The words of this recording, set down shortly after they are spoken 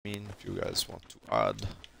If you guys want to add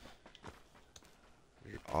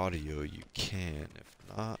your audio, you can.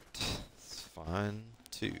 If not, it's fine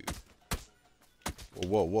too.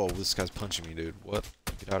 Whoa, whoa, whoa! This guy's punching me, dude. What?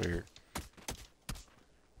 Get out of here!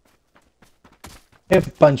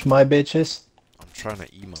 If punch my bitches. I'm trying to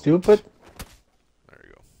emote. Stupid. There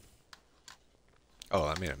you go. Oh,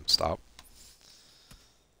 that made him stop.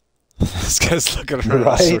 This guy's looking around in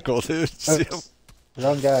a circle, dude. See him?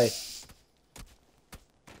 Wrong guy.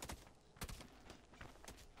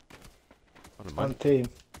 On team.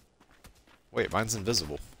 Wait, mine's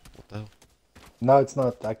invisible. What the hell? No, it's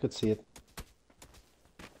not. I could see it.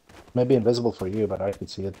 Maybe invisible for you, but I could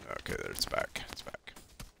see it. Okay, there, it's back. It's back.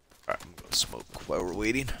 Alright, I'm gonna smoke while we're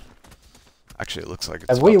waiting. Actually, it looks like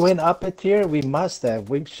it's. If we went up a tier, we must have.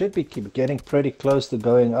 We should be keep getting pretty close to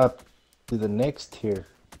going up to the next tier.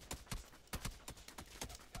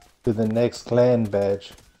 To the next clan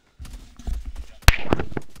badge.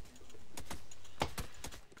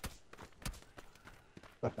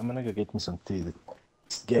 Look, I'm gonna go get me some tea.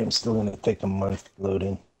 This game's still gonna take a month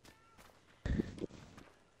loading.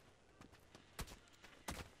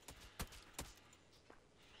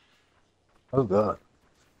 Oh god.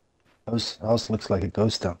 House looks like a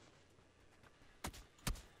ghost town.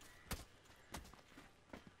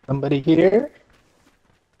 Somebody here?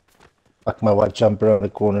 Fuck, my wife jumped around the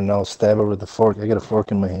corner and I'll stab her with a fork. I got a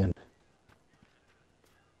fork in my hand.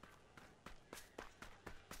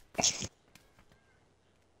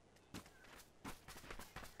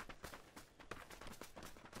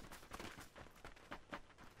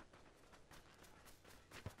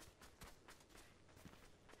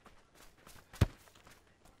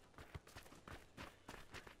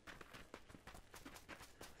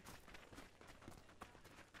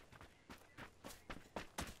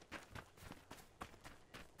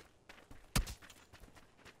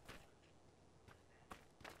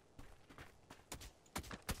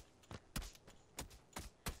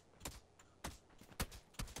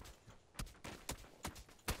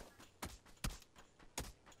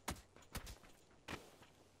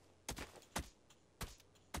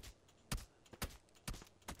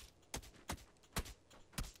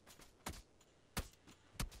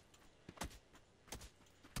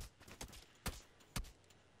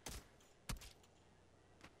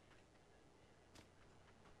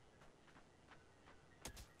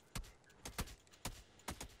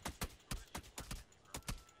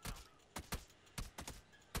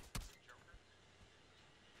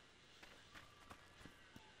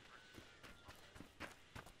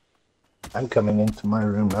 I'm coming into my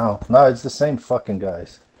room now. No, it's the same fucking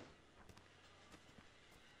guys.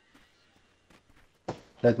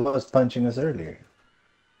 That was punching us earlier.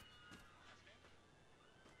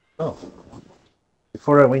 Oh.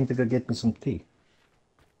 Before I went to go get me some tea.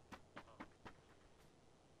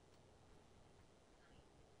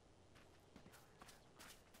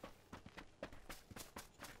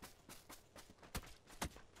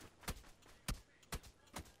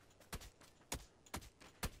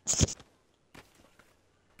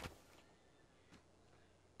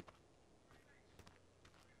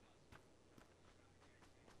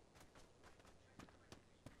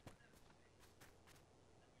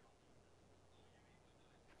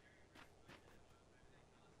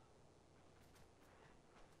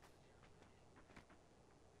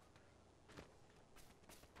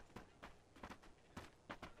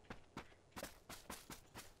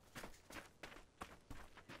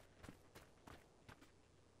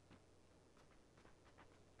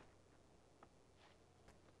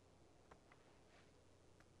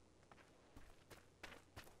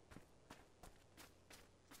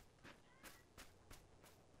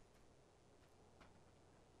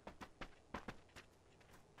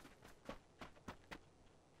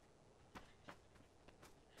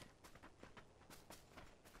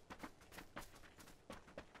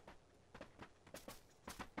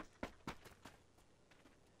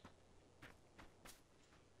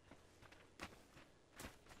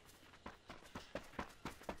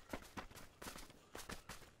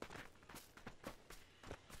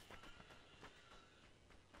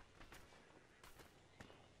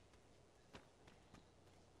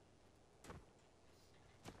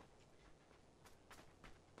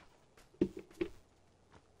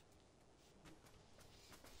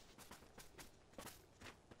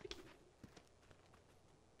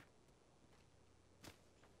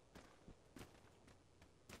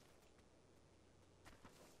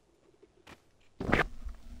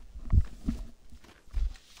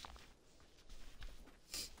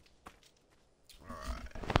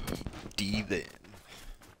 D then.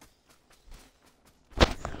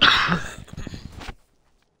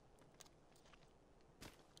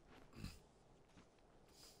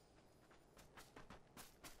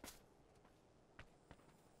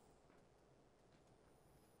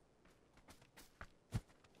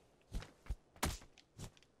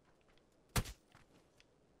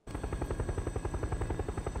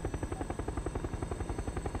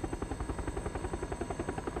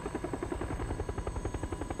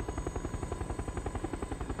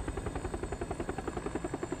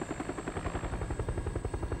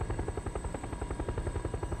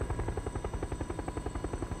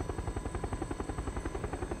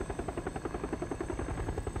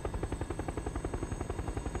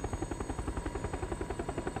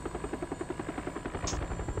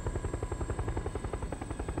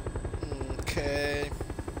 Okay.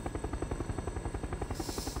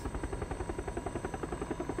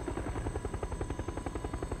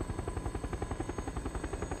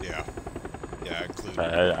 Yeah. Yeah, I included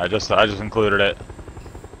it. I just included it.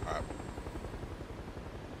 Alright.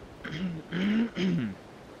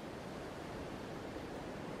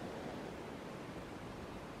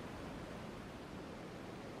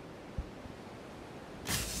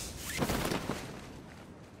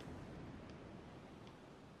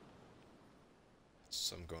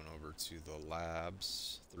 So I'm going over to the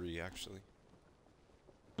labs. 3 actually.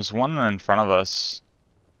 There's one in front of us.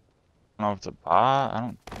 I don't know if it's a bot. I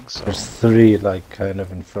don't think so. There's 3 like kind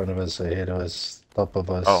of in front of us, ahead of us, top of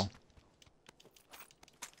us. Oh.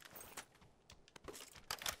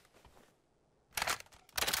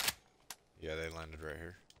 Yeah, they landed right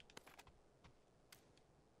here.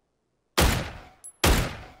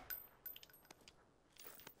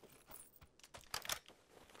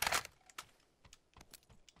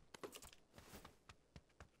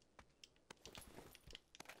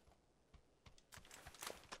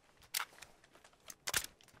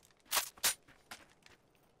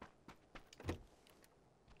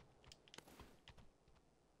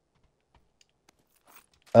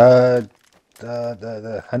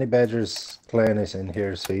 The Honey Badger's clan is in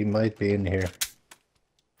here, so he might be in here.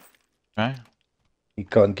 Okay. He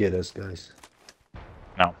can't get us, guys.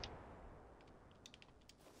 No.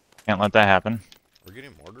 Can't let that happen. We're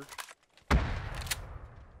getting mortared.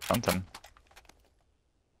 Something.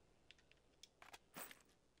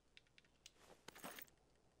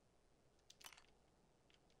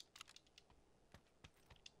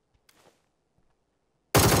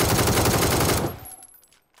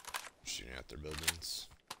 Shooting at their buildings.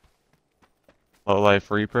 Low Life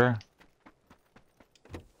Reaper.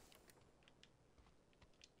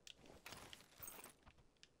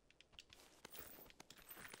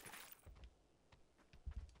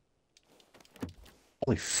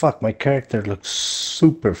 Holy fuck, my character looks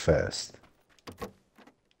super fast.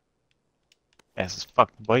 Yes, as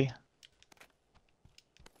fuck, boy.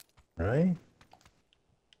 Right?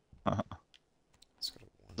 Let's go to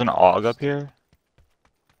There's an AUG up here.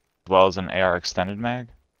 As well as an AR extended mag.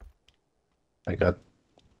 I got...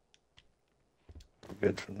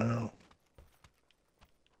 Good for now.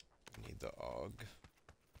 Need the AUG.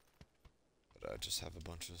 But I just have a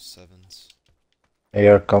bunch of 7s.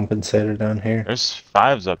 AR compensator down here. There's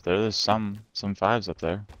 5s up there. There's some 5s up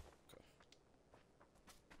there.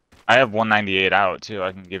 I have 198 out too.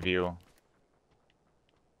 I can give you.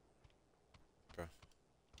 Okay.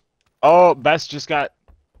 Oh, Best just got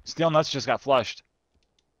Steel Nuts just got flushed.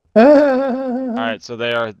 Ah! Alright, so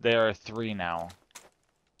they are 3 now.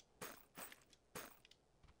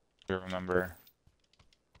 You remember.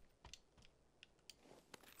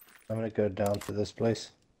 I'm gonna go down to this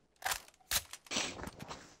place. I'm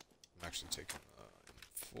actually taking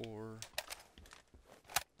the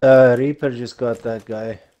M4. Reaper just got that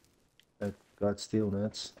guy that got steel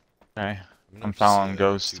nuts. Okay. I've I'm never following seen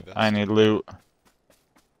Ghost. two I Best. need loot.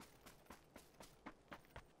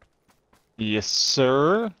 Yes,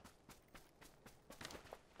 sir.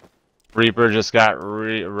 Reaper just got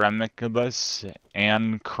Remicabus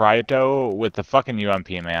and Cryto with the fucking UMP,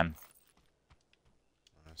 man.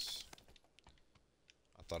 Nice.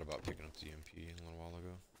 I thought about picking up the MP a little while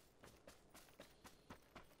ago.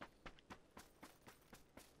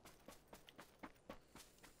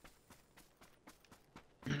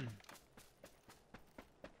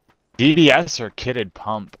 DDS or kitted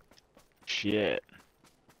pump? Shit.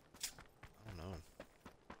 I don't know.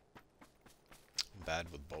 I'm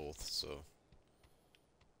bad with both, so.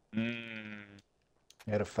 I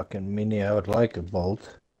got a fucking mini, I would like a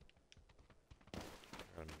bolt. I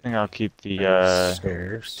think I'll keep the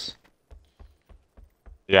Scarce.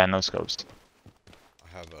 yeah, no scopes.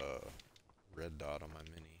 I have a red dot on my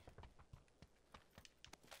mini.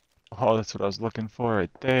 Oh, that's what I was looking for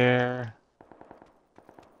right there.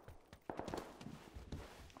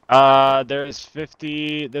 There's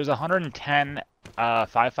 50, there's 110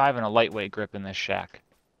 5.5 and a lightweight grip in this shack.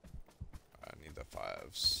 I need the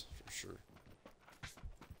 5s for sure.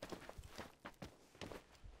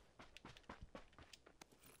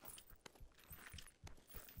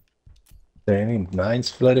 There any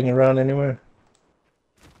 9s floating around anywhere?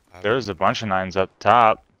 There's a bunch of 9s up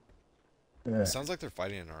top. Yeah. It sounds like they're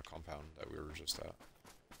fighting in our compound that we were just at.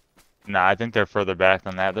 Nah, I think they're further back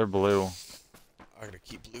than that. They're blue. I gotta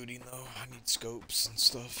keep looting though. I need scopes and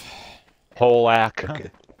stuff. Polak.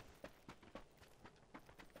 Okay.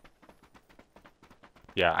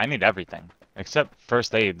 Yeah, I need everything. Except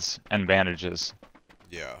first aids and bandages.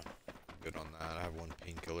 Yeah, good on that. I have 1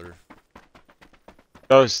 painkiller.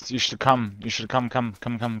 Ghost, you should come. You should come. Come.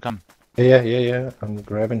 Yeah. I'm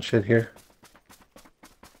grabbing shit here.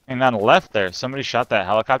 And on the left there, somebody shot that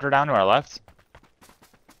helicopter down to our left.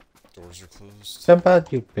 Doors are closed. Jump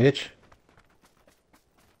out, you bitch.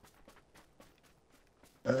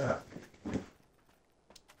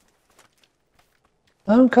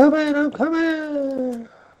 I'm coming.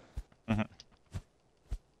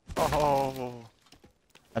 Oh.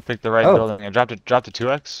 I picked the right Oh. building. I dropped a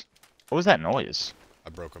 2x. What was that noise? I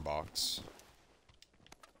broke a box.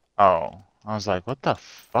 Oh. I was like, what the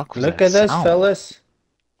fuck was Look that at this, sound? fellas.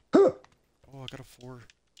 Oh, I got a 4.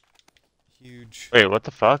 Huge. Wait, what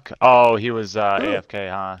the fuck? Oh, he was AFK,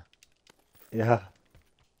 huh? Yeah.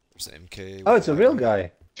 There's an MK. Oh, with it's a light real on it.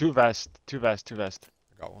 guy. Two vest. I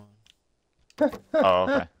got one. Oh,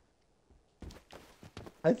 okay.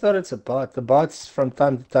 I thought it's a bot. The bots from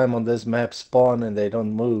time to time on this map spawn and they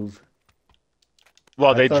don't move.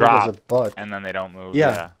 Well, I they thought drop, it was a bot. and then they don't move.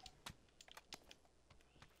 Yeah. Yeah.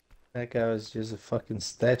 That guy was just a fucking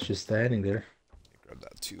statue standing there. Grab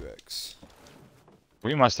that 2x.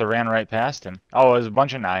 We must have ran right past him. Oh, it was a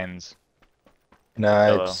bunch of 9s. Nah,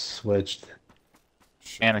 Hello. it's switched.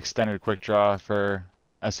 Shit. And extended quick draw for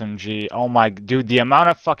SMG. Oh my, dude, the amount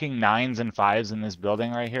of fucking 9s and 5s in this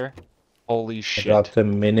building right here. Holy I shit. dropped a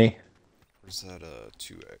mini. Where's that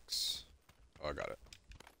 2x? Oh, I got it.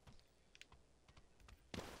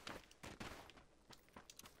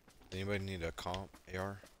 Anybody need a comp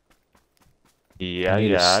AR? Yeah, I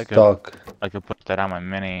need a yeah, stock. I could put that on my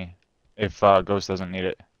mini if Ghost doesn't need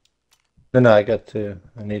it. No, I got two.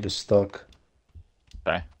 I need a stock.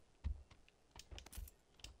 Okay.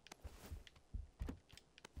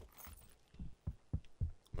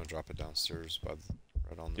 I'm gonna drop it downstairs by the,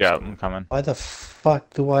 right on this Yeah, door. I'm coming. Why the fuck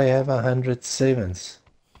do I have 107s?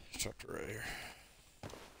 Dropped it right here.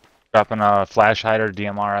 Dropping a flash hider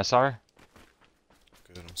DMR SR.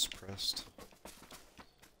 Good, I'm suppressed.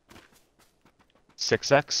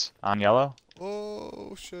 6x on yellow.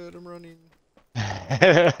 Oh shit, I'm running.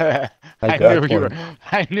 I got knew you one. were.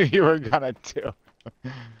 I knew you were gonna too.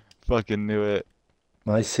 Fucking knew it.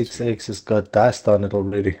 My 6X has got dust on it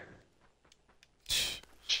already. I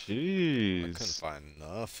couldn't Jeez. find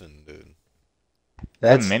nothing, dude.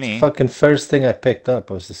 That's mini. the fucking first thing I picked up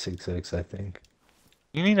was the 6X, I think.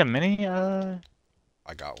 You need a mini, I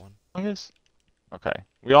got one. I guess? Okay.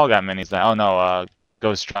 We all got minis now. Oh no,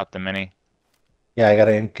 Ghost dropped the mini. Yeah, I got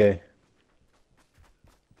an MK.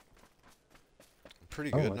 I'm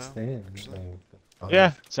pretty Oh, good what's now. that? actually. Oh,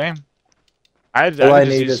 Yeah, same. I All could I just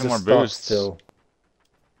need use is some a more stock boosts. still.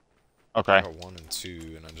 I Okay. got 1 and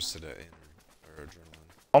 2, and I just hit an or adrenaline.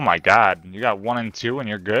 Oh my god, you got 1 and 2 and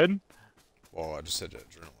you're good? Well, I just hit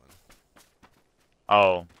adrenaline.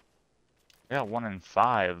 Oh. I got 1 and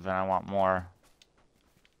 5 and I want more.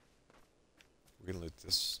 We're gonna loot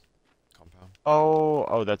this compound.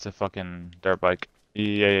 Oh, that's a fucking dirt bike.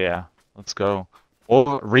 Yeah. Let's go.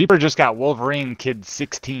 Reaper just got Wolverine Kid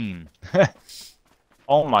 16.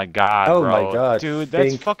 Oh my god, Oh bro. my god, Dude, that's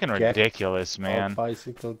Pink fucking Cat. ridiculous, man.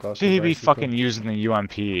 Bicycle, got Should he the be bicycle. fucking using the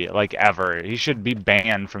UMP, like, ever? He should be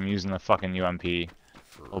banned from using the fucking UMP.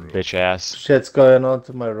 For Little real. bitch ass. Shit's going on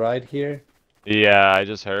to my right here. Yeah, I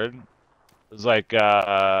just heard. It was like,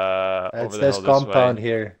 over That's the this hill this compound way.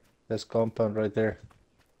 here. This compound right there.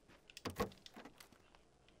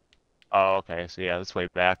 Oh, okay, so yeah, that's way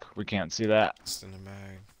back. We can't see that. Extended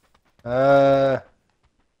mag.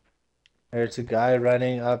 There's a guy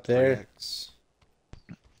running up there. 3x.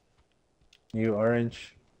 New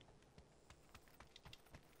orange.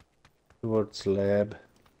 Towards lab.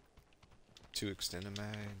 2 extended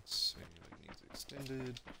mags. Anybody needs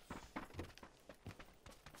extended.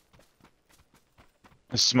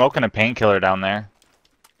 There's smoke and a painkiller down there.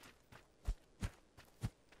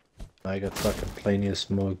 I got fucking plenty of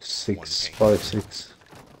smoke. 6, One 5, 6.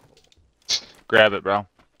 Grab it, bro.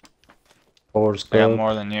 4's I got good.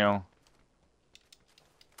 more than you.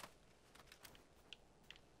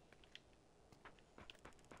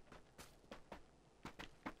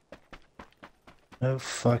 No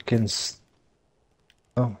fucking.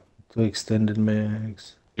 Oh, 2 extended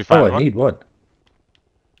mags. You find Oh, I one? need one.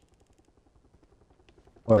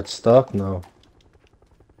 What, stock? No.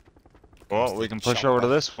 Well, we can push Shot over to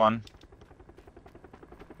buff. this one.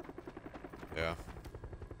 Yeah.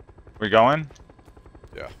 We going?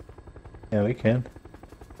 Yeah, we can.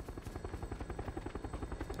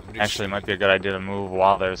 Nobody's Actually, it might be a shooting. good idea to move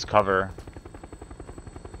while there's cover.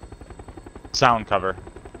 Sound cover.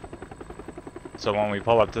 So when we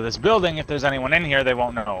pull up to this building, if there's anyone in here, they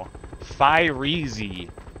won't know. Fireezy.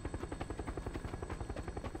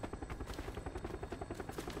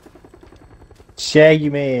 Shaggy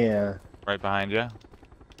man. Right behind you.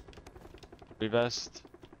 Revest.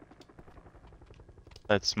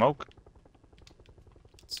 That smoke.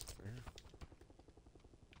 It's clear.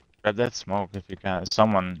 Grab that smoke if you can.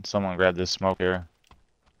 Someone grab this smoke here.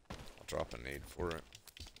 I'll drop a nade for it.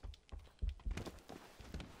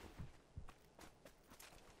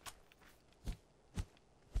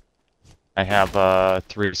 I have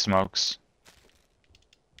 3 smokes.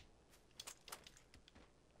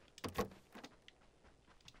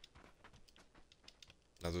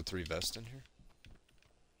 Another 3 vest in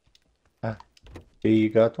here. B, you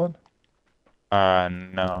got one?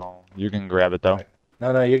 No. You can grab it though.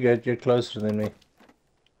 No, no, you're good. You're closer than me.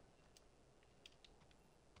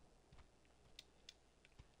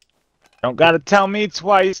 Don't gotta tell me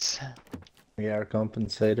twice. We are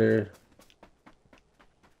compensator.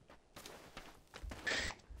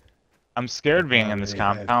 I'm scared being in this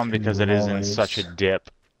Already have compound because 2 it is in such a volleys.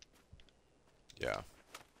 dip. Yeah.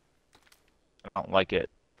 I don't like it.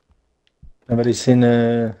 Nobody seen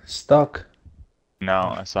a stock?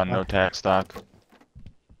 No, I saw no tax stock.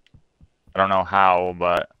 I don't know how,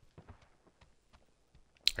 but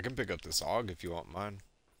I can pick up this AUG if you want mine.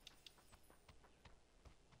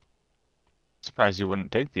 I'm surprised you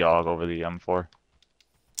wouldn't take the AUG over the M4.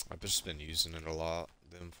 I've just been using it a lot.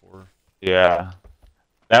 The M4. Yeah.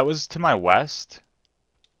 That was to my west.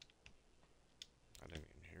 I didn't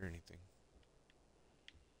even hear anything.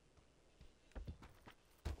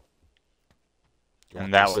 You want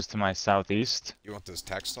And that this- was to my southeast. You want this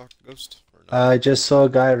tax stock, Ghost? Or not? I just saw a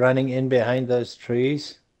guy running in behind those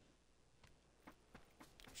trees.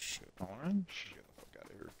 Shit. Orange? Get the fuck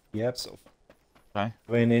out of here. Yep, Self.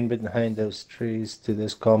 went in behind those trees to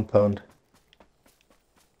this compound.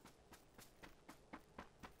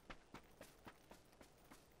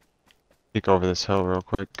 Peek over this hill real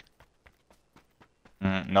quick.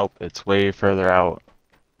 Nope, it's way further out.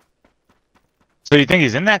 So you think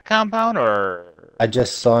he's in that compound, or? I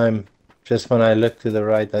just saw him. Just when I looked to the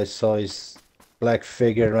right, I saw his black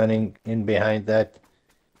figure running in behind that.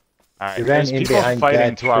 Alright, He ran there's in people behind fighting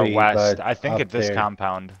that to our tree, west. but I think up at this there.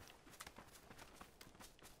 compound.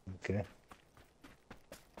 Okay.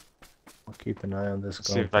 I'll keep an eye on this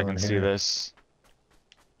Let's see if I can compound see here. this.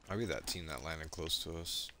 Might be that team that landed close to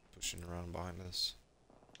us, pushing around behind us.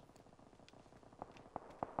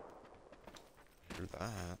 Hear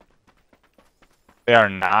that? They are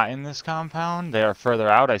not in this compound. They are further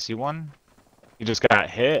out. I see one. He just got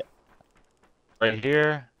hit. Right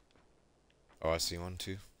here. Oh, I see one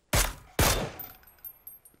too.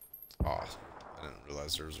 Oh, I didn't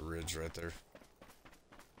realize there was a ridge right there.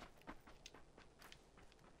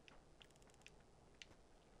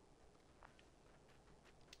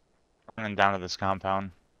 Running down to this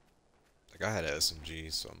compound. The guy had an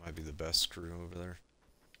SMG, so it might be the best crew over there.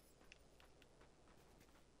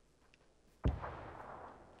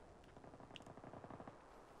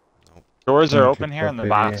 Nope. Doors are Okay, open here and the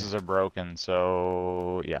copy. boxes are broken,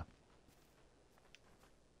 so yeah.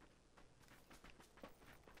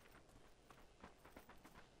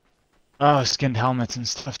 Oh, skinned helmets and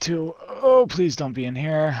stuff too. Oh, please don't be in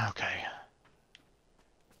here. Okay.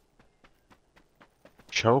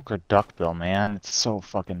 Choke or duckbill, man. It's so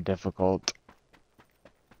fucking difficult.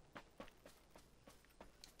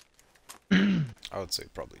 I would say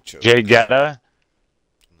probably choke. Jay Getta?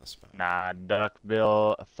 in this map. Nah,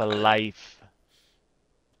 duckbill for life.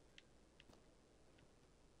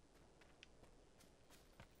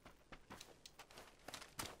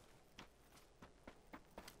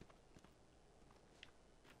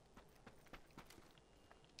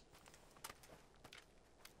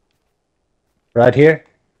 Right here.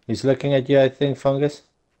 He's looking at you, I think, Fungus.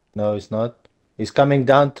 No, he's not. He's coming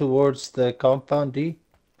down towards the compound, D.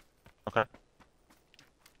 Okay.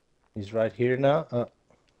 He's right here now.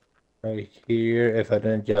 Right here. If I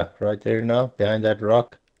didn't, yeah, right there now, behind that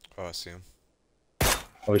rock. Oh, I see him.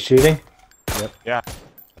 Are we shooting? Yeah.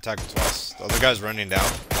 I tagged him twice. The other guy's running down.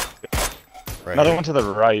 Right Another here. one to the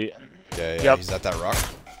right. Yeah, yeah, Yep. he's at that rock.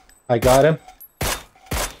 I got him.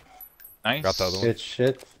 Nice. Got the other one. Good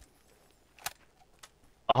shit.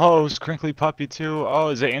 Oh, it's Crinkly Puppy too. Oh,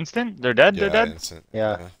 is it instant? They're dead? Yeah, They're dead? instant.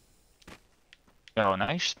 Yeah. Oh,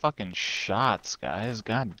 nice fucking shots, guys.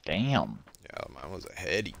 God damn. Yeah, mine was a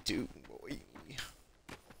heady too, boy.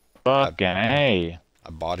 Fucking A. I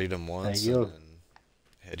bodied him once you- and then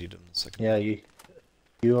headied him the second. Yeah,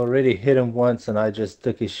 you already hit him once, and I just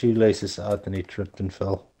took his shoelaces out, and he tripped and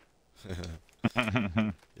fell.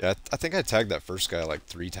 Yeah, I think I tagged that first guy like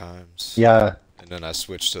 3 times. Yeah, And then I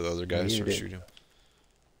switched to the other guy and you started did. shooting him.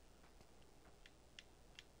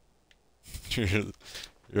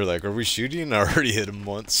 You're like, are we shooting? I already hit him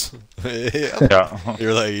once. Yeah. Yeah.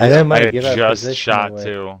 You're like, I yeah. didn't mind I give our just position shot away.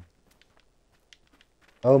 too.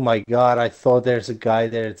 Oh my god, I thought there's a guy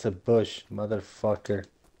there. It's a bush, motherfucker.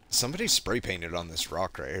 Somebody spray painted on this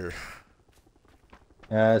rock right here.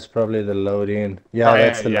 Yeah, it's probably the loading. Yeah, Probably,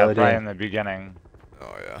 that's the yeah, probably loading. in the beginning.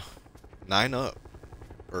 Oh yeah. 9 up.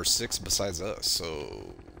 Or 6 besides us,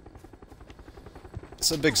 so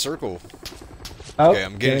it's a big circle. Oh, Okay,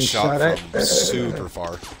 I'm getting shot at. from super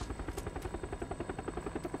far.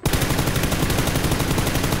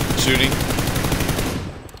 Shooting.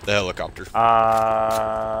 The helicopter.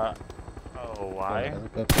 Oh, why?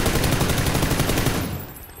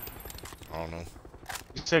 I don't know.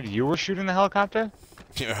 You said you were shooting the helicopter?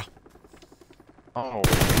 Yeah. Oh.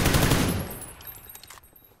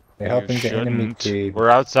 They're you helping the enemy shouldn't. team. We're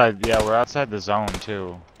outside, yeah, we're outside the zone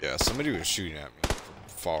too. Yeah, somebody was shooting at me from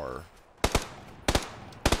far.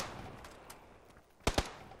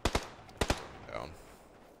 Down.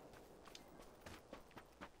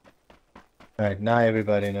 Alright, now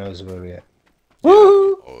everybody knows where we are.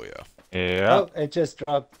 Woo! Oh yeah. Yeah. Oh, it just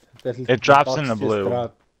dropped. The It drops box in the just blue.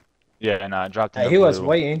 dropped. Yeah, no, it dropped in the He blue. was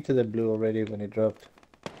way into the blue already when it dropped.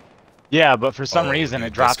 Yeah, but for some Oh, reason dude,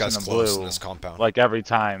 it drops this guy's in the close blue. in this compound. Like every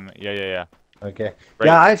time. Yeah, yeah, yeah. Okay. Right,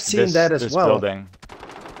 Yeah, I've seen this- that as this well. Building.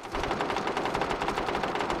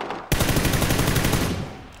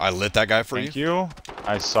 I lit that guy for Thank you. you.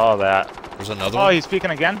 I saw that. There's another Oh, one. he's speaking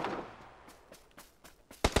again.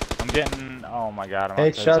 I'm getting. Oh my god. I'm Hey,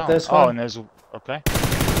 outside shot zone. this Oh, one. and there's. Okay.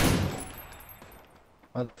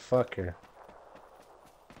 Motherfucker.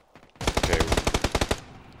 Okay.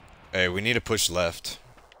 Hey, we need to push left.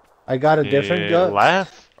 I got a different gun.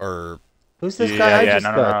 Left. Or Who's this Yeah, guy I yeah. just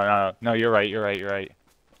No, no, got? no, no. No, you're right. You're right. You're right.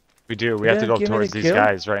 We do. We You have to didn't go give me towards the these kill?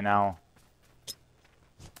 guys right now.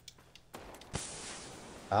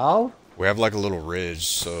 How? we have like a little ridge,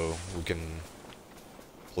 so we can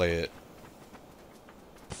play it.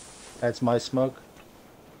 That's my smoke.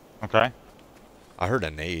 Okay. I heard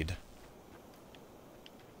a nade.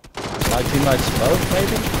 Might be my smoke,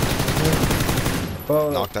 maybe?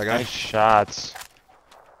 Oh, Knock that guy. Nice shots.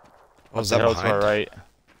 What was The that hill to our behind? right.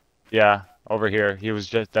 Yeah, over here. He was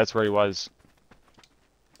just. That's where he was.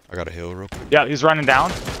 I got a hill real quick. Yeah, he's running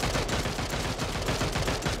down.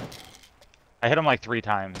 I hit him like 3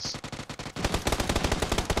 times.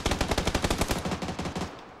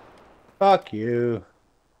 fuck you.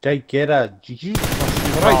 Jake, get a... You Come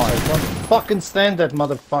Christ, on. I can't fucking stand that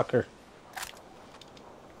motherfucker.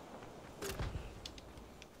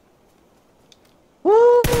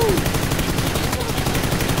 Woo!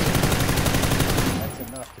 That's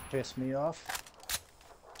enough to piss me off.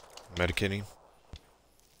 Medicating.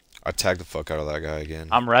 I tagged the fuck out of that guy again.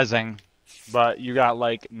 I'm rezzing, but you got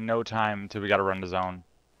like no time till we gotta run the zone.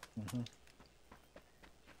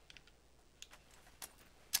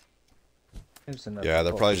 Here's another Yeah,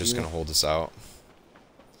 they're probably fuck just you. gonna hold us out.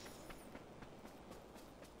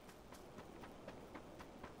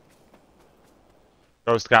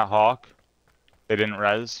 Ghost got Hawk. They didn't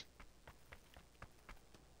res.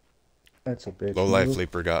 That's a big Low life move.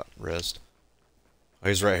 leaper got rezzed. Oh,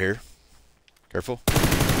 he's right here. Careful.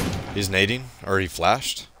 He's nading, or he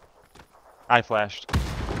flashed. I flashed.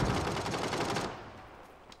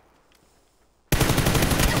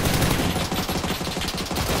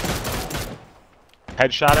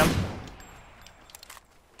 Headshot him.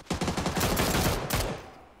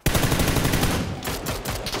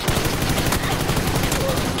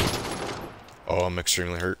 Oh, I'm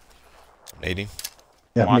extremely hurt. Nading.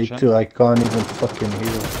 Yeah, me Watching. too. I can't even fucking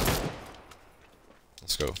heal.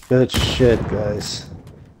 Let's go. Good shit, guys.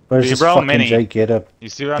 Where's this Bro, fucking Mini. Jake? Get up. You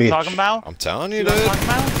see what Bitch. I'm talking about? I'm telling See you, what I'm dude. talking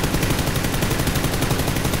about?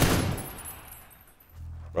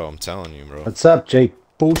 Bro, I'm telling you, bro. What's up, Jake?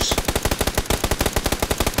 Boos.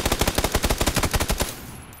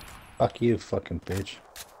 Fuck you, fucking bitch.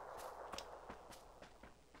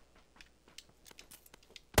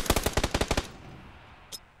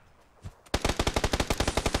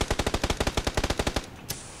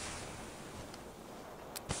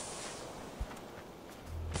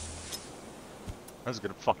 That was a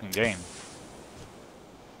good fucking game.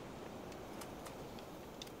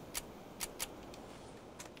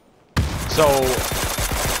 So,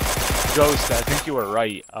 Ghost, I think you were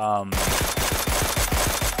right.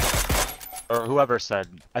 Or whoever said,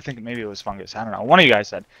 I think maybe it was Fungus, I don't know. One of you guys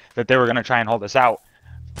said that they were going to try and hold us out.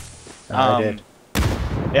 I did.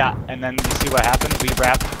 Yeah, and then you see what happened? We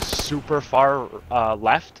wrapped super far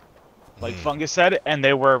left, like Fungus said, and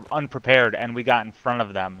they were unprepared, and we got in front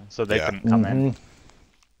of them, so they Yeah. couldn't come in.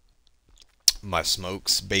 My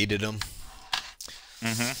smokes baited him.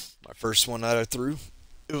 My first one that I threw,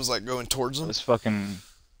 it was like going towards It him. was fucking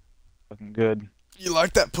good. You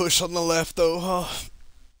like that push on the left, though, huh?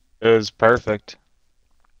 It was perfect.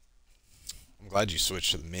 glad you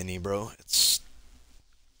switched to the mini, bro. It's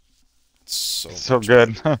so So much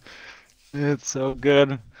better. good. It's so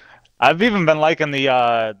good. I've even been liking the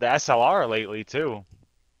SLR lately too.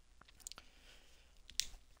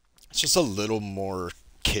 It's just a little more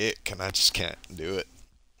kick, and I just can't do it.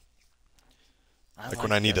 Like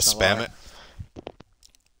when I need to spam it,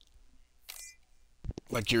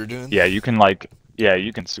 like you were doing. Yeah, you can like, yeah,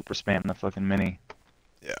 you can super spam the fucking mini.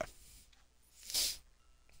 Yeah.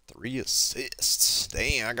 3 assists.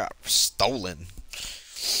 Dang, I got stolen.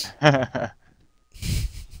 1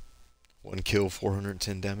 kill,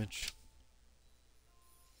 410 damage.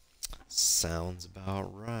 Sounds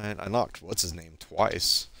about right. I knocked what's his name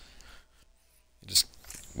twice. He just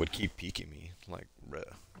would keep peeking me like, bruh.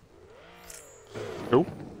 Who?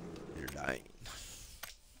 You're dying.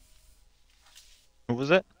 Who was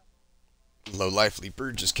it? Low life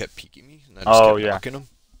leaper just kept peeking me, and I just Oh, kept yeah. knocking him.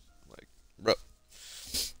 Like, bro,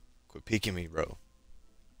 quit peeking me, bro.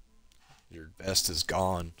 Your vest is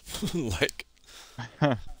gone. Like,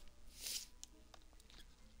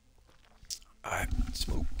 I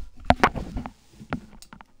smoke.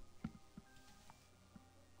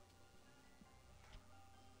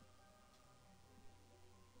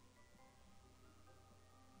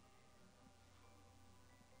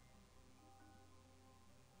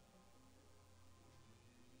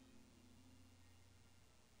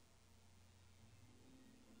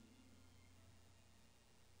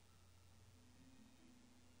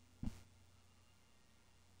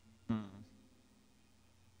 Hmm.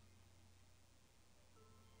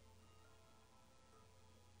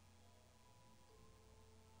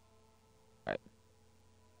 Right.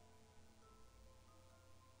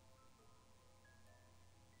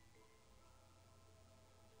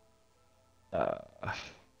 Uh,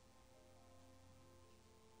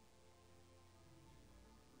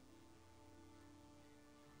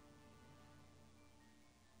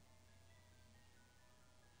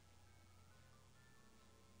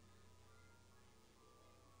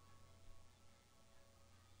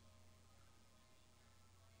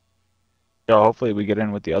 Yo, hopefully we get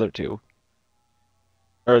in with the other two.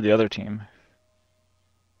 Or the other team.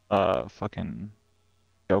 Fucking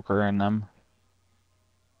Joker and them.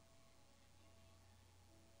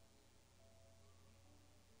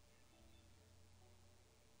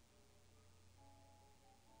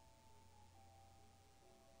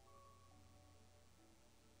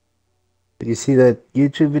 Did you see that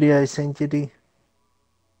YouTube video I sent you, D?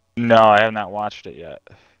 No, I have not watched it yet.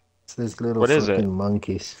 It's this little What is it? fucking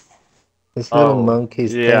monkeys. This little Oh,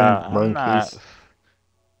 monkeys, yeah, tamed I'm monkeys.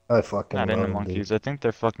 I fucking not into love them, dude. monkeys. I think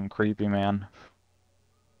they're fucking creepy, man.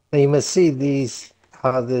 Now you must see these,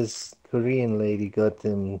 how this Korean lady got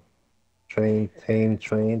them trained,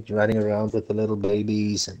 running around with the little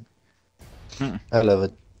babies, and Hmm. I love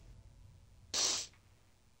it.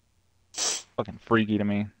 Fucking freaky to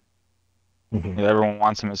me. Mhm. Everyone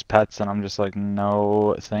wants them as pets, and I'm just like,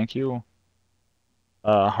 no, thank you.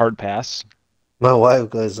 Hard pass. My wife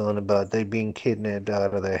goes on about they being kidnapped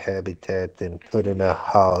out of their habitat and put in a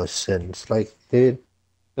house, and it's like, dude,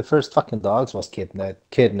 the first fucking dogs was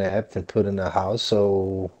kidnapped and put in a house.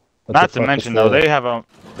 So what the Not to fuck is mention though, the?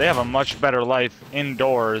 they have a much better life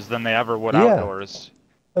indoors than they ever would Yeah. outdoors.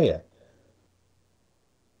 Oh yeah.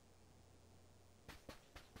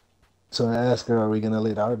 So I asked her, are we gonna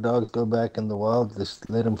let our dogs go back in the wild? Just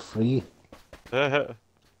let them free?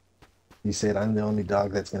 He said, I'm the only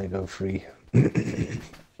dog that's gonna go free.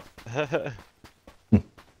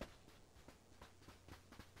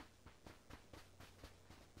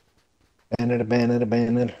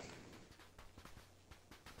 Ban it.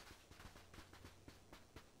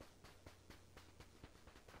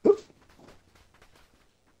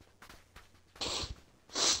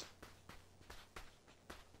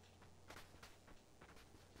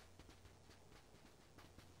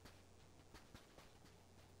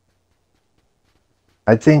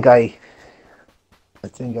 I think I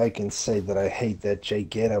can say that I hate that Jay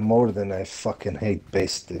Guetta more than I fucking hate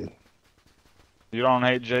Bass, dude. You don't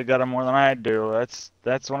hate Jay Guetta more than I do.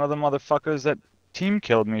 That's one of the motherfuckers that team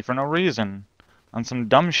killed me for no reason. On some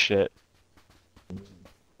dumb shit.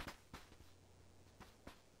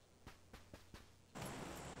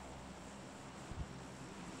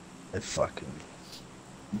 It fucking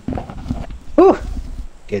whew,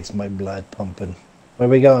 gets my blood pumping. Where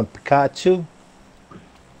we going, Pikachu?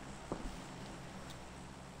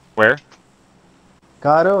 Where?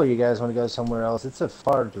 Kato, or you guys want to go somewhere else? It's a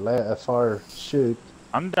far shoot.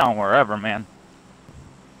 I'm down wherever, man.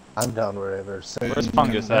 I'm down wherever. So, Where's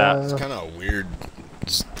Fungus at? It's kind of a weird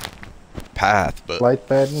path, but Flight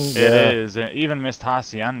pattern? It is. Even Mist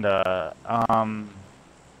Hacienda.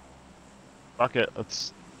 Fuck it,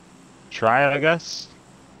 let's try it, I guess.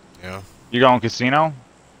 Yeah. You going casino?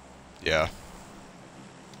 Yeah.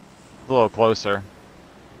 A little closer.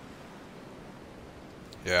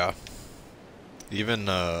 Yeah. Even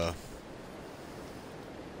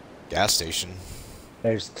gas station.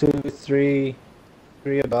 There's three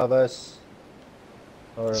above us.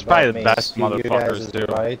 Or It's above probably the me. best You guys motherfuckers, is too.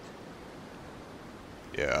 right.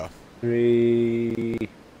 Yeah. 3.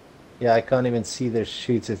 Yeah, I can't even see their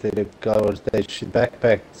shoots if they do colors. They should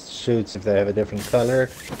backpack shoots if they have a different color.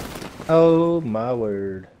 Oh my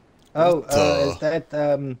word. Oh, is that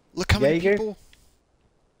Look how many Jaeger? people.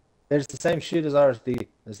 There's the same shoot as ours, D.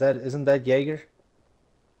 Isn't that Jaeger?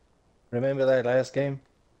 Remember that last game?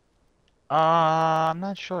 I'm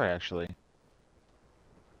not sure actually.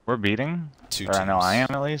 We're beating? Two Or I know I am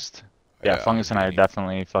teams. at least. Yeah, I'm Fungus and I are beating.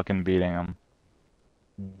 definitely fucking beating them.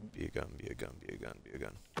 Be a gun, be a gun, be a gun, be a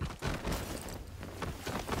gun.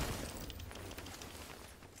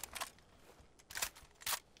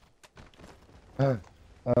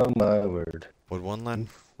 Oh my word. Would one land?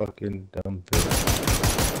 Fucking dumb bitch.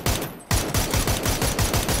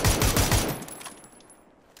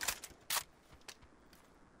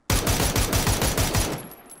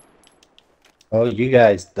 Oh, you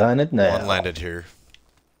guys done it now. One landed here.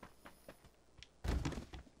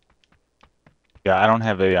 Yeah, I don't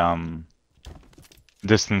have a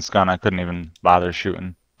distance gun. I couldn't even bother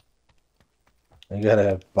shooting. I got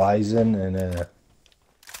a Bison and a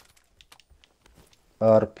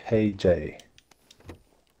RPG.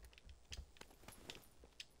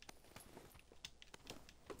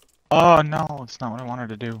 Oh no, it's not what I wanted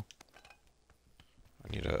to do. I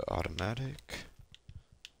need a automatic.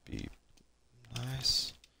 Be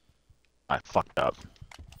nice. I fucked up.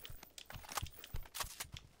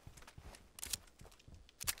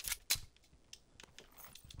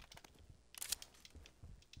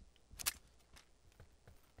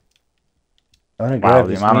 I want to Wow, grab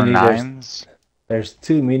the this amount of mini. nines. There's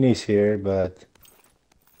 2 minis here, but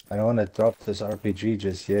I don't want to drop this RPG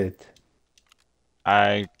just yet.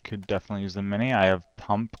 I could definitely use the mini. I have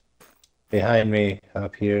pump. Behind me,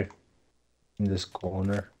 up here, in this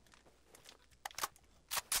corner.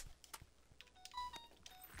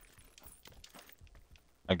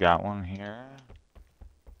 I got one here.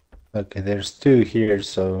 Okay, there's 2 here,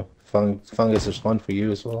 so Fungus, there's 1 for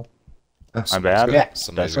you as well. My bad. Yeah.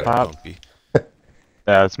 Somebody's That's got pop. bumpy.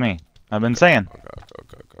 Yeah, that's me. I've been saying.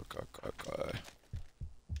 Go.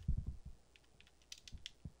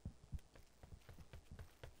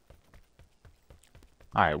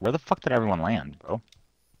 Alright, where the fuck did everyone land, bro?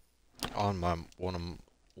 On my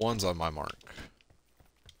one's on my mark.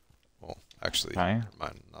 Well, actually, Okay. never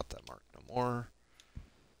mind, not that mark no more.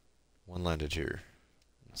 One landed here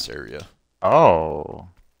in this area. Oh.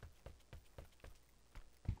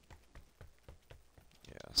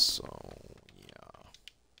 Yeah, so yeah.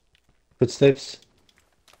 Footsteps.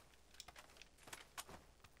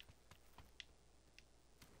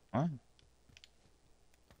 What?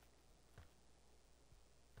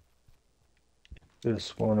 Could have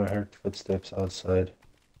sworn I heard footsteps outside.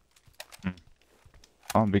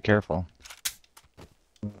 Oh, be careful.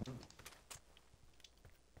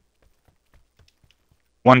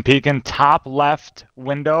 One peeking top left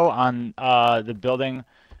window on the building,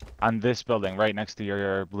 on this building right next to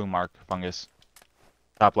your blue mark, Fungus.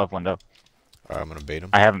 Top left window. Alright, I'm gonna bait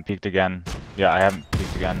him. I haven't peeked again. Yeah, I haven't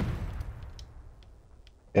peeked again.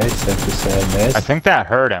 Okay, safe to say I missed. I think that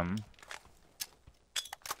hurt him.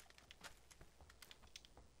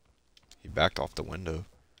 He backed off the window.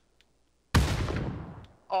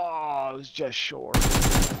 Oh, I was just short.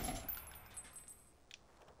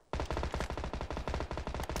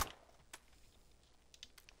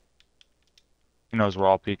 He knows we're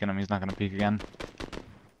all peeking him. He's not gonna peek again.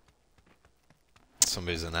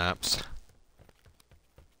 Somebody's in apps.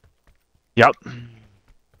 Yep.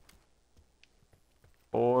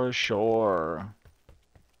 For sure.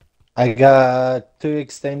 I got 2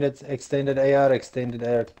 extended AR, extended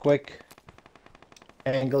AR quick.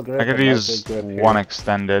 Angle grip. I could and no use big grip here. one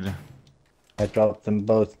extended. I dropped them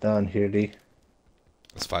both down here, D.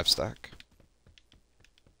 That's 5 stack.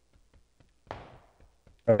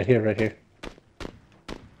 Right here, right here.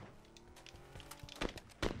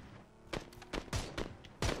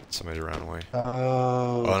 Somebody ran away. Oh,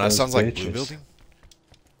 Oh, and that those sounds like blue bitches. building?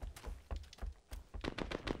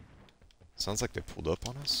 Sounds like they pulled up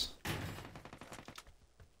on us.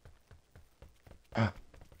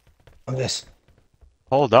 On this.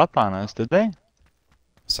 Pulled up on us, did they?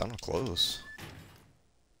 Sounded close.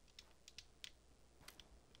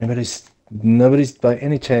 Nobody's by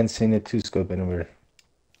any chance seen a 2-scope anywhere.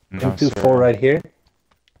 No, M24 sir. right here.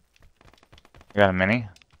 You got a mini?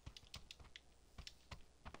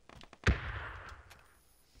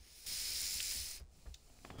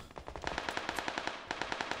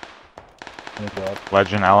 Oh, God.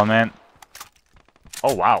 Legend element.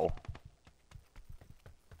 Oh wow.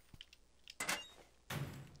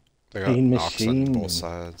 They got Machine, knocks on both machine.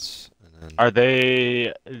 sides. And then Are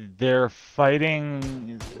they? They're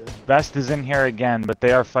fighting. Best is in here again, but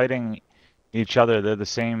they are fighting each other. They're the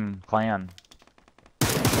same clan.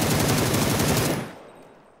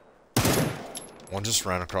 one just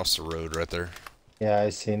ran across the road right there. Yeah, I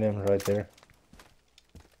seen him right there.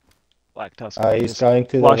 Black Tusk. He's going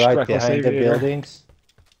to the Flushed right Reckless behind the Aviator. buildings.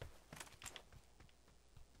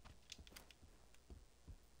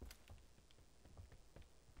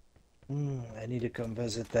 I need to come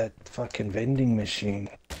visit that fucking vending machine.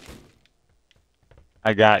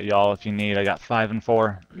 I got y'all if you need. I got 5 and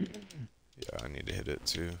 4. Yeah, I need to hit it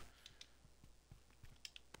too.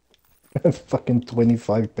 Fucking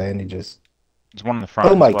 25 bandages. There's one in the front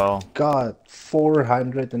Oh my as well. God,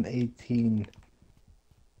 418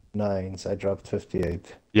 nines. I dropped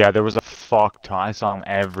 58. Yeah, there was a fuck ton. I saw them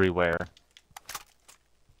everywhere.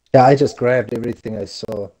 Yeah, I just grabbed everything I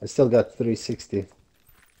saw. I still got 360.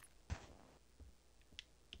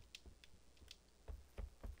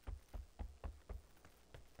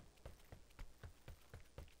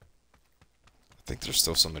 I think there's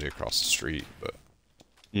still somebody across the street, but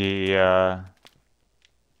Yeah.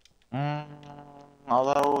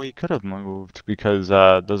 Although he could have moved because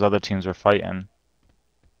those other teams are fighting.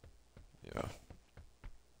 yeah.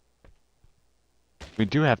 We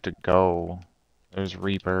do have to go. There's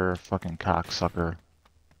Reaper, fucking cocksucker.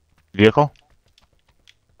 Vehicle?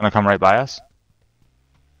 Gonna come right by us?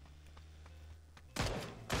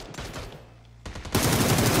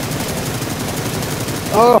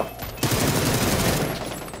 Oh!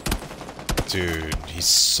 Dude, he's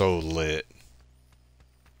so lit.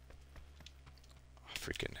 I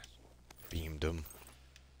freaking beamed him.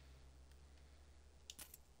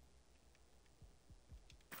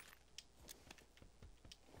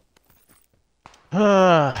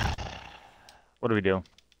 What do we do?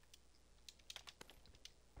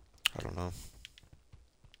 I don't know.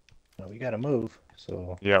 No, we gotta move,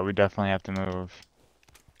 so... Yeah, we definitely have to move.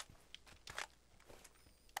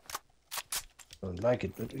 Don't like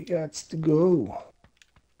it, but we got to go.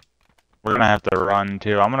 We're gonna have to run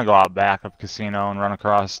too. I'm gonna go out back of casino and run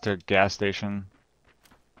across to gas station.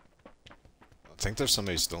 I think there's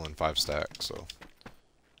somebody still in 5 stack, so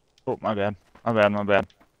Oh, my bad. My bad, my bad.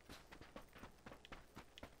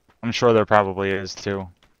 I'm sure there probably is too.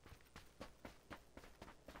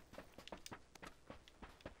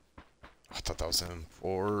 I thought that was him.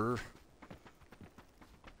 Or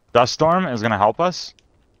Dust Storm is gonna help us.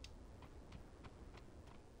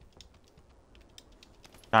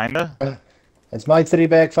 Kinda. It's my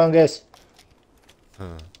 3-bag fungus.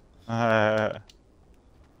 I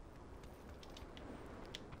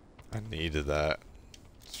needed that.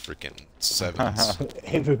 It's freaking 7s.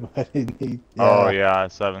 Everybody needs... Oh yeah,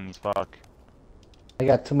 7's fuck. I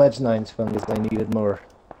got too much 9s fungus. I needed more.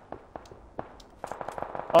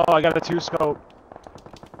 Oh, I got a 2 scope.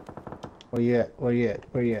 Where you at? Where you at?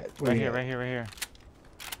 Where you at? Where Right you here, at? right here, right here.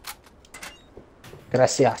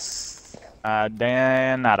 Gracias.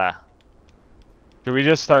 De nada. Should we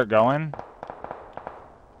just start going?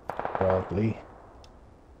 Probably.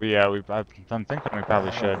 Yeah, I'm thinking we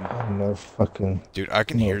probably should. I'm no fucking... Dude, I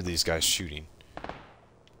can No. hear these guys shooting.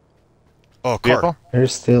 Oh, car. Vehicle? They're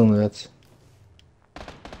still nuts.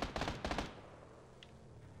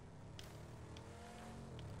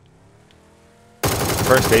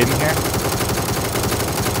 First aid in here?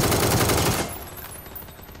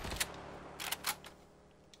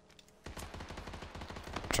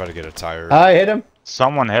 Try to get a tire. I hit him.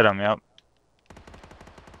 Someone hit him, yep.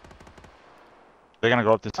 They're gonna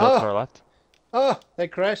go up this hill Oh. to our left. Oh, they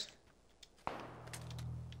crashed.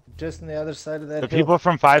 Just on the other side of that The hill. people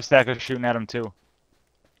from 5 stack are shooting at him too.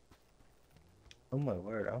 Oh my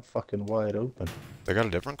word, I'm fucking wide open. They got a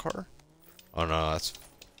different car? Oh no, that's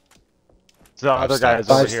So the other guy is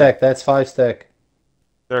over 5 here. stack, that's 5 stack.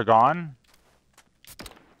 They're gone?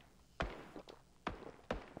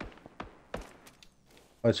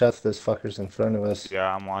 Watch out for those fuckers in front of us.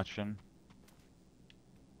 Yeah, I'm watching.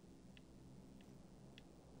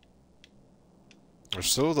 there's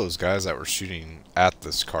still those guys that were shooting at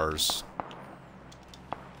this cars.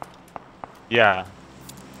 Yeah.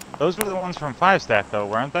 Those were the ones from 5 stack though,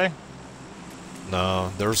 weren't they?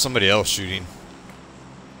 No, there was somebody else shooting.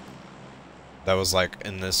 That was like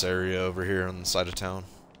in this area over here on the side of town.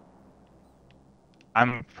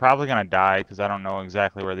 I'm probably gonna die because I don't know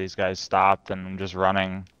exactly where these guys stopped and I'm just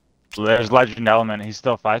running. There's Legend Element. He's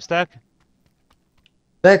still 5-stack?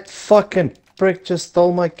 That fucking prick just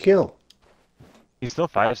stole my kill. He's still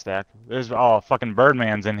 5-stack. There's fucking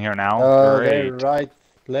Birdman's in here now. Oh, they're Great. right,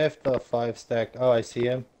 left of 5-stack. Oh, I see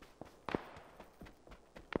him.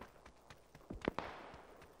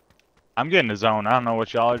 I'm getting the zone. I don't know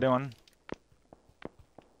what y'all are doing.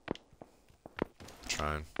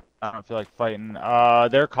 Trying. I don't feel like fighting.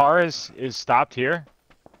 Their car is stopped here.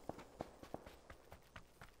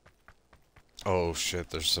 Oh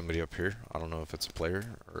shit, there's somebody up here. I don't know if it's a player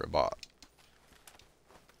or a bot.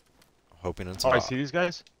 Hoping it's a Oh, bot. I see these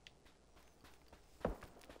guys.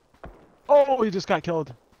 Oh, he just got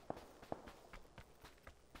killed.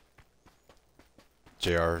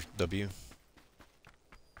 JRW.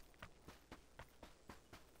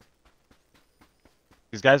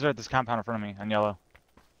 These guys are at this compound in front of me on yellow.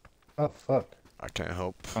 Oh, fuck. I can't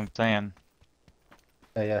help. That's what I'm saying.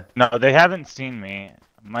 Yeah. No, they haven't seen me.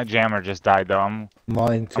 My jammer just died though. I'm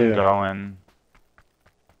Mine too. going.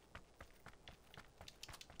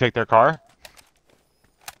 Take their car.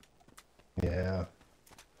 Yeah.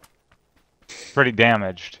 Pretty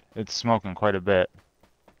damaged. It's smoking quite a bit.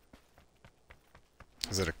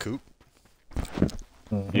 Is it a coupe?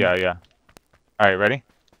 Mhm. Yeah, yeah. All right, ready?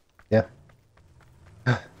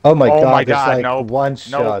 Oh my Oh god, my it's God, like nope, one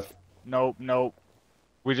shot. Nope, nope.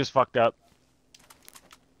 We just fucked up.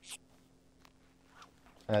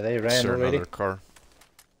 They Is ran there already. another car?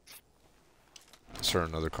 Is there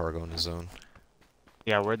another car going to zone?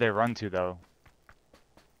 Yeah, where'd they run to though?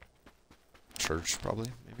 Church, probably,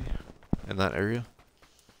 maybe? In that area?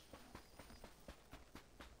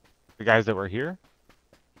 The guys that were here?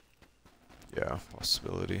 Yeah,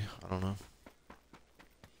 possibility. I don't know.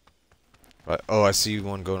 But, oh, I see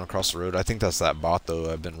one going across the road. I think that's that bot,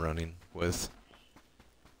 though, I've been running with.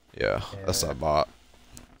 Yeah, that's Yeah. that bot.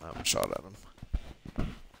 I haven't shot at him.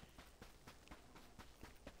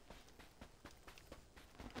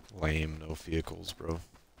 Lame, no vehicles, bro.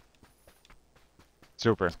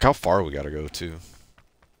 Super. Look how far we gotta go, too. I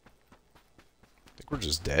think we're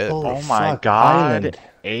just dead. Holy Oh my fuck, god. Island.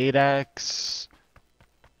 8x.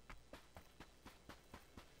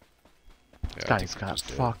 Yeah, This I guy's think we're got just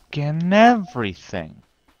dead. fucking everything.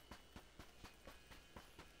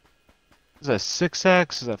 Is that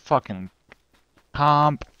 6x? Is that fucking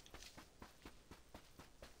comp?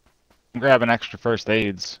 I'm grabbing extra first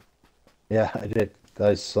aids. Yeah, I did.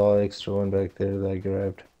 I saw extra one back there that I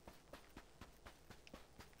grabbed.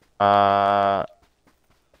 Alright,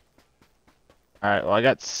 well I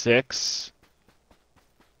got 6.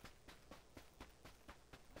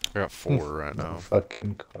 I got 4 right now.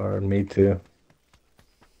 Fucking car, me too.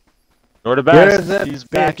 Go to Where's best. that He's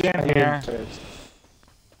back bitch? in here.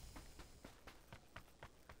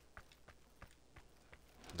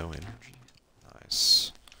 No energy.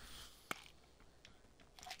 Nice.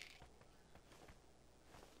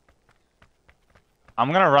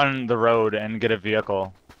 I'm gonna run the road and get a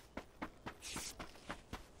vehicle.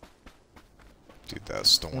 Dude, that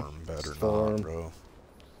storm better Storm. not, bro.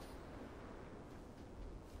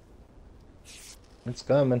 It's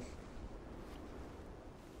coming.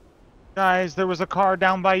 Guys, there was a car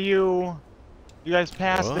down by you. You guys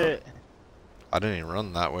passed What? it. I didn't even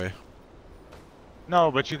run that way.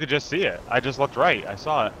 No, but you could just see it. I just looked right. I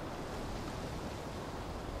saw it.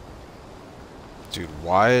 Dude,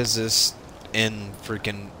 why is this in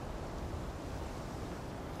freaking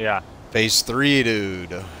Yeah. phase 3,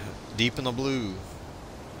 dude? Deep in the blue.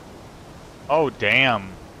 Oh, damn.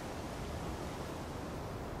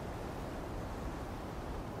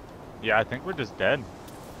 Yeah, I think we're just dead.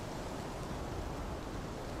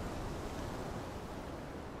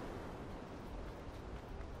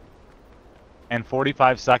 And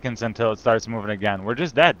 45 seconds until it starts moving again. We're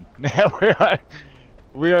just dead.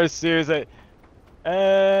 we are seriously.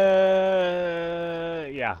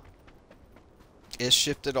 Yeah. It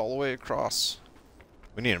shifted all the way across.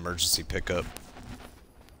 We need an emergency pickup.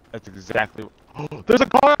 That's exactly. There's a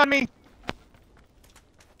car on me.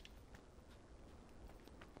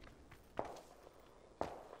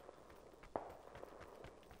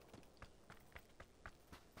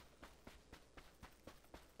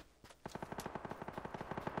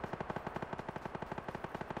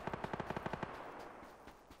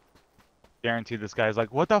 Guarantee this guy's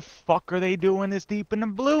like, what the fuck are they doing this deep in the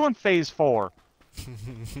blue in phase 4?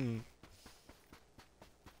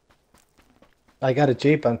 I got a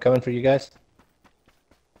Jeep. I'm coming for you guys.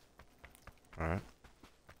 Alright.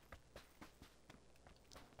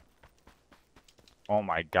 Oh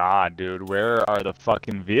my god, dude, where are the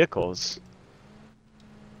fucking vehicles?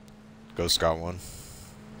 Ghost got one.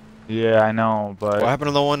 Yeah, I know, What but happened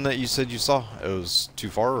to the one that you said you saw? It was too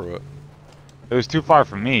far or what? it was too far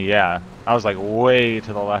from me, yeah. I was like way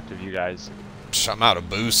to the left of you guys. Psh, I'm out of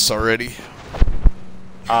boosts already.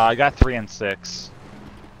 I got 3 and 6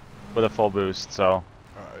 with a full boost, so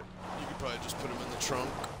Alright, you could probably just put them in the trunk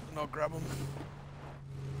and I'll grab them.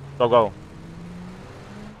 go go.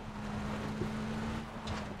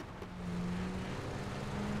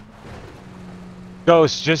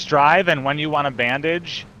 Ghost, just drive, and when you want a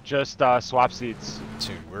bandage, just swap seats.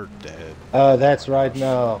 Dude, we're dead. Oh, that's right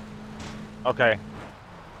now. Okay.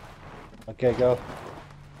 Okay, go.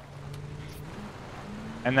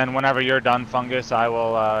 And then whenever you're done, Fungus, I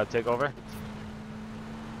will take over.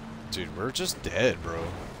 Dude, we're just dead, bro.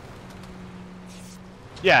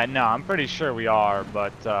 Yeah, no, I'm pretty sure we are,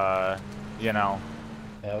 but, you know.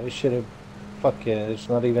 Yeah, we should have. Fuck yeah, there's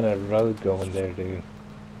not even a road going there, dude.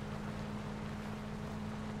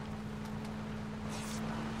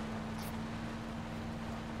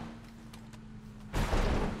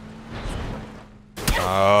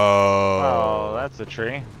 Oh, Oh. that's a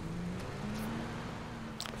tree.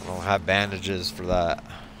 I don't have bandages for that.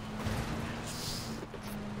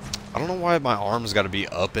 I don't know why my arms gotta be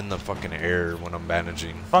up in the fucking air when I'm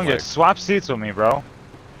bandaging. Fungus, swap seats with me, bro.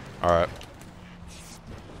 Alright.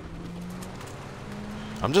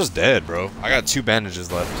 I'm just dead, bro. I got 2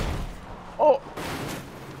 bandages left. Oh,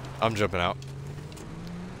 I'm jumping out.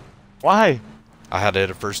 why? I had to hit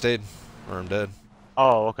a first aid, or I'm dead.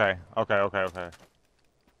 Oh, okay. Okay.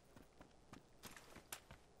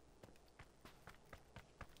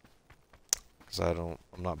 Cause I'm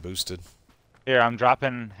not boosted. Here, I'm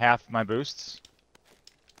dropping half my boosts.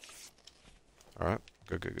 Alright.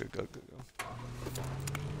 Go.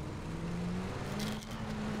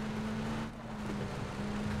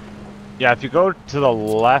 Yeah, if you go to the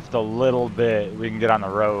left a little bit, we can get on the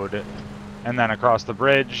road. And then across the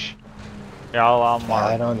bridge. Yeah, I'll I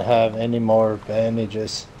mark. don't have any more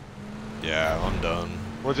bandages. Yeah, I'm done.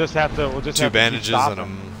 We'll just have to, 2 have to keep bandages and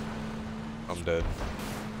stopping. I'm dead.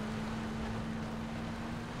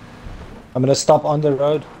 I'm gonna stop on the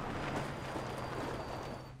road.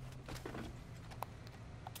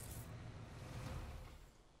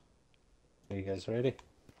 Are you guys ready?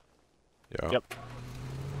 Yeah. Yep.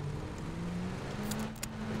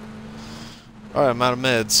 Alright, I'm out of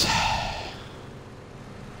meds.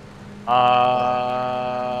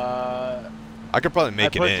 I could probably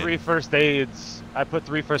make I put it in. 3 first aids. I put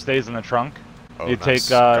 3 first aids in the trunk. Oh, you nice. take,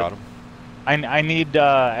 Got him. I need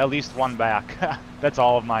at least 1 back. That's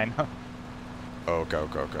all of mine. Oh,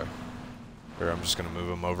 okay. Here, I'm just gonna move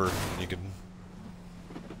him over, and you can.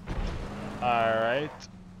 Alright.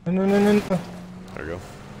 No. There you go.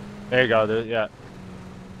 There you go, yeah.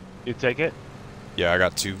 You take it? Yeah, I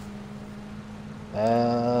got 2.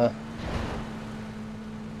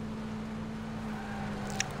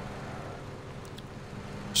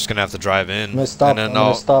 Just gonna have to drive in. I'm gonna stop. And then I'm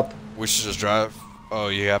gonna stop. We should just drive. Oh,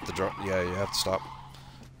 you have to drive. Yeah, you have to stop.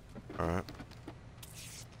 Alright.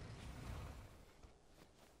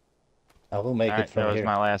 I will make it Alright, from that was here.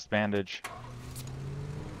 my last bandage.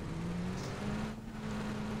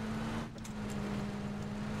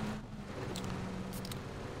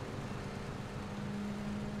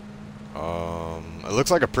 It looks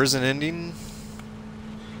like a prison ending.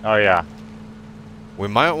 Oh yeah. We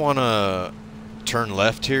might want to turn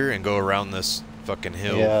left here and go around this fucking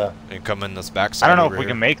hill. Yeah. And come in this backside. I don't know over if we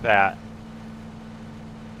here. can make that.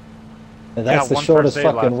 And that's the one shortest first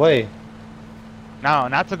aid fucking left. way. No,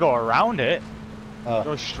 not to go around it. Oh.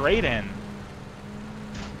 Go straight in.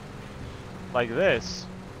 Like this.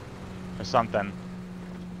 Or something.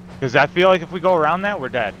 Because I feel like if we go around that, we're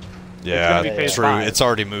dead. Yeah, gonna be phase true. 5. It's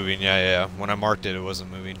already moving. Yeah. When I marked it, it wasn't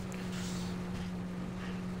moving.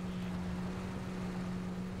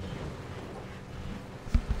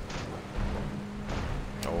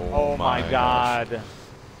 Oh my gosh. god.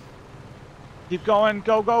 Keep going.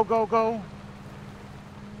 Go.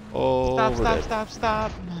 Oh, Stop, we're stop, dead. stop,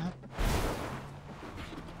 stop.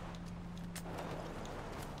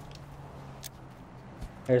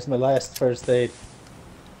 Here's my last first aid.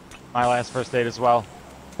 My last first aid as well.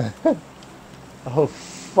 Oh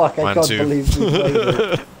fuck! I Mine can't too. believe we played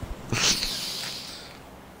it.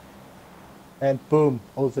 And boom,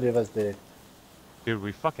 all 3 of us did it. Dude,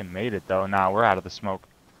 we fucking made it though. Nah, we're out of the smoke.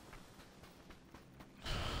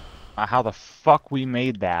 How the fuck we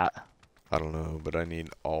made that? I don't know, but I need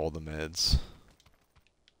all the meds.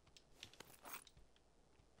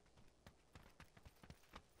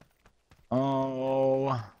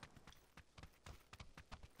 Oh.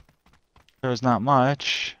 There's not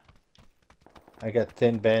much. I got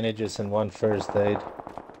 10 bandages and 1 first aid.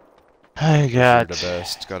 I You're got. the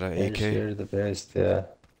best. Got an Yes, AK. you're the best, yeah.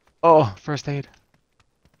 Oh, first aid.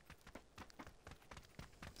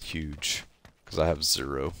 Huge. Because I have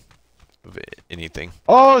zero of anything.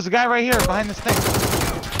 Oh, there's a guy right here behind this thing.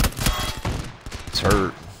 It's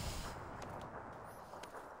hurt.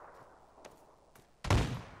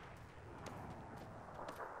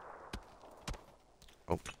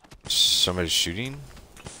 Oh, somebody's shooting?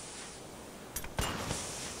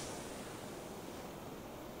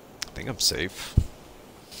 I think I'm safe.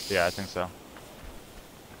 Yeah, I think so.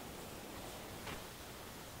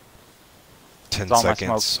 10 all my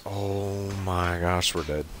seconds. Oh my gosh, we're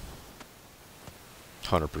dead.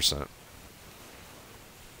 100%.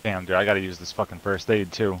 Damn, dude, I gotta use this fucking first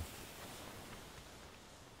aid too.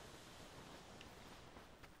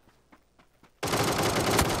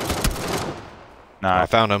 Nah. I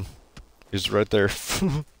found him. He's right there.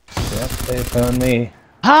 Yep, they found me.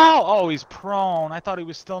 How? Oh, he's prone. I thought he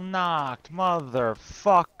was still knocked.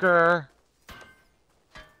 Motherfucker.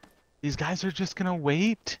 These guys are just gonna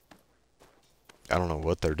wait? I don't know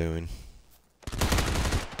what they're doing.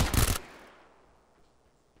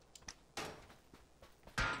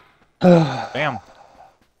 Damn.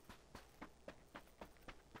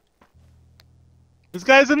 This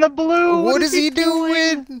guy's in the blue. What is he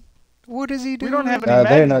doing? What is he We doing? don't have any No,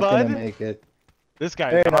 they're meds, not bud. gonna make it. This guy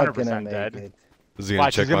They're is not gonna 100% make dead. it. Is he gonna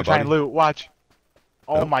Watch, check he's gonna my try body? and loot. Watch.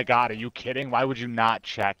 Oh Nope. my god, are you kidding? Why would you not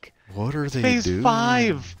check? What are they Phase doing?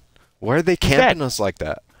 5. Why are they camping us like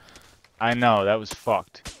that? I know, that was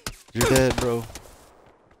fucked. You're dead, bro.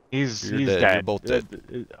 He's You're he's dead. dead. You're both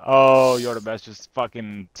dead. Oh, you're the best. Just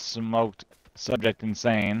fucking smoked Subject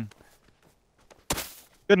Insane.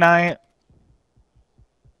 Good night.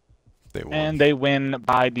 They won. And they win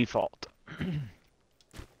by default.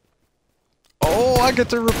 Oh, I get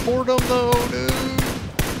to report them though, dude.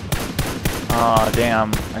 Aw,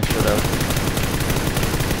 damn. I should have.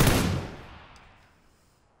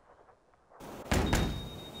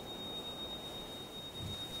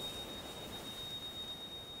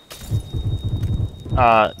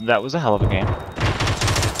 That was a hell of a game.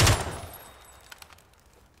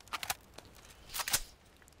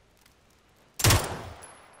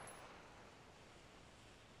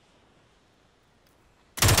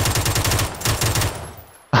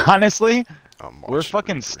 Honestly, we're watching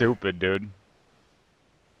fucking Reaper. stupid, dude.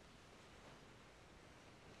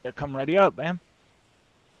 Yeah, come ready up, man.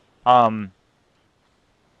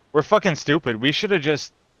 We're fucking stupid. We should have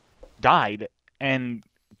just died and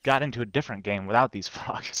got into a different game without these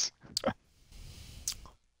fucks.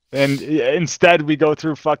 And instead we go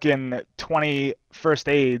through fucking 20 first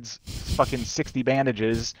aids, fucking 60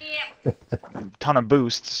 bandages, ton of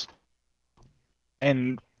boosts,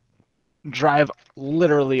 and drive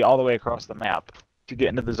literally all the way across the map to get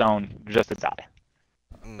into the zone just to die.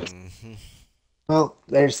 Mhm. Well,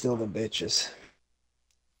 they're still the bitches.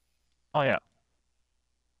 Oh yeah.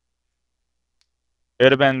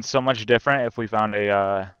 It'd have been so much different if we found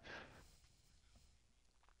a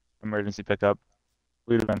emergency pickup.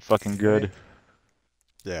 We'd have been fucking good.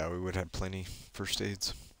 Yeah, we would have plenty first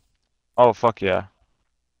aids. Oh fuck yeah.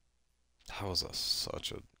 That was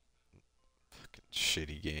such a fucking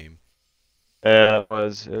shitty game. It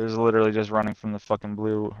was literally just running from the fucking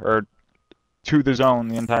blue or to the zone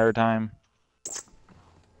the entire time.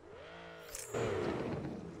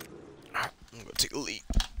 I'm gonna take a leak.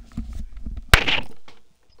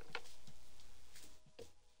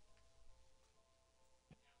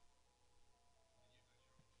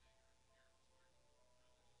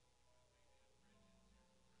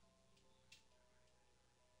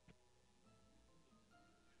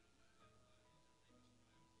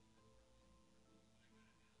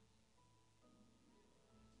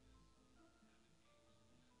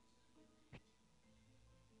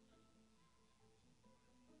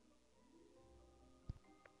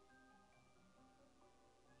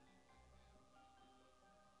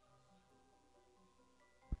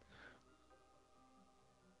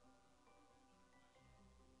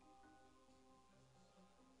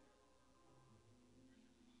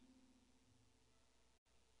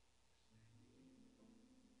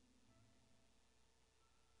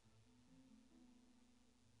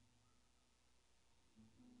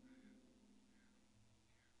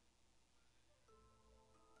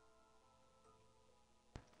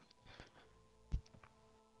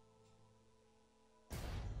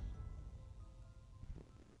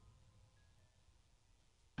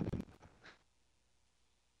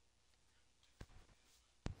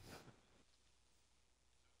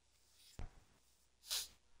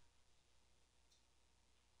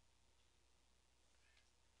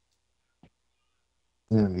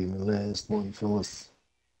 That'll be my last one, fellas.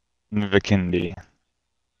 Vikindi. Is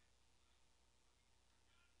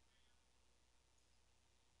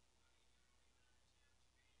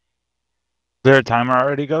there a timer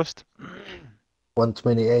already, Ghost?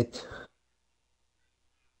 128.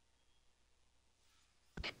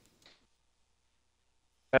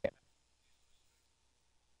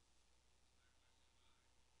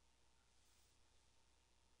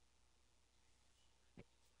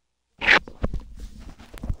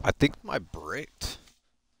 I think my bricked.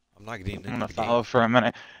 I'm not getting I'm into gonna the follow game. for a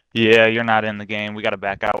minute. Yeah, you're not in the game. We gotta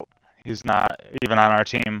back out. He's not even on our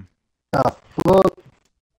team. Ah, fuck.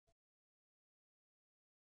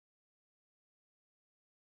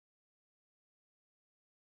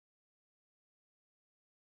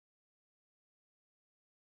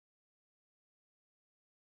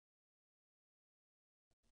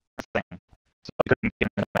 Thing. So I couldn't get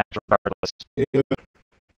in the match regardless.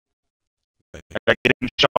 Like, I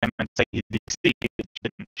didn't show him and say he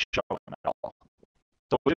didn't show him at all.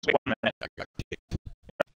 So we just wait 1 minute. I got kicked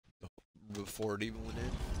before it even went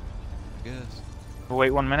in. I guess. We'll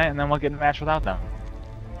wait 1 minute and then we'll get in the match without them.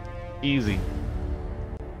 Easy.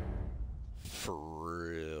 For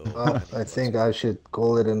real. Well, I think I should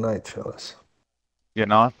call it a night, fellas.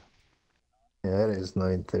 Getting off? Yeah, it is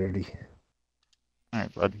 9:30.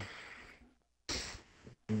 Alright, bud.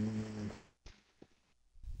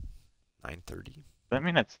 9:30. Does that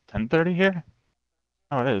mean it's 10:30 here?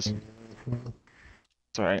 Oh, it is.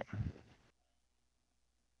 It's alright.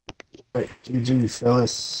 Right, GG,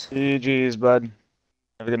 fellas. GG's, bud.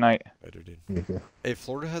 Have a good night. Better, dude. Okay. Hey,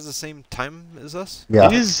 Florida has the same time as us? Yeah.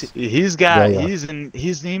 He's got Yeah, yeah.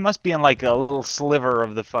 he must be in like a little sliver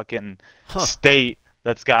of the fucking Huh. state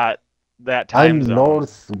that's got that time I'm zone.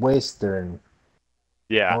 northwestern.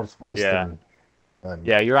 Yeah. Northwestern.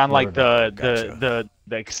 Yeah, you're on like Florida.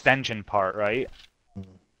 the extension part, right?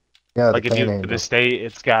 Yeah, Like the if you panhandle. the state,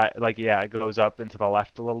 it's got like it goes up into the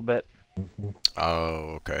left a little bit. Mhm.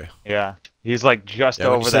 Oh, okay. Yeah, he's like just Yeah,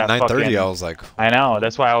 when over you said that 9:30, fucking. I was like, I know.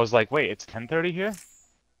 That's why I was like, wait, it's 10:30 here.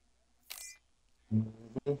 Mhm.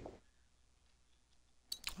 All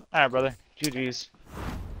right, brother. GG's.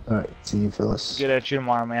 All right, see you, fellas. Get at you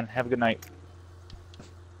tomorrow, man. Have a good night.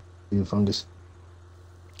 See you, fungus.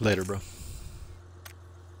 later, bro.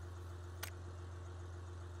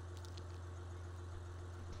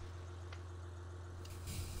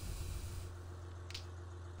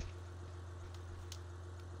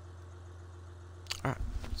 Alright.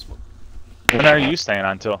 When are you staying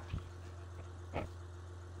until?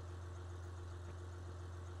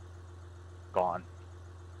 Gone.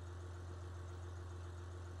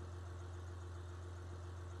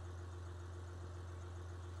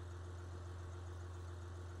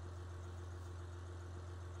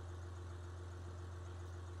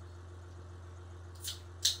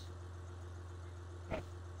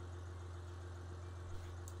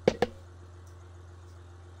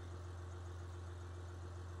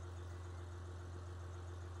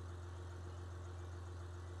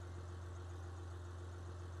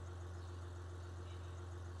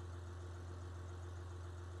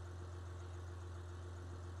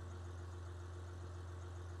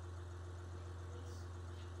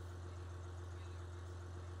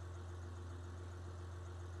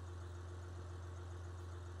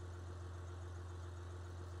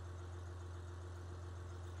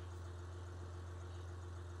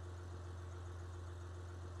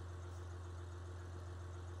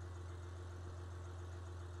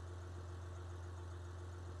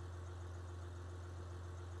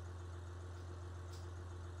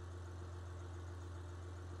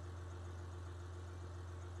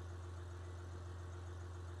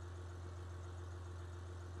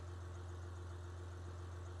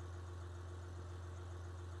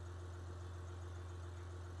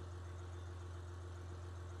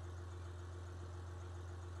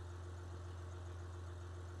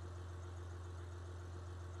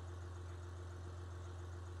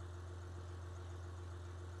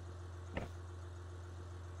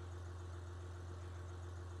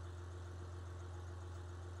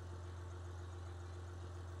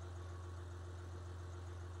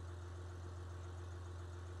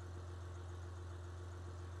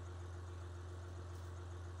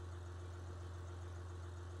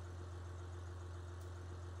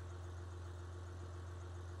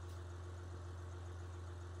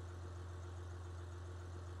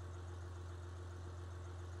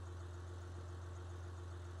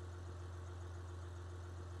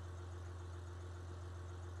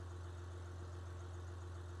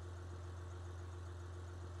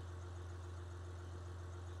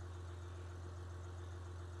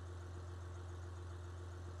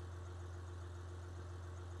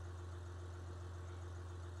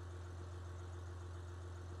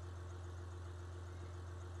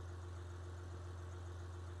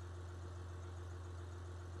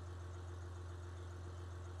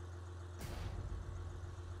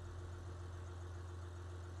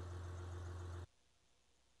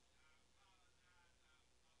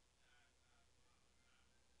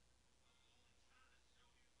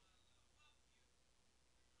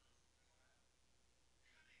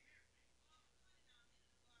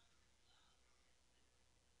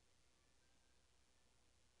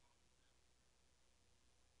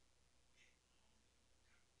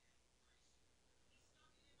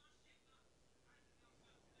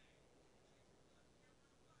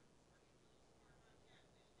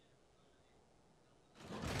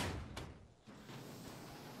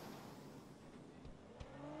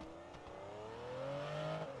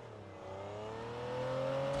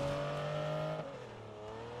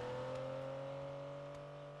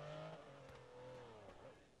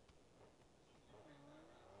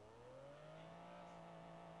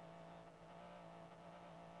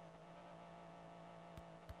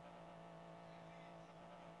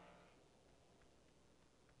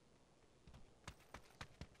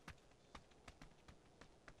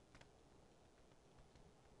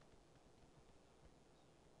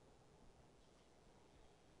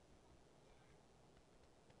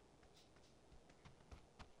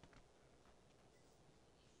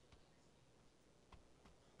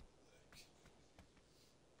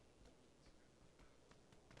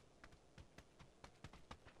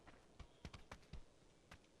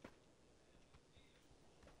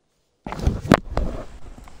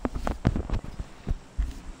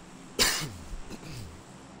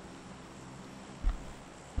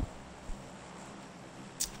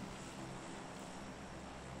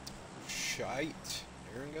 shite.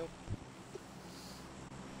 Erangel?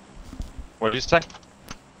 What did you say?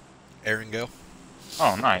 Erangel?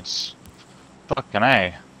 Oh, nice. Fucking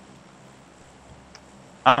A.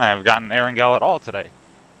 I haven't gotten Erangel at all today.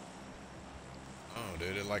 Oh,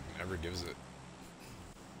 dude, it like never gives it.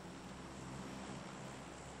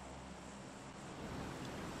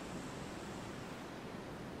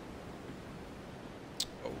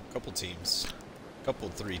 Oh, couple teams. Couple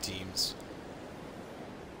 3 teams.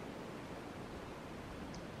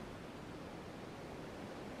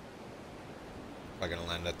 I'm gonna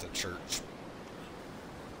land at the church.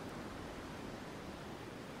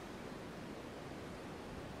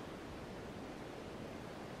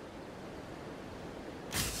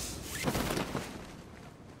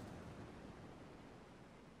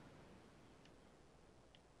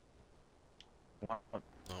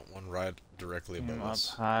 Not one right directly above Up us.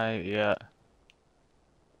 high, yeah.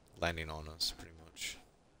 Landing on us, pretty much.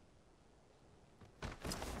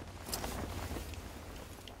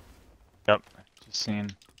 Yep, just seen.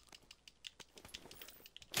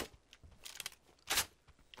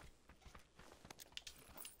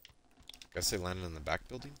 Guess they landed in the back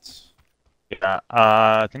buildings? Yeah,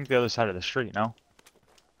 I think the other side of the street, no?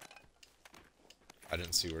 I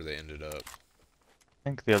didn't see where they ended up. I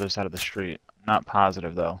think the other side of the street. Not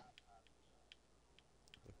positive, though.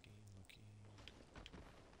 Looking.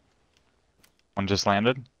 One just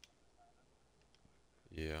landed?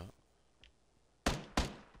 Yeah.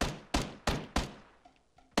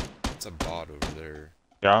 It's a bot over there.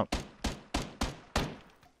 Yep.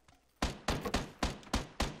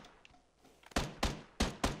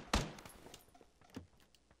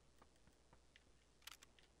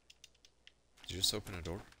 Did you just open a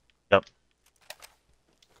door? Yep.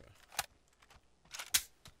 Okay.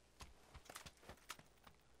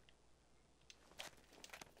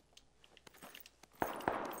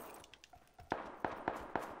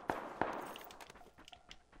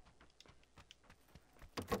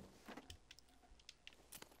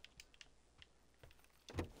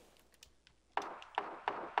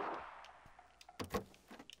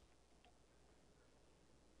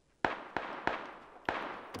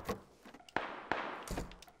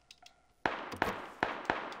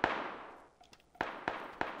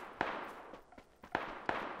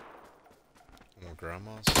 More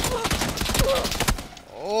grandmas.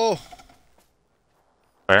 Oh!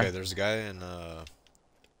 Where? Okay, there's a guy in the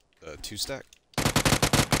 2-stack.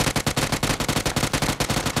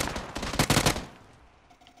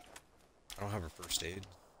 I don't have a first aid.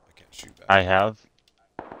 I can't shoot back. I have.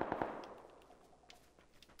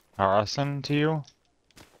 Harrison to you?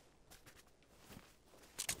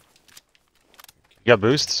 You got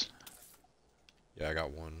boosts? Yeah, I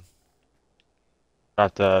got one.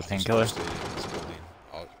 Got the There's painkiller? first aid in this building.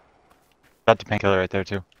 Oh, Got the painkiller right there,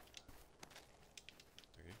 too. okay.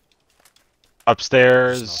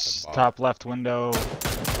 Upstairs, Just knocked a bot. top left window.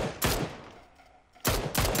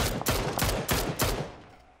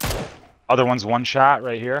 Other one's one shot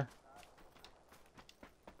right here.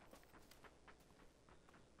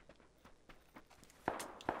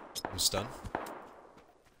 I'm stunned.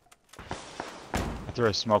 I threw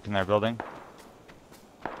a smoke in their building.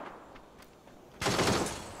 I'm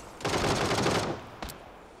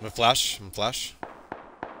gonna flash. I'm gonna flash.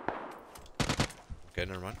 Okay,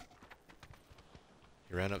 never mind.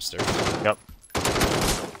 He ran upstairs. Yep.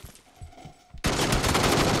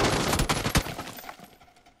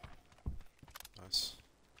 Nice.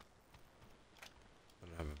 I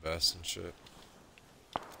don't have a vest and shit.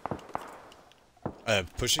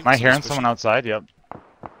 Pushing? Am I Someone's hearing pushing? someone outside? Yep.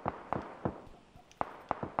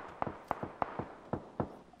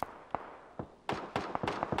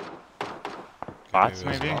 Okay, Bots,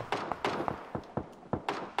 there's a maybe? bot.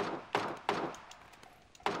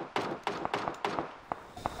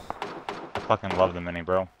 I fucking love the mini,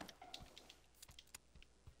 bro.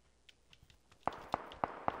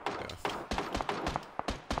 Yeah.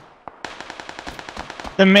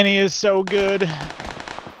 The mini is so good.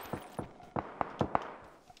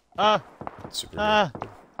 Ah, Super ah. good.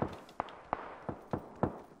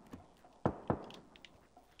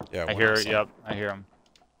 Yeah, I one hear it. outside. Yep, I hear him.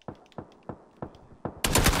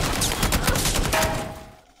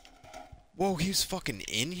 Whoa, he's fucking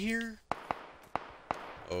in here?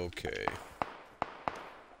 Okay.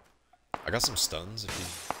 I got some stuns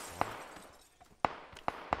if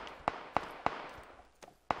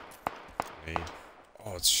you... Hey.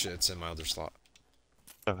 Oh, it's shit. It's in my other slot.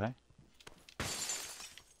 Okay.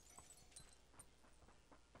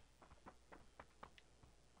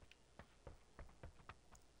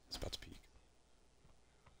 It's about to peek.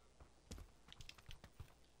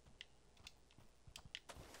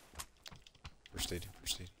 First aid.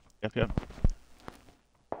 First aid. Yep, yep.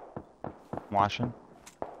 I'm watching.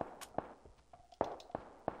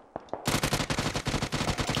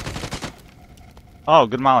 Oh,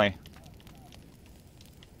 good molly.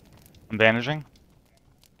 I'm bandaging.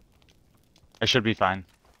 I should be fine.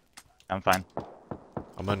 I'm fine.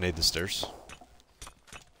 I'm gonna nade the stairs.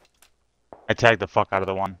 I tagged the fuck out of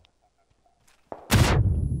the one.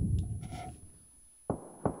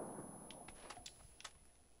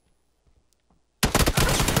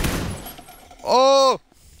 Oh!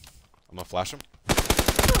 I'm gonna flash him.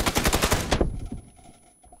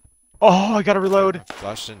 Oh, I gotta reload.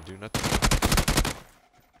 Flash didn't do nothing.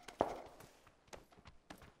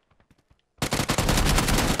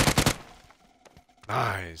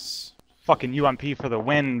 Nice. Fucking UMP for the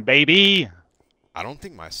win, baby. I don't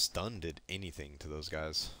think my stun did anything to those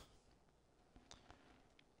guys.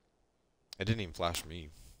 It didn't even flash me.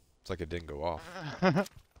 It's like it didn't go off.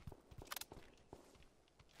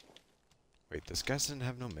 Wait, this guy didn't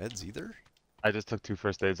have no meds either? I just took 2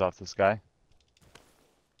 first aids off this guy.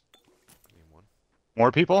 Give me one.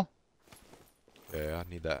 More people? Yeah, I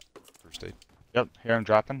need that first aid. Yep, here I'm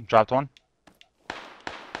dropping. Dropped one.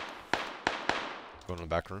 Going to the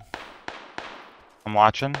back room. I'm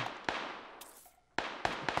watching.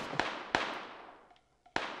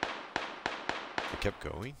 It kept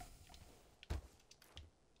going.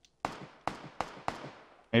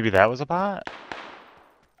 Maybe that was a bot?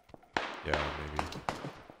 Yeah, maybe.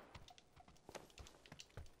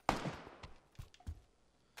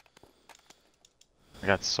 I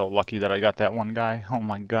got so lucky that I got that one guy. Oh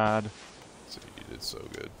my god. So you did so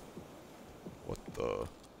good. What the?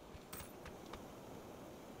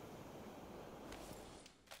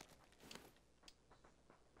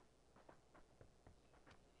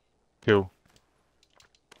 Two.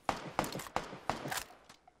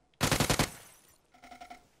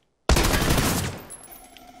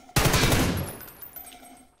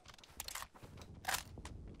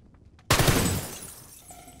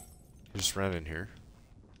 He just ran in here.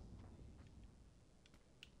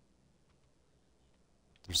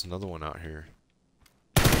 There's another one out here.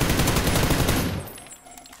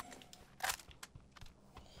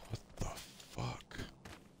 What the fuck?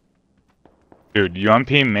 Dude, UMP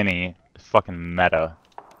Mini is fucking meta.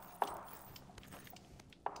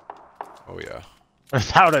 Oh yeah.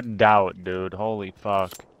 Without a doubt, dude. Holy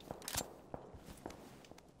fuck.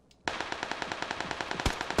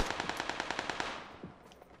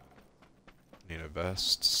 Need a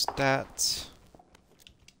vest. Stats.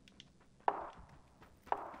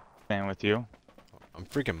 Staying with you. I'm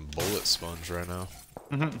freaking bullet sponge right now.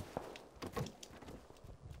 Mm-hmm.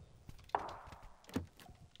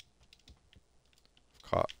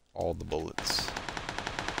 Caught all the bullets.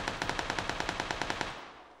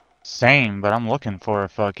 Same, but I'm looking for a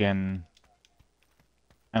fucking...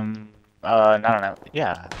 no.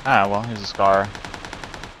 Yeah. Ah, well, here's a scar.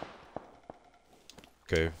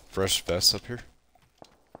 Okay, fresh vest up here.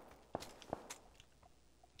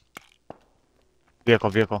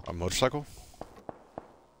 Vehicle. A motorcycle?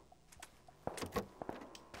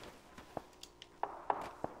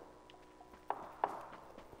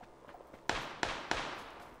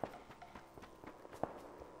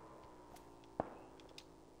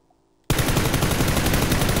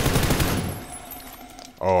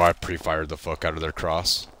 Oh, I pre-fired the fuck out of their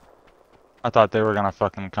cross. I thought they were gonna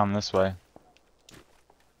fucking come this way.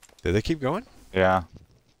 Did they keep going? Yeah.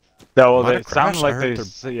 No, well, Might they have sounded crashed. like I they,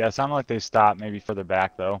 heard yeah, it sounded like they stopped maybe further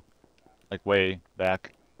back though, like way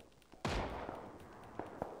back.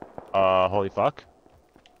 Holy fuck!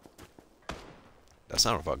 That's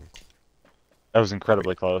not a fucking. That was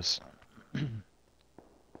incredibly close.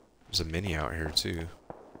 There's a mini out here too.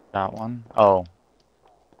 That one. Oh,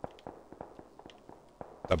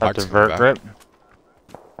 That that's bike's a coming vert back. grip.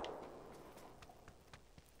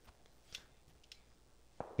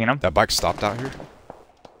 Seen him? That bike stopped out here.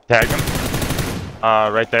 Tag him.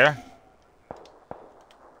 Right there.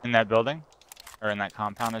 In that building, or in that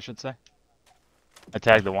compound, I should say. I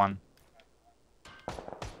tagged the one.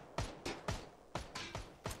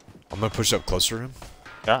 I'm gonna push up closer to him.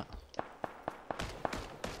 Yeah.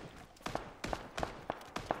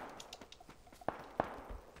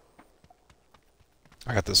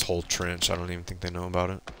 I got this whole trench. I don't even think they know about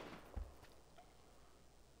it.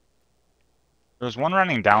 There was one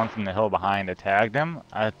running down from the hill behind. I tagged him.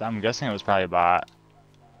 I'm guessing it was probably a bot.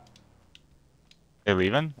 They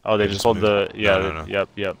leaving? Oh, they They just just pulled moved. the. Yeah. No. Yep.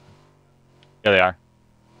 Yeah, they are.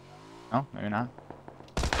 No, maybe not.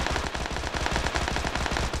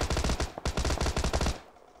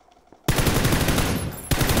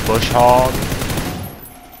 Bush hog.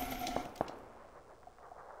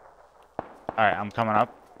 Alright, I'm coming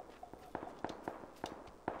up.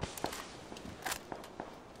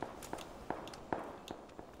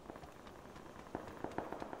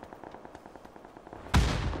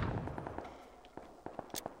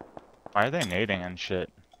 Why are they nading and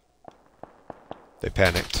shit? They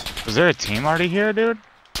panicked. Was there a team already here, dude?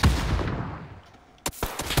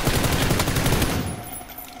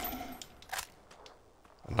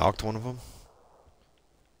 I knocked one of them.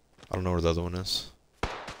 I don't know where the other one is.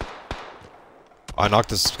 I knocked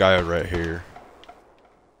this guy right here.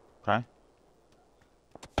 Okay.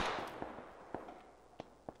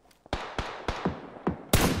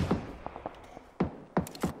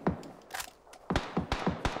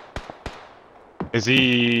 Is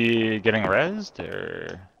he getting rezzed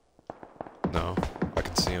or? No, I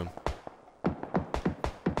can see him.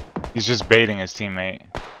 He's just baiting his teammate.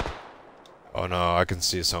 Oh no, I can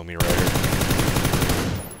see his homie right here.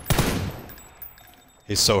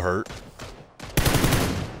 He's so hurt.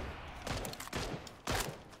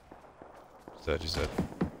 He's dead.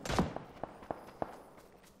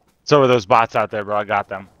 So are those bots out there, bro. I got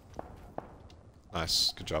them.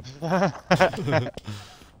 Nice, good job.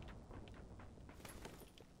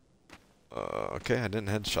 Okay, I didn't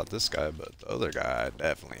headshot this guy, but the other guy, I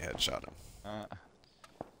definitely headshot him.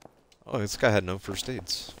 Oh, this guy had no first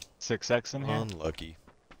aids. 6x in here? Unlucky.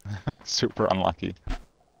 Super unlucky.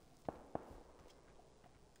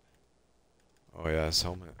 Oh yeah, his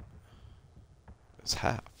helmet. His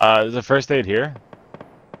hat. Is the first aid here?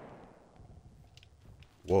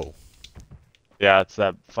 Whoa. Yeah, it's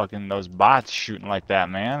that fucking, those bots shooting like that,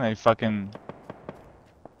 man. They fucking...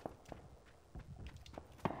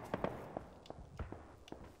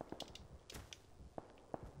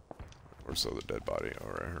 Where's the other dead body? Oh,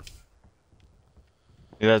 right here.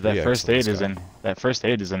 Yeah, that 3x first on aid this is guy. in. That first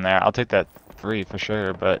aid is in there. I'll take that 3 for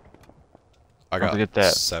sure, but... I Don't got forget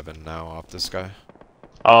that. 7 now off this guy.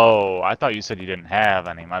 Oh, I thought you said you didn't have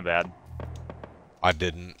any. My bad. I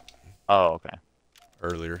didn't Oh, okay.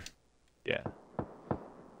 earlier. Yeah.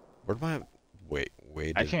 Where'd my... Wait.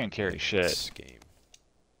 I can't carry shit. This game.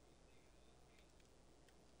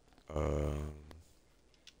 Yeah,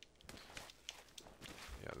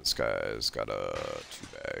 this guy's got a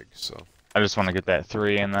 2-bag, so... I just want to get that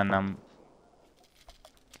 3 and then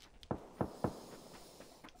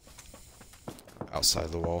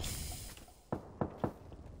Outside the wall.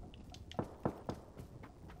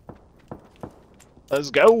 let's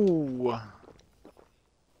go.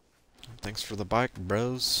 Thanks for the bike,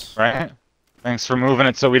 bros. Right? Thanks for moving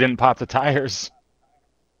it so we didn't pop the tires.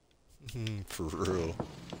 For real.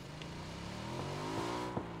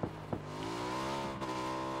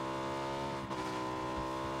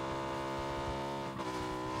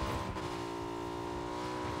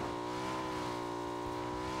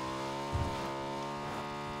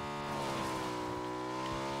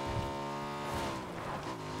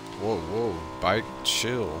 Whoa, bike,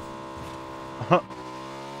 chill. Do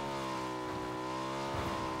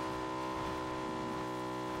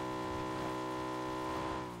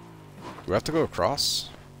we have to go across?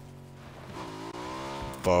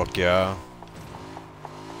 Fuck yeah.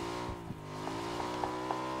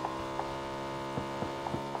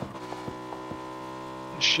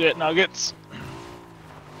 Shit nuggets.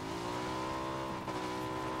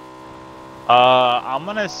 I'm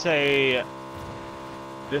gonna say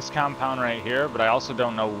this compound right here, but I also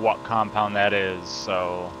don't know what compound that is,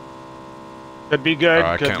 so could be good,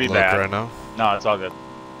 I could can't be look bad. right now. No, it's all good.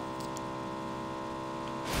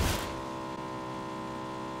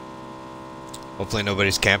 Hopefully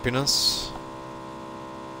nobody's camping us.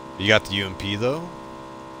 You got the UMP though?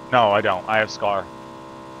 No, I don't. I have Scar.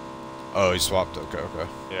 Oh, you swapped. Okay.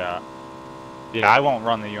 Yeah. Yeah, I won't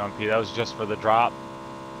run the UMP. That was just for the drop.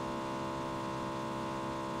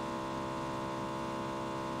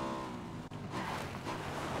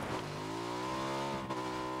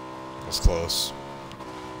 That's close.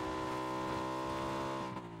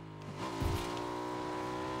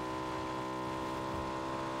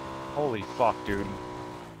 Holy fuck, dude.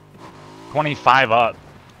 25 up,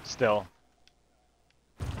 still.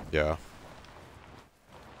 Yeah.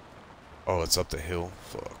 Oh, it's up the hill.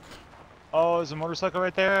 Fuck. Oh, there's a motorcycle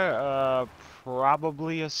right there.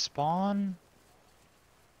 Probably a spawn.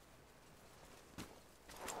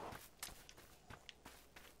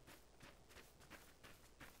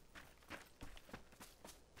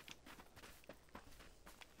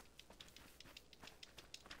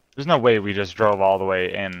 There's no way we just drove all the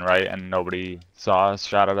way in, right? And nobody saw us,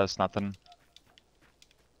 shot at us, nothing.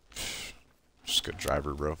 Just a good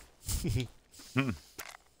driver, bro.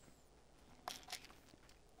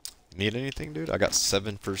 Need anything, dude? I got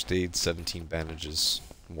 7 first aid, 17 bandages,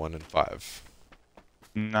 1 and 5.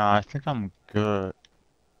 No, I think I'm good.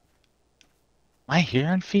 Am I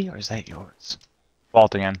hearing feet or is that yours?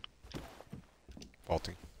 Vault again.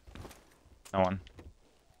 Faulty. No one.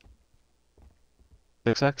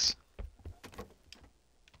 6x?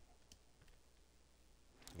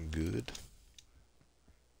 Good.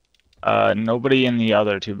 Nobody in the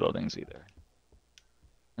other two buildings either.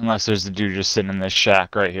 Unless there's the dude just sitting in this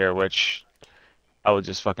shack right here, which I would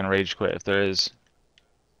just fucking rage quit if there is.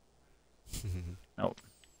 Nope.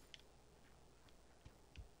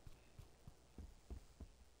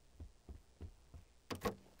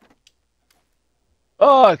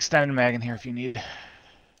 Oh, extended mag in here if you need.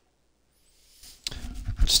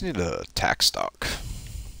 I just need a tack stock.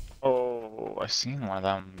 Oh, I seen one of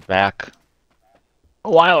them back a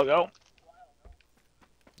while ago.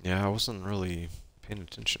 Yeah, I wasn't really paying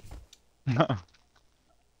attention.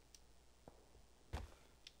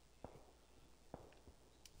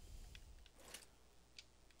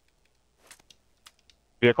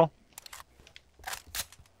 Vehicle?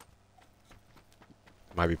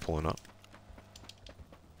 Might be pulling up.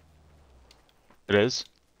 It is.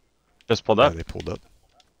 Just pulled Yeah, up. they pulled up.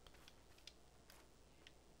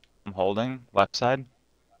 I'm holding. Left side.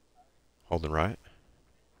 Holding right.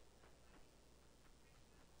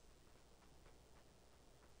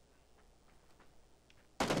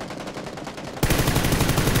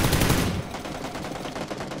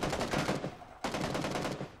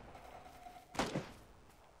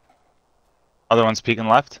 Other one's peeking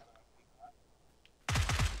left. He's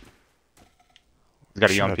got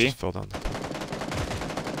a Shit, I UMP. just fell down.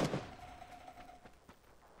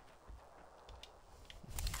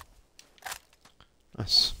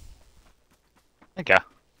 Nice. Thank ya.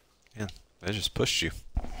 They just pushed you.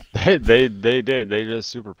 They did. They just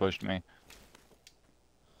super pushed me.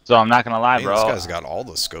 So I'm not gonna lie, Hey, bro. this guy's got all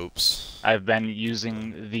the scopes. I've been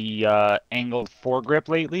using the angled foregrip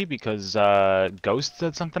lately because Ghost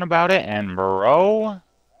said something about it, and bro,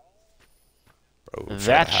 Bro, try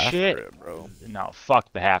that the half shit. grip, bro. No,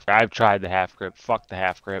 fuck the half grip. I've tried the half grip. Fuck the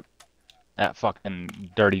half grip. That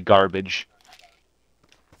fucking dirty garbage.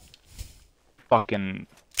 Fucking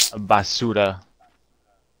basura.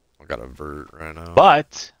 I got a vert right now.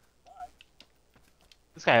 But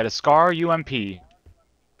this guy had a Scar UMP.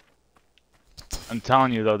 I'm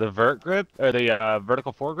telling you though, the vert grip or the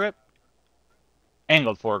vertical foregrip,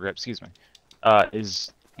 angled foregrip, excuse me,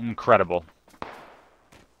 is incredible.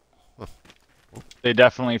 Huh. They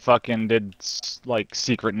definitely fucking did like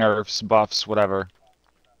secret nerfs, buffs, whatever.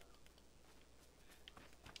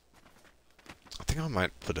 I think I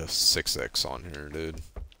might put a 6x on here, dude.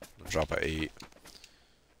 I'll drop a 8.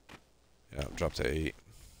 Yeah, drop to 8. I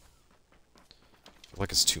feel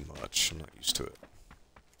like it's too much. I'm not used to it.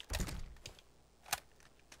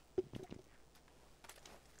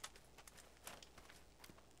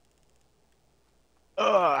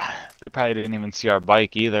 Ugh. They probably didn't even see our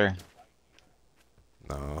bike either.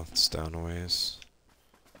 No, it's down a ways.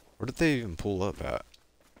 Where did they even pull up at?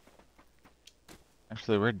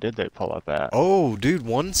 Actually, where did they pull up at? Oh, dude,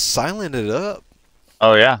 one silented up.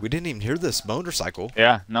 Oh yeah. We didn't even hear this motorcycle.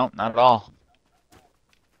 Yeah, no, not at all.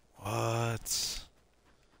 What?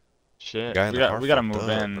 Shit. Guy in the car We gotta fucked move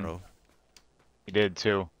up, in. bro. He did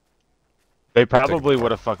too. They probably car.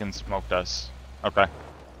 would have fucking smoked us. Okay.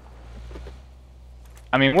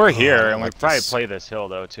 I mean, we're I here, don't and we like probably this. play this hill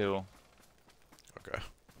though too. Okay,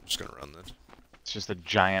 I'm just gonna run then. It's just a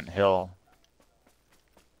giant hill.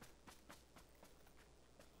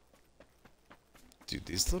 Dude,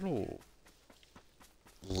 these little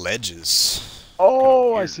ledges.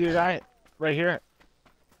 Oh, I weird. see a guy right here.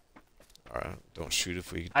 Alright, don't shoot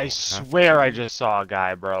if we I don't have swear to. I just saw a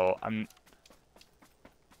guy, bro.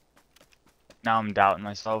 Now I'm doubting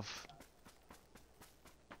myself.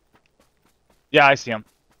 Yeah, I see him.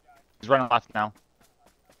 He's running left now.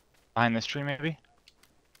 Behind this tree, maybe?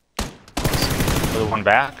 Or the one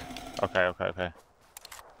back? Okay, okay, okay.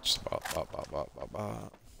 Just about.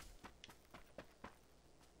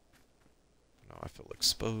 Now I feel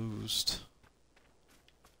exposed.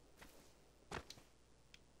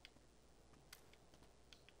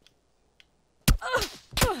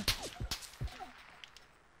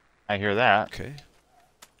 I hear that. Okay.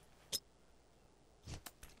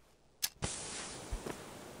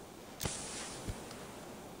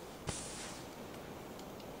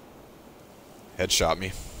 Headshot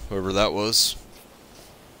me, whoever that was.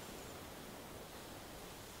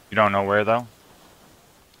 You don't know where, though?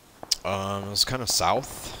 It was kind of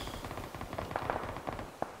south.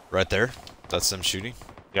 Right there. That's them shooting.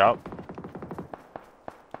 Yup.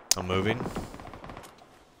 I'm moving.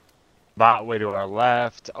 That way to our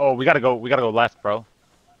left. Oh, we gotta go left, bro.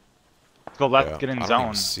 Let's go left, Yeah, get in I don't zone.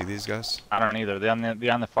 even see these guys. I don't either. They're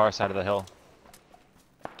on the far side of the hill.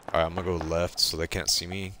 Alright, I'm gonna go left so they can't see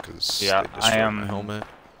me, because Yeah, they I destroyed am. my helmet.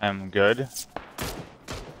 I'm good.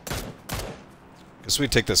 Guess we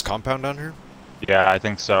take this compound down here? Yeah, I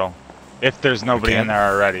think so. If there's nobody in can?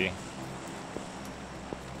 there already.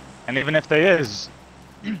 And even if there is,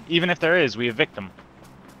 we evict them.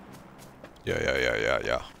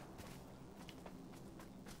 Yeah.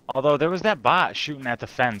 Although there was that bot shooting at the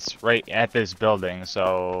fence right at this building,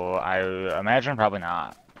 so I imagine probably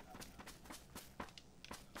not.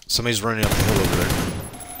 Somebody's running up the hill over there.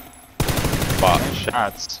 Bot. Nice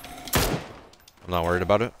shots. I'm not worried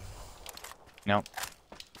about it. Nope.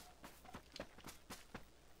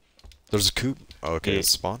 There's a coop. Oh, okay, Yeah. it's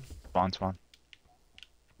spawn. Spawn.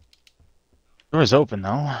 Door's open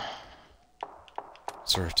though.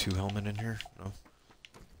 Is there a 2 helmet in here? No.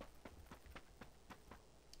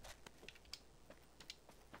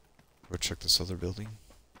 Go check this other building.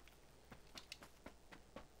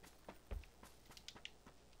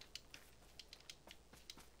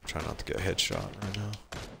 Try not to get headshot right now.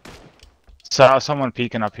 Saw someone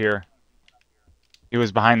peeking up here. He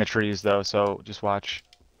was behind the trees though, so just watch.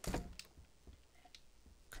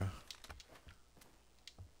 Okay.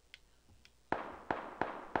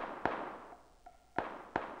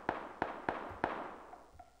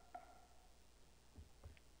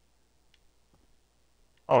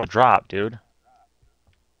 Oh, drop, dude.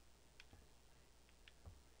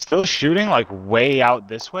 Still shooting like way out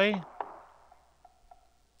this way?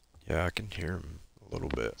 Yeah, I can hear him a little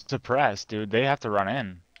bit. Suppressed, dude. They have to run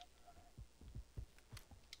in.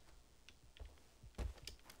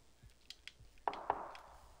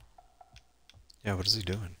 Yeah, what is he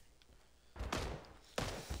doing?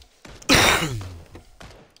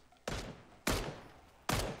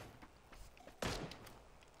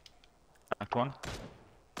 Knocked one.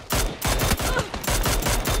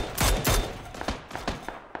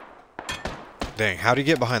 Dang, how'd he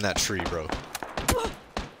get behind that tree, bro?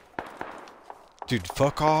 Dude,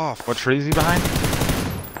 fuck off. What tree is he behind?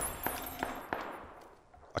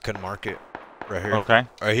 I couldn't mark it. Right here. Okay.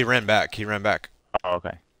 Alright, he ran back. Oh,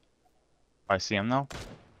 okay. I see him though.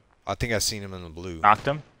 I think I seen him in the blue. Knocked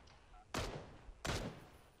him. I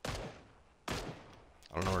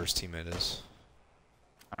don't know where his teammate is.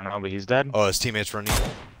 I don't know, but he's dead. Oh, his teammate's running.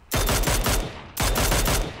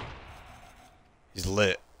 He's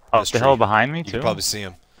lit. Oh, This the tree. hill behind me You too? can probably see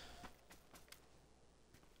him.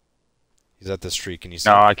 He's at this tree. Can you see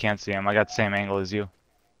No, him? I can't see him. I got the same angle as you.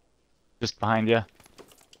 Just behind you.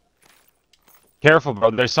 Careful,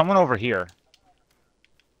 bro. There's someone over here.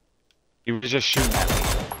 He was just shooting at me.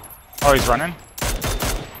 Oh, he's running?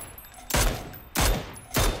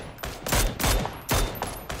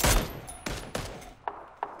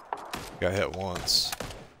 Got hit once.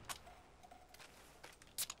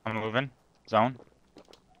 I'm moving. Zone.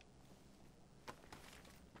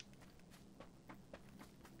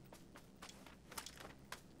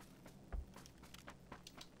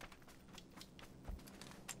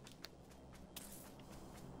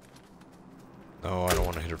 No, I don't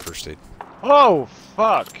want to hit her first aid. Oh,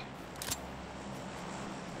 fuck.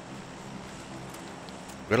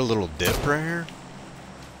 Got a little dip right here.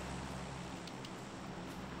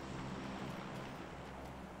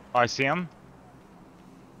 Oh, I see him.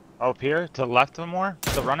 Up here, to the left of him more.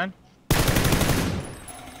 Still running.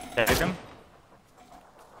 Tagged him.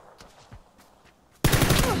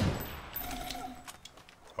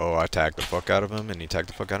 Oh, I tagged the fuck out of him, and he tagged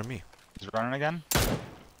the fuck out of me. He's running again.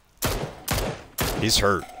 He's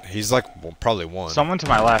hurt. He's like, well, probably one. Someone to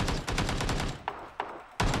my left.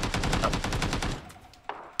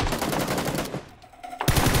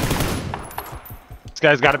 This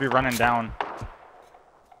guy's got to be running down.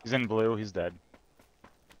 He's in blue. He's dead.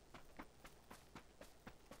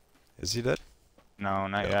 Is he dead? No,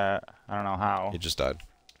 not Yeah. yet. I don't know how. He just died.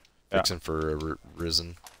 Yeah. Fixing for a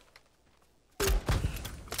risen.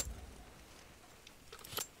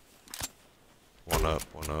 One up,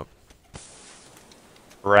 one up.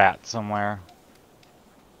 Rat somewhere.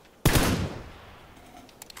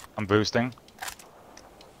 I'm boosting.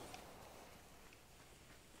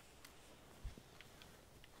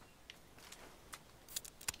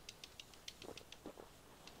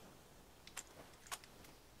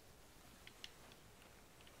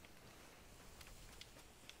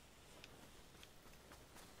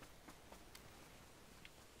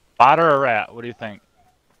 Bot or a rat? What do you think?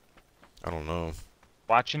 I don't know.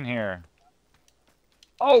 Watching here.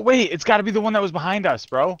 Oh, wait, it's got to be the one that was behind us,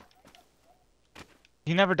 bro.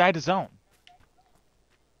 He never died to zone.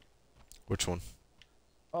 Which one?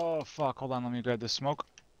 Oh, fuck. Hold on, let me grab this smoke.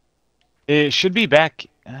 It should be back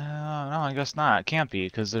No, I guess not. It can't be,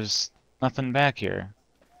 because there's nothing back here.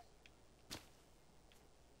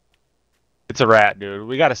 It's a rat, dude.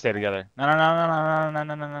 We gotta stay together. No, no, no, no, no, no,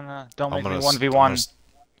 no, no, no, no. Don't make me 1v1.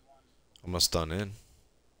 I'm gonna stun in.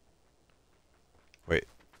 Wait.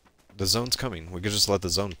 The zone's coming. We could just let the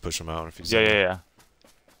zone push him out if he's in there.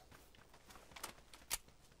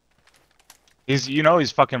 Yeah.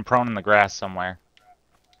 He's fucking prone in the grass somewhere.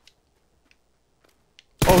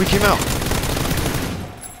 Oh, he came out!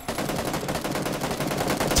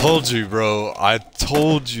 Told you, bro. I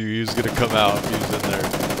told you he was gonna come out if he was in there.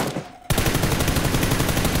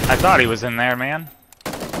 I thought he was in there, man.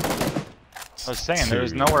 I was saying, there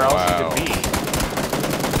was Dude, nowhere else wow. he could be.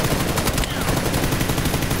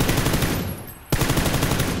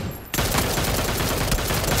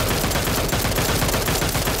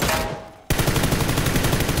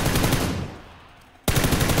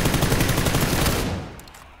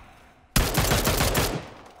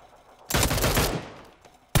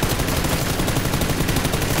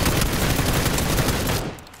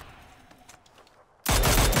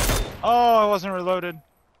 Oh, I wasn't reloaded.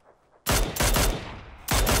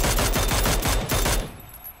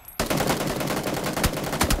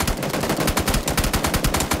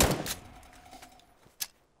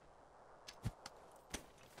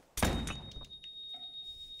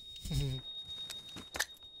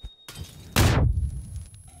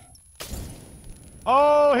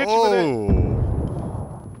 Oh, hit you with it.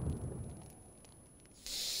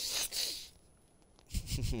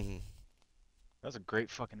 That was a great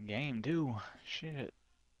fucking game, too. Shit.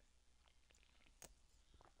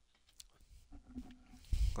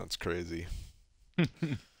 That's crazy.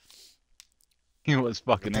 He was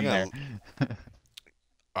fucking in there.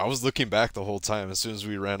 I was looking back the whole time. As soon as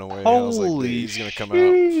we ran away, I was like, Holy he's gonna come out.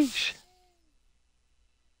 sheesh.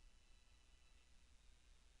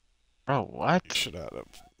 Bro, what? We should have had a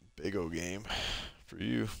big O game for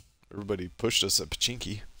you. Everybody pushed us at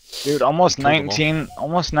Pachinki. Dude, almost We killed them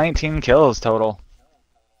all. 19 kills total.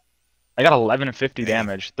 I got 1150 Dang.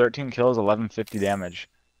 damage. 13 kills, 1150 damage.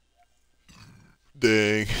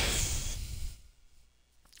 Dang.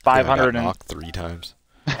 500 I got and knocked 3 times.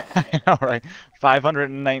 I know, right?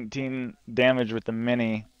 519 damage with the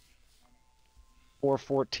mini.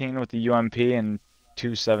 414 with the UMP and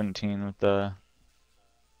 217 with the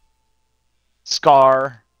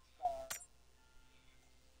Scar.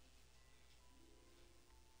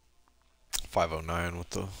 509 with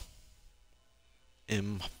the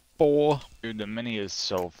M4. Dude, the mini is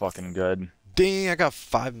so fucking good. Dang, I got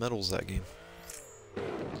 5 medals that game.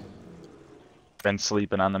 Been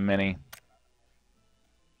sleeping on the mini.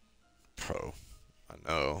 Bro, I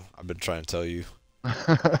know. I've been trying to tell you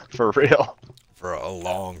For real. for a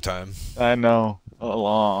long time. I know. A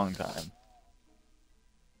long time.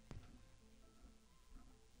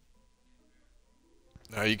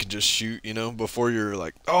 Now you can just shoot, you know, before you're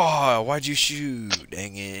like, oh, why'd you shoot?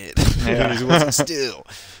 Dang it. Yeah. He wasn't still.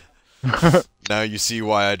 Now you see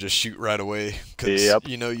why I just shoot right away. Because, Yep.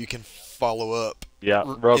 you know, you can follow up Yeah,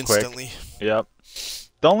 real instantly. quick. Yep.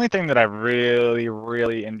 The only thing that I really,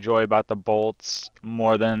 really enjoy about the bolts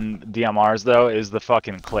more than DMRs, though, is the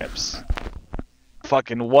fucking clips.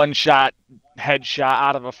 Fucking one shot, headshot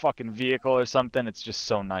out of a fucking vehicle or something. It's just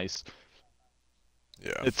so nice.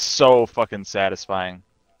 Yeah. It's so fucking satisfying.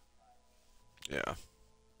 Yeah.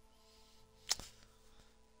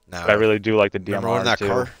 Now, But I really do like the remember when DMR that too.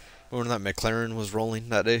 car, when that McLaren was rolling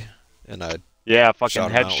that day? And I, Yeah, fucking shot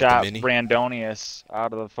him out with the headshot Mini? Brandonius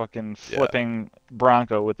out of the fucking Yeah. flipping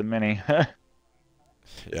Bronco with the mini. It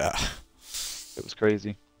yeah. was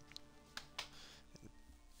crazy.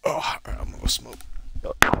 Oh, alright, I'm gonna go smoke.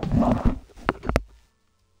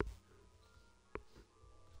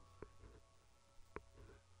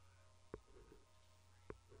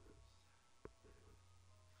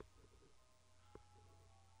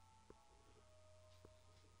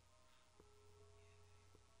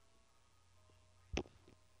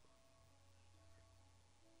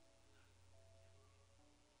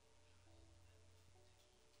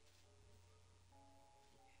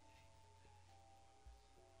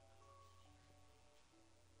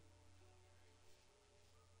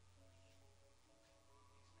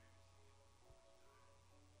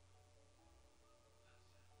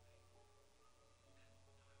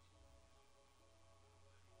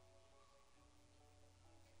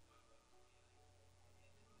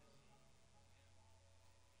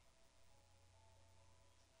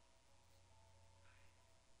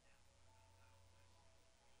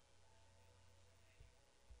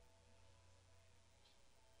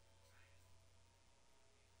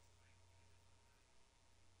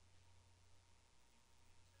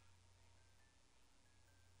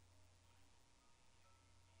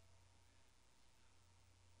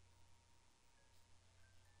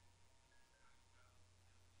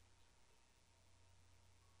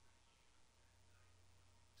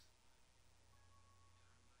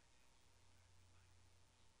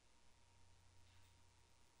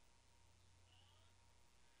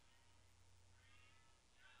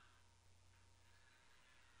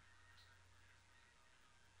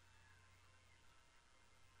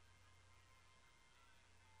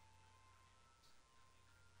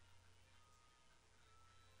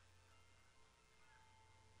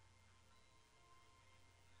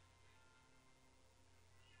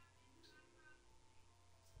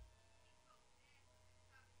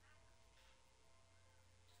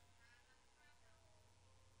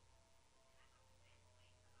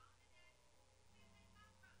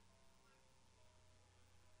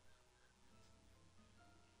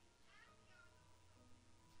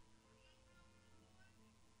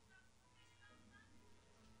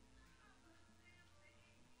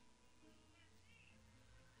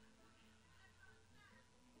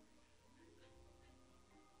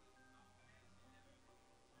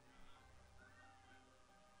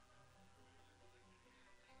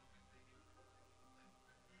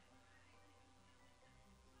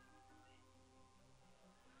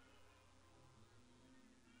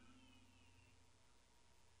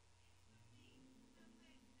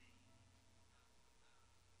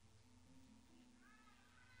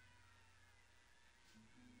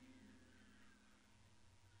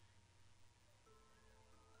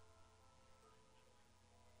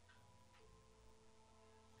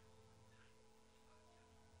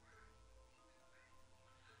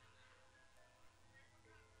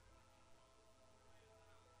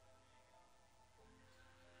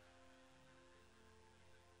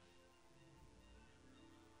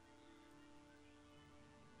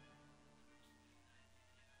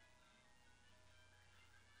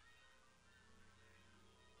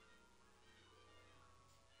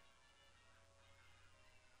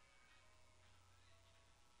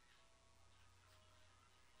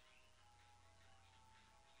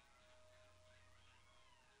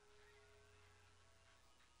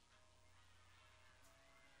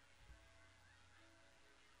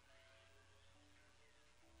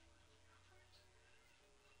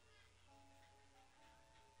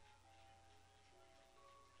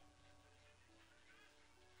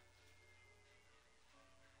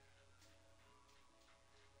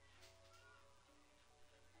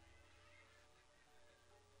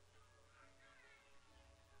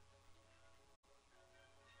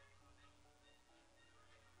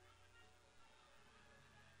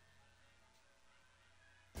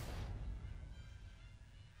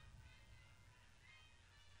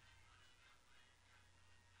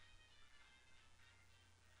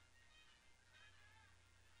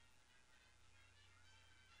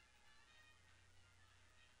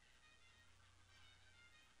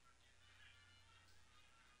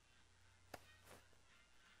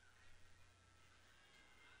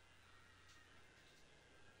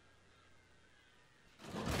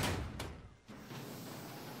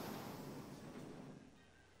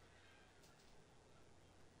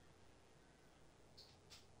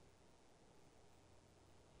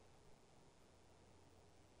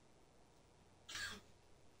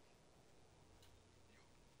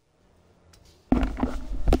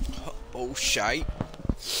 Oh, shite.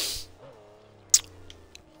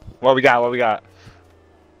 What we got? What we got?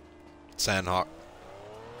 Sandhawk.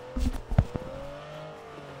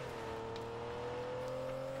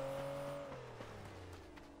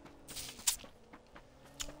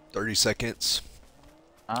 "30 seconds.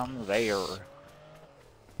 I'm there.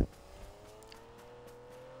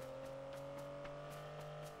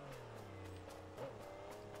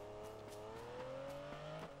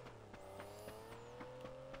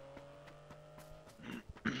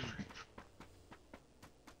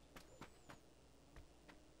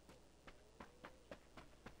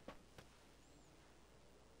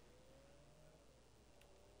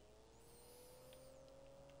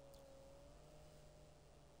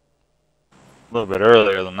 A little bit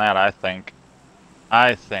earlier than that, I think.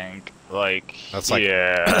 Like, That's like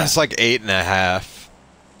yeah. it's like 8.5.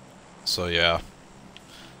 So yeah.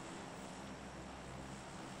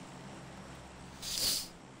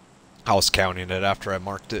 I was counting it after I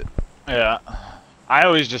marked it. Yeah. I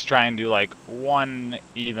always just try and do like one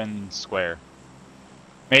even square.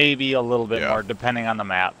 Maybe a little bit Yeah. more, depending on the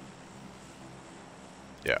map.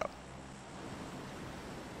 Yeah.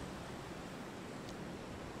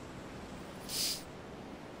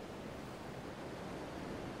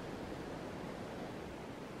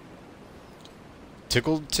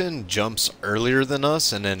 Tickleton jumps earlier than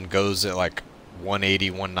us and then goes at like 180,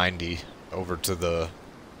 190 over to the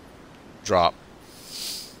drop.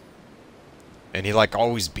 And he like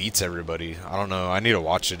always beats everybody. I don't know. I need to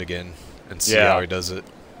watch it again and see how he does it.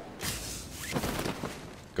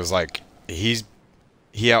 Cause like he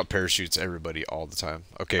out parachutes everybody all the time.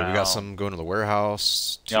 Okay, we got some going to the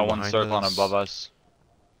warehouse. Got one circling above us.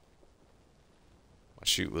 My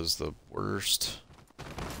shoot was the worst.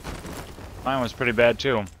 Mine was pretty bad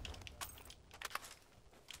too.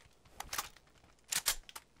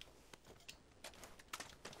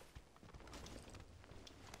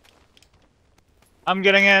 I'm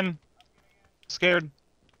getting in. Scared.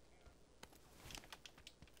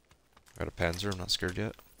 Got a Panzer. I'm not scared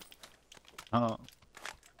yet. Oh.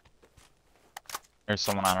 There's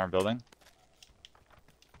someone on our building.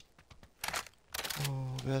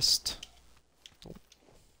 Oh, best. Oh.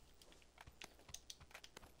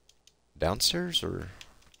 Downstairs or?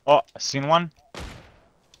 Oh, I seen one.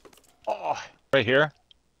 Oh, right here.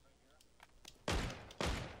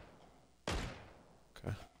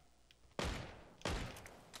 Okay.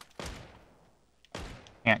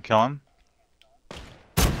 Can't kill him.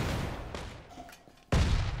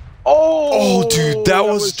 Oh, dude, that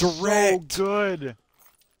was direct. So good.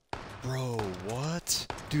 Bro, what?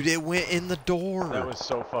 Dude, it went in the door. That was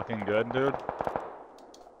so fucking good, dude.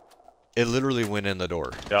 It literally went in the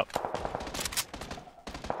door. Yep.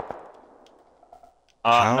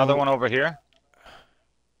 How- Another one over here.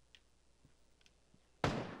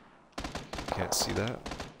 Can't see that.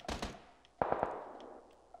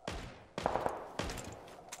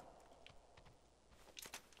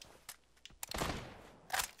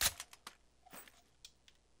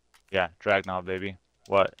 Yeah, Dragnaw, baby.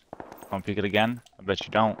 What? Wanna peek it again? I bet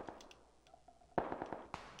you don't.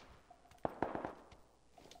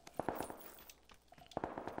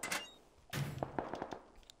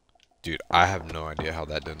 Dude, I have no idea how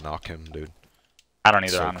that didn't knock him, dude. I don't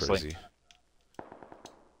either, So honestly. crazy.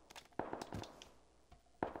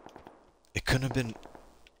 It couldn't have been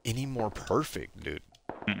any more perfect, dude.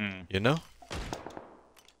 Mm-mm. You know?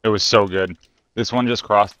 It was so good. This one just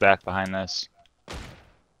crossed back behind this.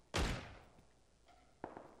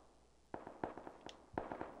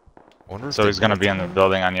 I wonder if So they he's gonna both be in the are.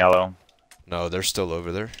 building on yellow. No, they're still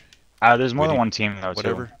over there. There's more than Waiting- one team though,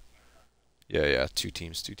 Whatever. too. Yeah, yeah, two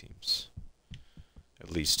teams. At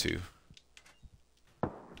least two.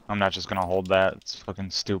 I'm not just gonna hold that. It's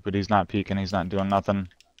fucking stupid. He's not peeking. He's not doing nothing.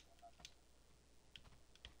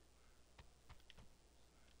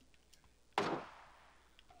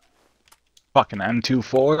 Fucking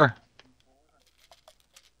M24.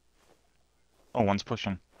 Oh, one's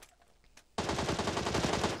pushing.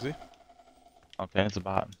 Is he? Okay, it's a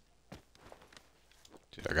bot.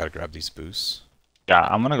 Dude, I gotta grab these boosts. Yeah,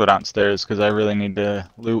 I'm gonna go downstairs because I really need to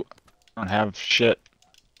loot. I don't have shit.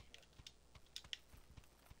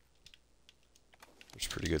 There's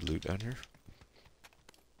pretty good loot down here.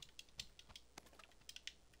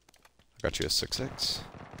 I got you a 6x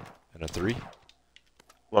and a 3.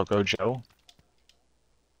 Loco Joe.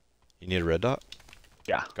 You need a red dot?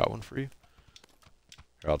 Yeah. Got one for you.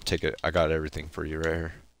 Here, I'll take it. I got everything for you right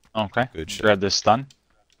here. Okay. Good shit. Grab this stun.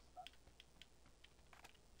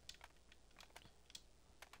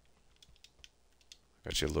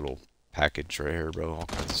 Got you a little package right here, bro. All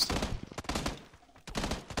kinds of stuff.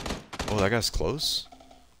 Oh, that guy's close?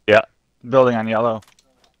 Yeah. Building on yellow.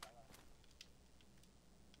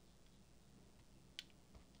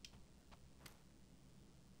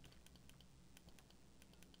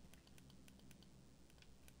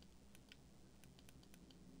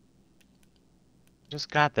 Just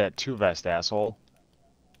got that 2-vest, asshole.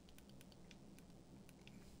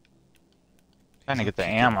 Trying to get the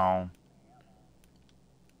ammo.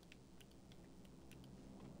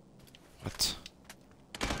 What?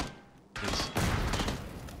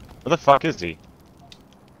 Where the fuck is he?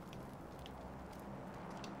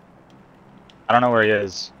 I don't know where he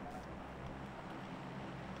is.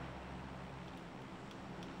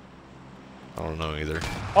 I don't know either.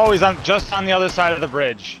 Oh, he's just on the other side of the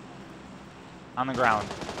bridge. On the ground.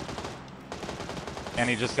 And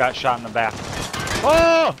he just got shot in the back.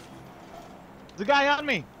 Oh! There's a guy on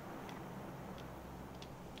me!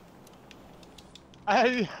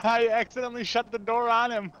 I accidentally shut the door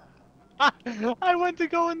on him. I went to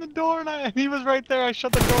go in the door and he was right there. I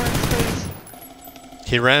shut the door in his face.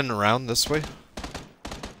 He ran around this way.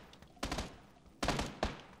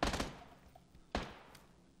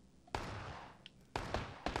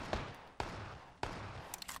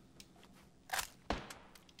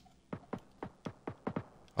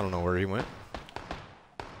 I don't know where he went.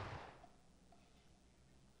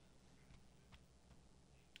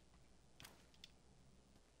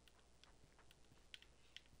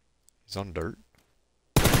 He's on dirt.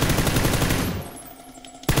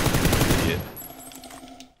 Idiot.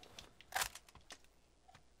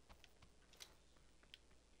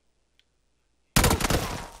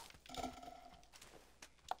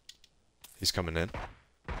 He's coming in.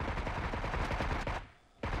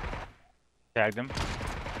 Tagged him.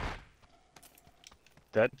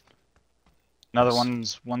 Dead. Another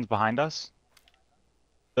one's behind us.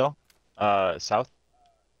 Still. South.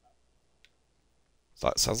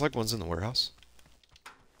 Sounds like one's in the warehouse.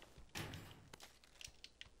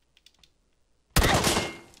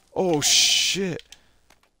 Oh shit.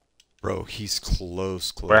 Bro, he's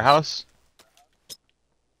close. Warehouse?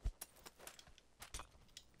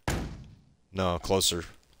 No, closer.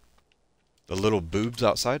 The little boobs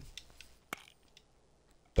outside.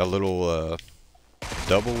 That little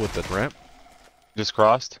double with the ramp. Just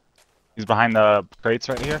crossed. He's behind the crates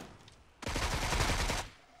right here.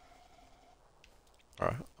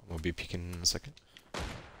 Alright, I'm gonna be peeking in a second.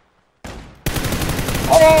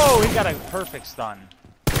 Oh, he got a perfect stun.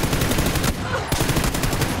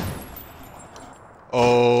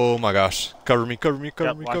 Oh my gosh. Cover me, cover me, cover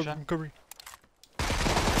Yep, me, watch cover out. me, cover me.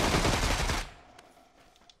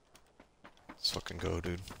 Let's fucking go,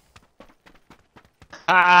 dude.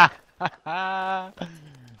 Ha ha!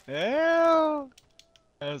 Ew.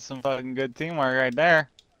 That's some fucking good teamwork right there.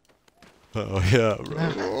 Oh yeah,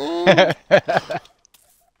 bro.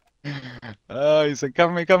 Oh, he said,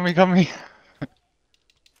 cover me, cover me, cover me.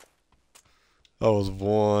 That was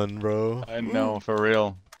one, bro. I know, for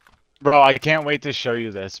real. Bro, I can't wait to show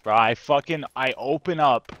you this, bro. I open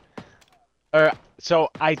up. So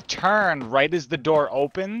I turn right as the door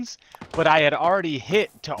opens, but I had already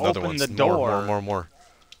hit to Another open one's the door. more.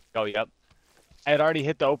 Oh, yep. I had already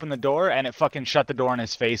hit to open the door, and it fucking shut the door in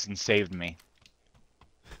his face and saved me.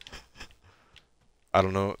 I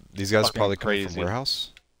don't know. These guys Fucking probably come from crazy.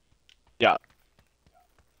 warehouse. Yeah.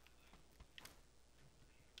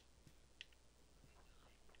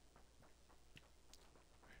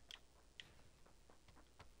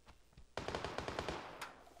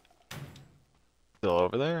 Still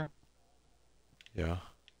over there? Yeah.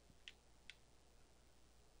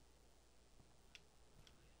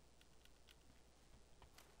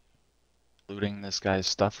 Looting this guy's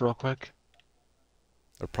stuff real quick.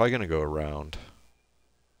 They're probably gonna go around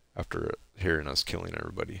after hearing us killing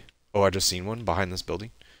everybody. Oh, I just seen one behind this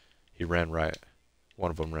building. He ran right.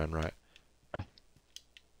 One of them ran right.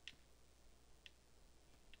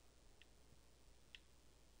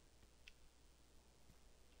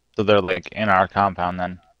 So they're like in our compound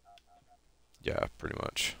then. Yeah, pretty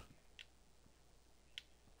much.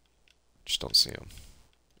 Just don't see him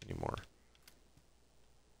anymore.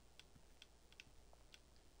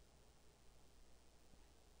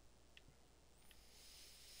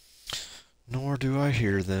 Nor do I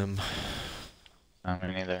hear them. No, me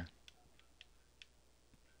neither.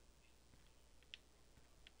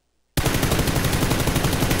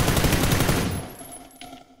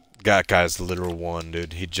 That guy's the literal one,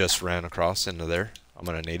 dude. He just ran across into there. I'm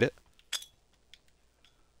gonna nade it.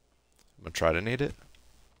 I'm gonna try to nade it.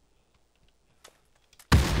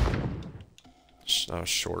 That was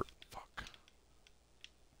short. Fuck.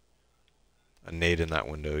 A nade in that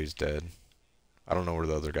window, he's dead. I don't know where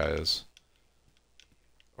the other guy is.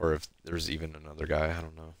 Or if there's even another guy, I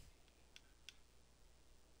don't know.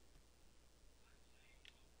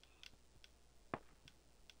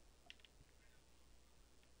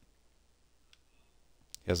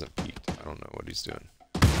 He hasn't peeked. I don't know what he's doing.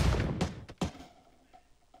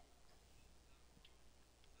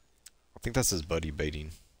 I think that's his buddy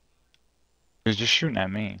baiting. He was just shooting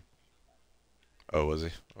at me. Oh, was he?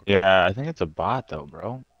 Okay. Yeah, I think it's a bot though,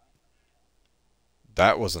 bro.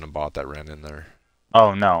 That wasn't a bot that ran in there.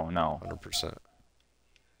 Oh no, no. 100%.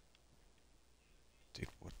 Dude,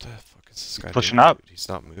 what the fuck is this guy Pushing doing, up. dude? He's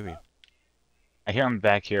not moving. I hear him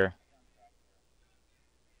back here.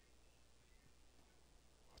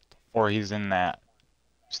 Or he's in that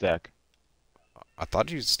stack. I thought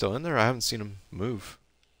he was still in there. I haven't seen him move.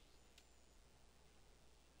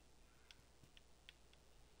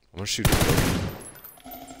 I'm gonna shoot him.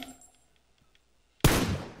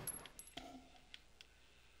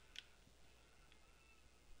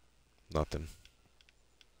 Nothing.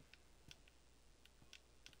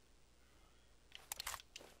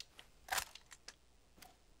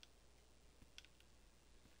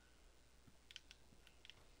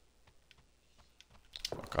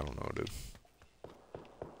 Fuck, I don't know, dude.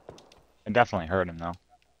 I definitely heard him though.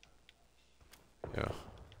 Yeah.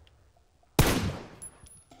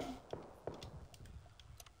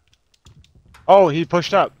 Oh, he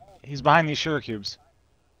pushed up. He's behind these sugar cubes.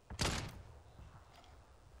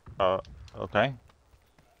 Okay.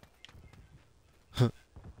 Wait,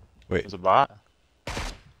 There's a bot?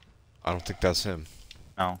 I don't think that's him.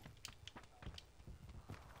 No.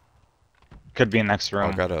 Could be in next I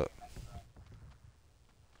room. got a.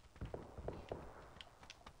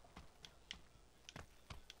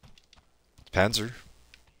 Panzer.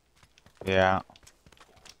 Yeah.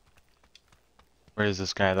 Where is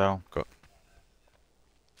this guy though?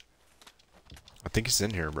 I think he's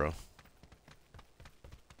in here, bro.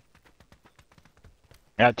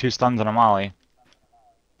 Got 2 stuns and a molly.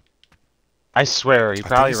 I swear, he I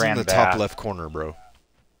probably think he's ran in the back. top left corner, bro.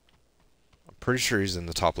 I'm pretty sure he's in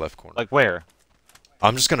the top left corner. Like where?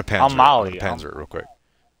 I'm just gonna panzer. I'll molly, I'm gonna panzer it real quick.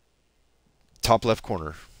 Top left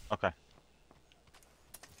corner. Okay.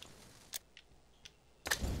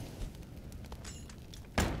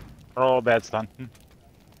 Oh, bad stun.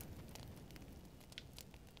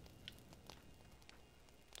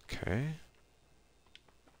 Okay.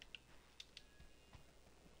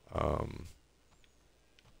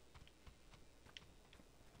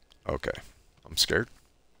 Okay. I'm scared.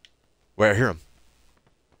 Wait, I hear him.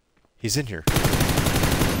 He's in here.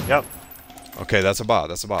 Yep. Okay, that's a bot.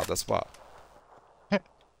 That's a bot. That's a bot. Bro.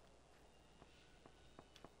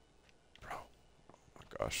 Oh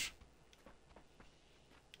my gosh.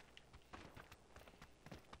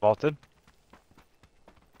 Vaulted.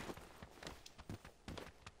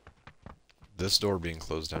 This door being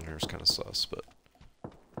closed down here is kind of sus, but...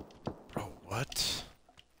 Bro, what?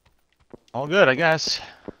 All good, I guess.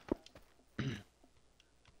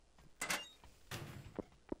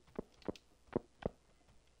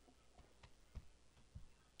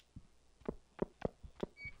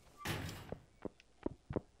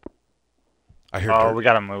 I hear Oh, dirt. we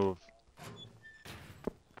gotta move.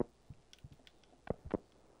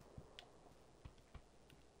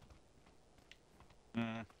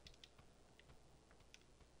 Mm.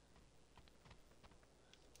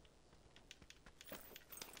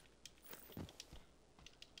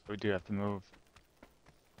 We do have to move.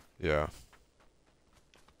 Yeah.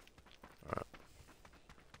 Alright.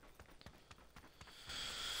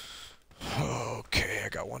 Okay, I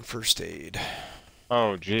got one first aid.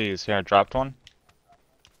 Oh, geez. Yeah, I dropped one.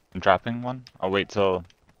 I'm dropping one. I'll wait till...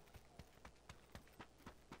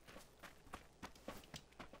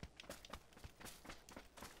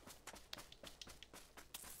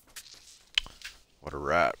 What a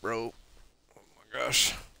rat, bro. Oh my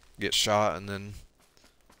gosh. Get shot and then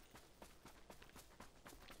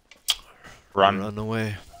Run. run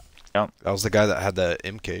away. Yep. That was the guy that had the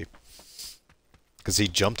MK. Because he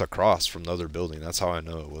jumped across from the other building. That's how I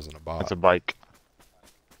know it wasn't a bot. It's a bike.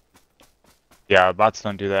 Yeah, bots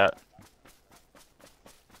don't do that.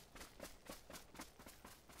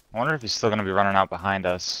 I wonder if he's still gonna be running out behind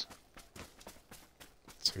us.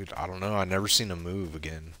 Dude, I don't know. I never seen him move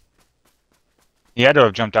again. He had to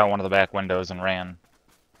have jumped out one of the back windows and ran.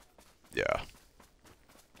 Yeah.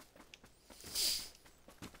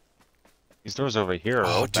 These doors over here are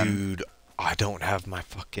Oh, open. dude. I don't have my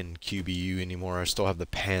fucking QBU anymore. I still have the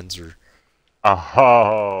Panzer.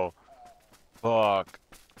 Oh, fuck.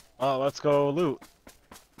 Oh, let's go loot.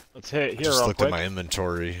 Let's hit I here just real looked quick. at my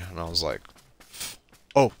inventory and I was like,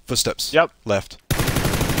 oh, footsteps. Yep, Left.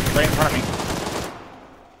 right in front of me.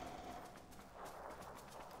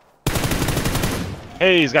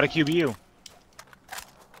 Hey, he's got a QBU.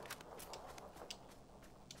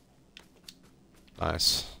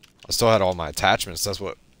 Nice. I still had all my attachments. That's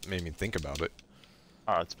what made me think about it.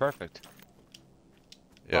 Oh, it's perfect.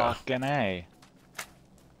 Yeah. Fucking A.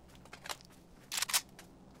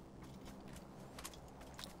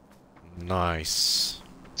 Nice.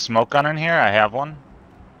 Smoke gun in here? I have one.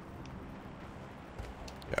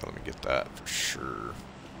 Yeah, let me get that for sure.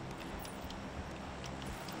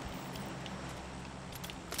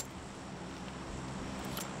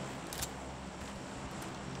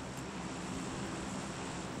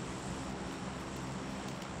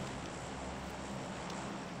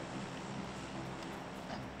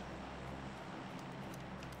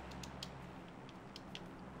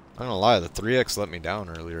 I'm gonna lie, the 3X let me down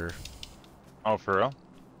earlier. Oh, for real?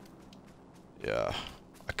 Yeah.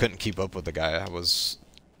 I couldn't keep up with the guy. I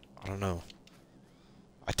don't know.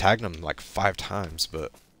 I tagged him like 5 times,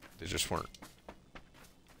 but they just weren't.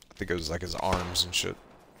 I think it was like his arms and shit.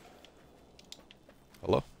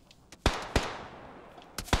 Hello?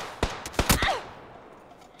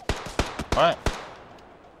 What?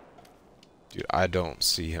 Dude, I don't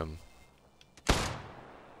see him.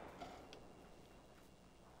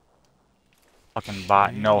 Fucking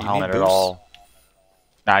bot, no You need helmet at boost? all.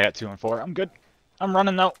 Nah, I got 2 and 4. I'm good. I'm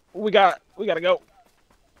running though. We gotta go.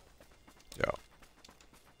 Yeah.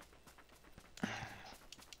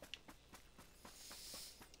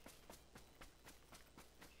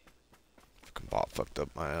 Fucking bot fucked up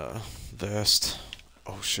my vest.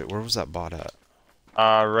 Oh shit, where was that bot at?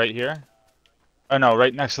 Right here. Oh no,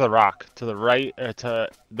 right next to the rock. To the right, to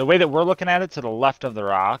the way that we're looking at it, to the left of the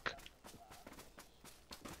rock.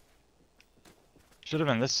 Should have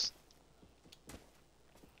been this.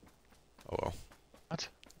 Oh well. What?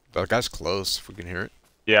 That guy's close, if we can hear it.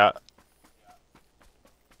 Yeah.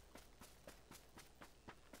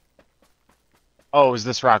 Oh, it was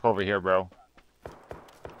this rock over here, bro.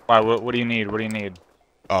 Why? What do you need? What do you need?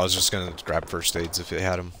 Oh, I was just gonna grab first aids if it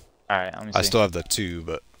had him. All right, let me see. I still have the 2,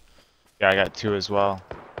 but Yeah, I got 2 as well.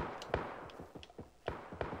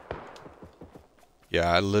 yeah,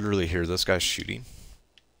 I literally hear this guy shooting.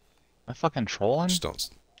 Am I fucking trolling? Just don't.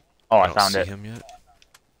 Oh, I I don't found see it. him yet.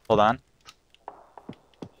 Hold on.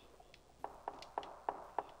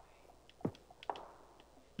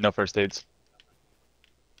 No first aids.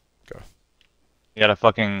 Go. You got a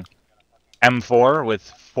fucking M4 with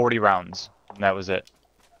 40 rounds. And that was it.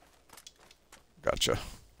 Gotcha.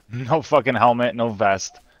 No fucking helmet, no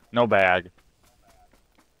vest, no bag.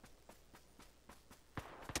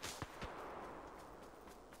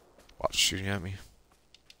 Watch shooting at me.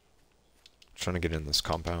 Trying to get in this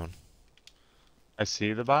compound. I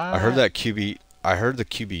see the bot. I heard that QB. I heard the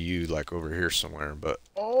QBU like over here somewhere, but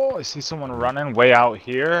Oh, I see someone running way out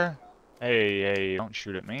here. Hey, hey, don't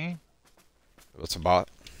shoot at me. it's a bot.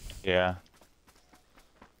 Yeah.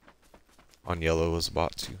 On yellow was a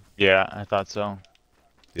bot too. Yeah, I thought so.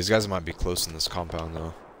 These guys might be close in this compound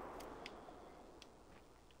though.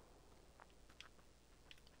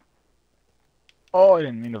 Oh, I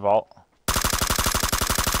didn't mean to vault.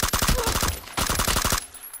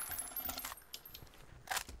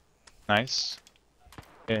 Nice.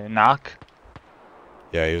 Knock.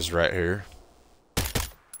 Yeah, he was right here.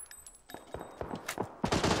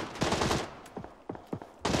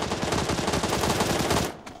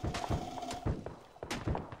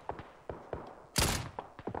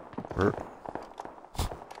 Where?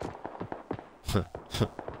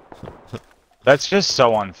 That's just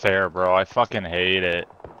so unfair, bro. I fucking hate it.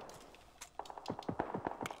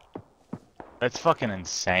 That's fucking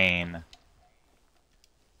insane.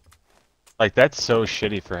 Like, that's so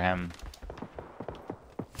shitty for him.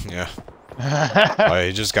 Yeah. Oh,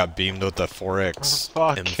 he just got beamed with the 4X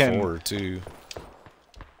Fucking- M4 too.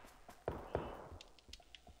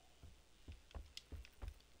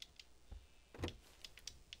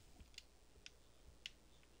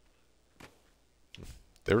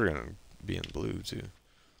 They were gonna be in blue too.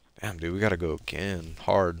 Damn, dude, we gotta go again.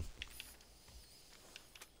 Hard.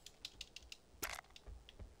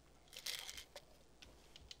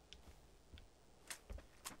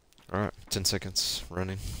 Alright, 10 seconds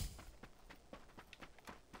running.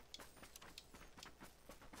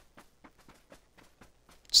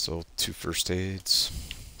 Still 2 first aids,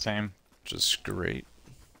 Same. which is great.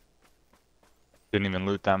 Didn't even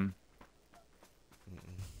loot them.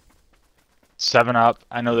 7 up.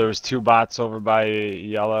 I know there was 2 bots over by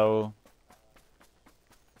yellow.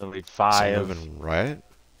 I believe So 5. moving right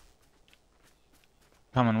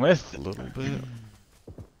Coming with. a little bit.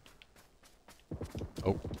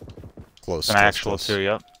 Oh, close. An close, actual close. 2,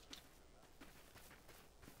 yep.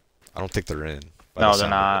 I don't think they're in. by No, the they're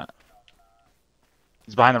sound of it. not.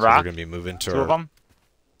 He's behind the So rock. they're gonna be moving to 2 our. of them.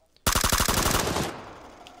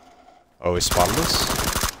 Oh, he spotted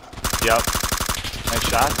us. Yep. Nice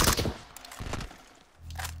shots.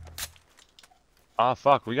 Oh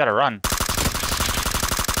fuck, we gotta run.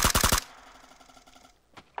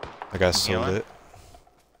 That guy's so healing. lit.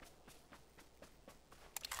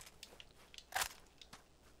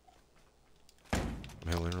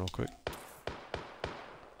 I'm healing real quick.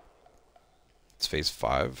 It's phase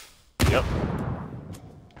 5. Yep.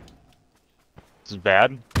 This is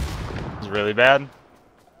bad. This is really bad.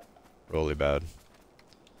 Really bad.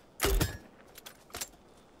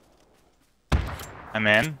 I'm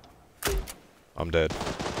in. I'm dead.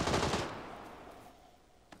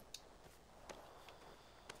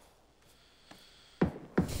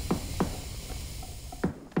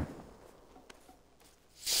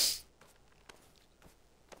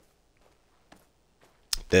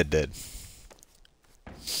 Dead.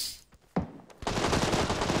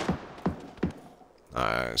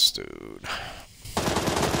 Nice, dude.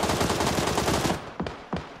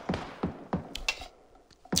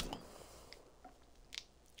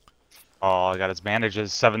 Oh, I got his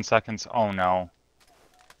bandages. 7 seconds. Oh no.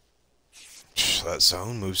 That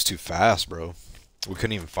zone moves too fast, bro. We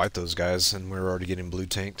couldn't even fight those guys, and we were already getting blue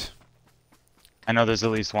tanked. I know there's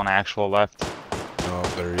at least one actual left.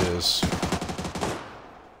 Oh, there he is.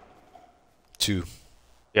 2.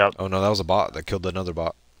 Yep. Oh no, that was a bot that killed another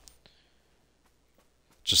bot.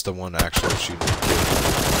 Just the one actual shooting.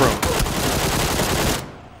 Prone.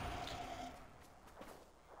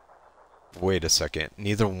 Wait a second.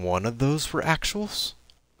 Neither one of those were actuals?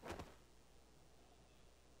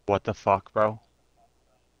 What the fuck, bro?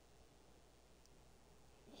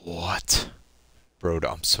 What? Bro,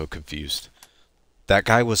 I'm so confused. That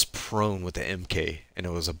guy was prone with the MK, and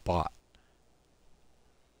it was a bot.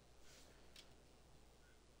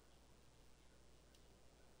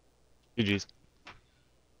 GG's.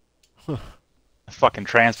 I fucking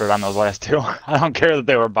transferred on those last two. I don't care that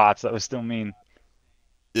they were bots. That was still mean.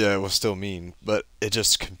 Yeah, it was still mean, but it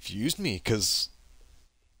just confused me, because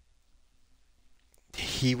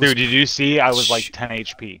he was... Dude, did you see? I was like 10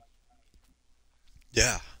 HP.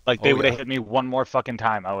 Yeah. Like, they Oh, would have yeah. hit me one more fucking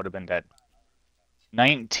time. I would have been dead.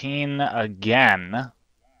 19 again.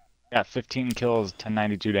 Got 15 kills,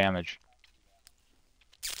 1092 damage.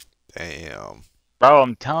 Damn. Bro,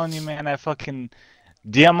 I'm telling you, man, that fucking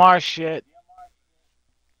DMR shit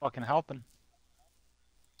fucking helping.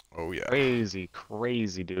 Oh, yeah.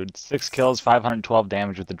 Crazy, dude. 6 kills, 512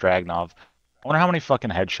 damage with the Dragnov. I wonder how many fucking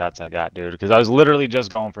headshots I got, dude, because I was literally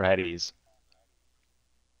just going for headies.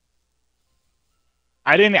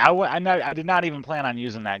 I did not even plan on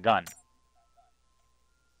using that gun.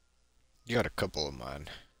 You got a couple of mine.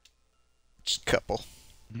 Just a couple.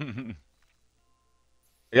 I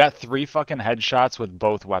got 3 fucking headshots with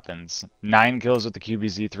both weapons. 9 kills with the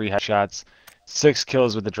QBZ, 3 headshots. 6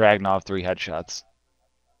 kills with the Dragnov, 3 headshots.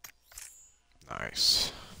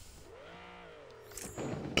 Nice.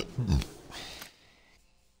 Let's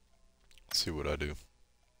see what I do.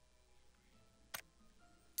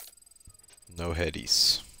 No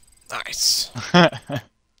headies. Nice.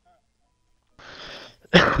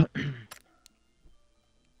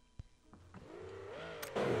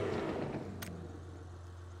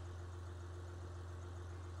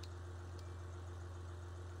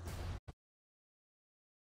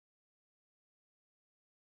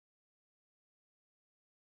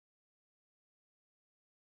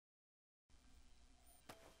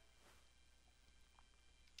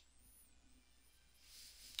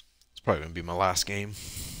 It's probably gonna be my last game.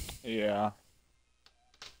 Yeah.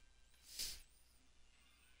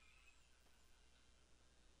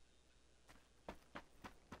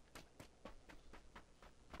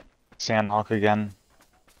 Sandhawk again.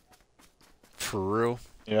 For real?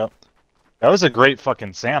 Yep. That was a great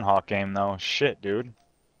fucking Sandhawk game, though. Shit, dude.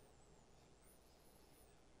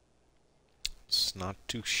 It's not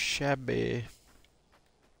too shabby.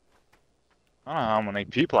 I don't know how many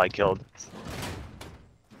people I killed.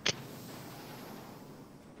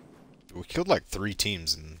 We killed like 3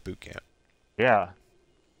 teams in boot camp. Yeah.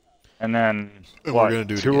 And then And what? we're gonna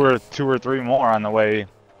do it two or 3 more on the way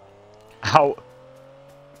out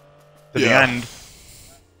to the Yeah. end.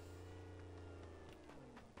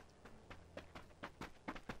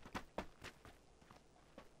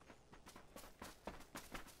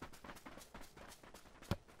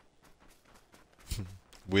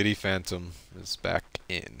 Witty Phantom is back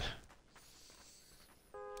in.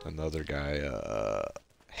 Another guy,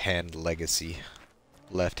 Hand Legacy.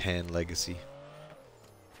 Left Hand Legacy.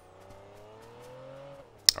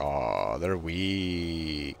 Aw, they're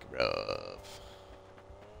weak, bruv.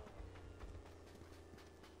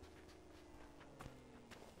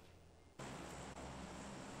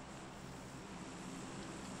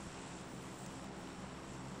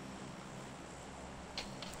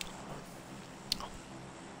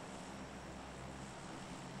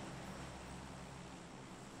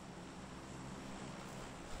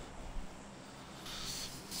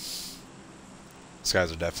 next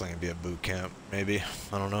guys are definitely gonna be a boot camp. Maybe,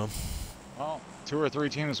 I don't know. Well, 2 or 3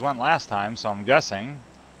 teams went last time, so I'm guessing.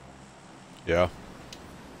 Yeah.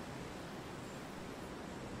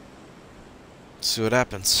 See what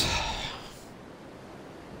happens.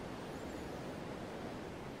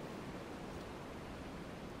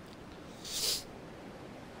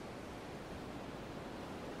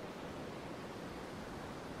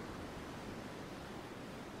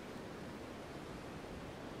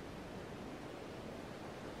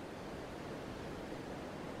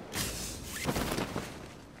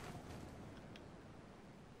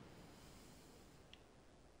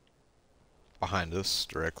 Behind us,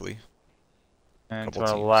 directly. And to Couple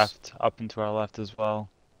our teams. left, up and to our left as well.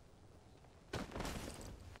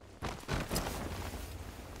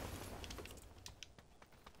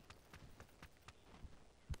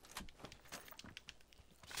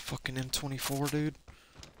 Fucking M24, dude. Look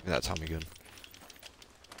at that Tommy gun.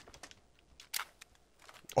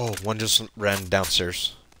 Oh, one just ran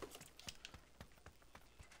downstairs.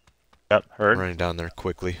 Yep, heard. Running down there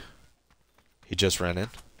quickly. He just ran in.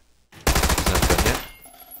 He's not done yet.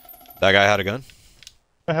 That guy had a gun.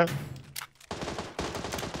 Another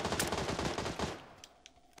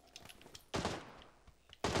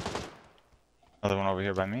one over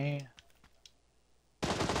here by me.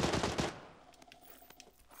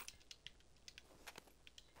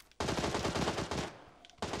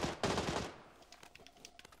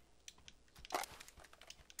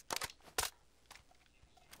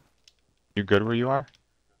 You good where you are?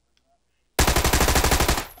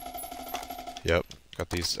 Yep. Got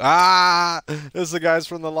these. Ah! This is the guys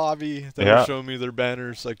from the lobby that Yeah. were showing me their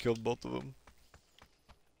banners. I killed both of them.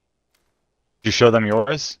 Did you show them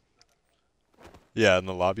yours? Yeah, in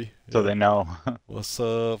the lobby. So Yeah. they know. What's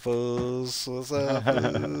up, foes? What's up,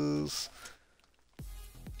 foes?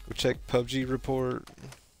 Go check PUBG report.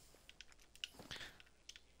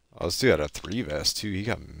 Oh, this dude had a 3 vest too. He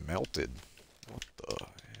got melted. What the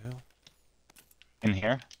hell? In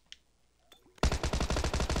here?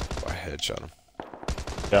 Oh, I headshot him.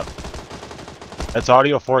 Yep. That's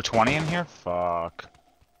audio 420 in here? Fuck.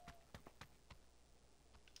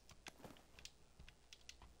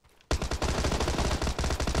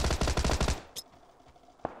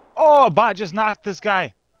 Oh, a bot just knocked this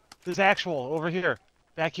guy. This actual over here.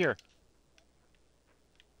 Back here.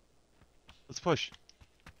 Let's push.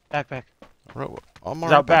 Back, back. Bro, I'm He's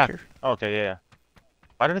already out back. here. Okay, yeah, yeah.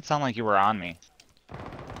 Why did it sound like you were on me?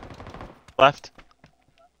 Left?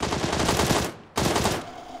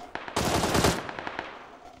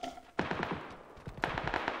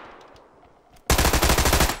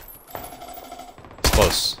 It's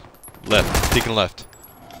close. Left. Peeking left.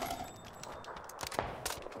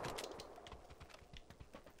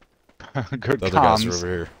 Good The other guys are comms. over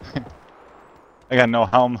here. I got no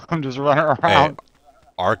helm. I'm just running Hey, around.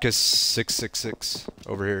 Arcus 666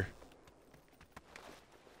 over here.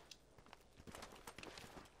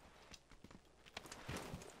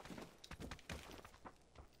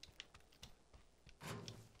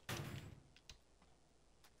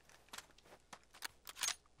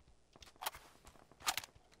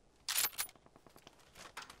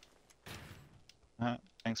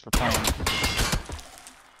 Thanks for playing.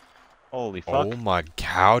 Holy fuck. Oh my,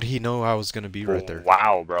 how'd he know I was gonna be right there?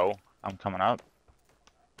 Wow, bro. I'm coming up.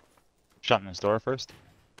 Shutting this door first.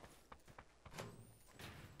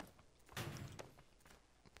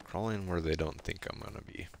 Crawling where they don't think I'm gonna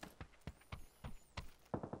be.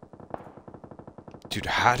 Dude,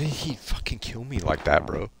 how did he fucking kill me like that,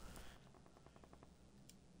 bro?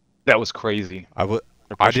 That was crazy. I They're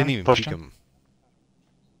didn't pushing, even peek pushing. him.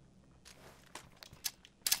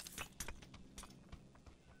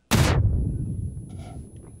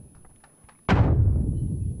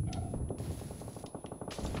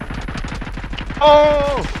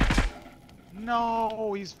 Oh!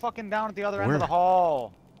 No, he's fucking down at the other end Where? of the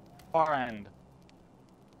hall. Far end.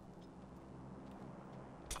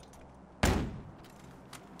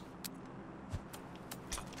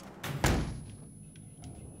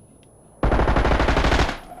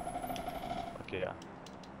 Fuck yeah.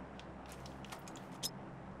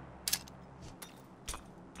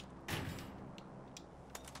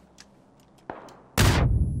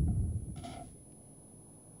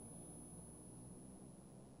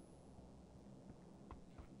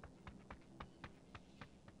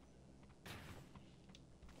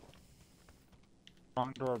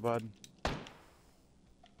 Wrong door, bud.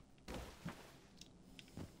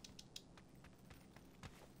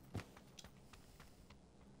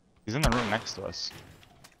 He's in the room next to us.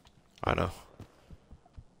 I know.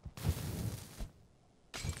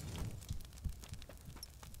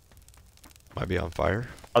 Might be on fire.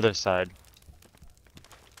 Other side.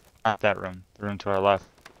 Not that room. The room to our left.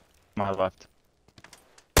 My left.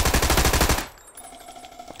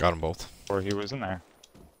 Got them both. Or he was in there.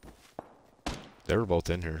 They were both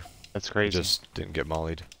in here. That's They crazy. just didn't get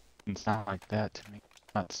mollied. It's not like that to me.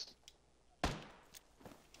 Nuts.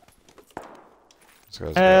 This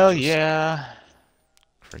guy's Hell got just yeah.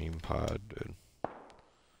 cream pod, dude.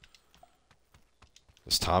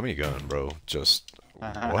 This Tommy gun, bro. Just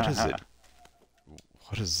what is it?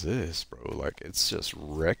 What is this, bro? Like, it's just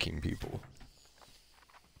wrecking people.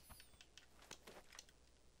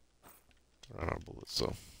 I don't know bullets,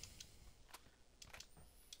 so.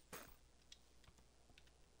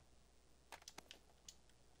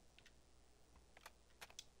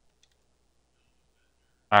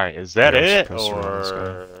 Alright, is that Yeah, it? suppressor on this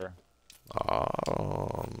Or...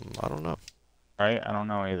 I don't know. Right? I don't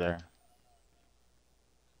know either.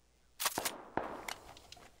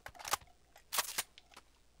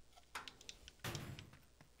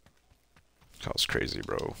 That was crazy,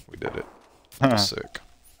 bro. We did it. That was sick.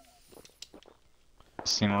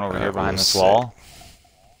 Seen one over That here behind was this sick. wall.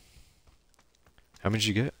 How many did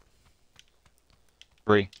you get?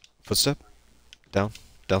 3. Footstep?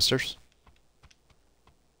 Downstairs?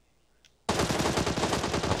 I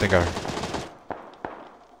think I...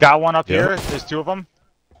 Got one up Yep. here. There's 2 of them.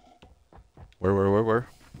 Where?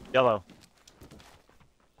 Yellow.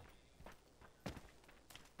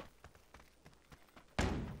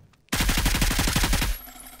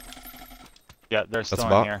 Yeah, they're still a in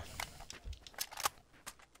bot. here.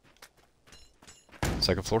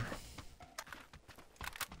 Second floor?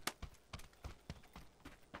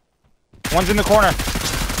 One's in the corner.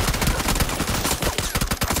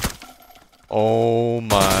 Oh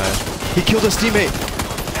my... He killed his teammate!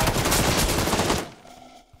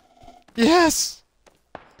 Yes!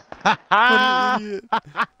 What an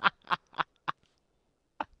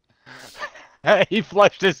idiot. He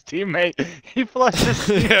flushed his teammate. He flushed his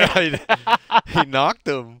teammate. Yeah, he knocked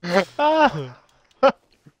him. Ah. What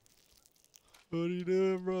are you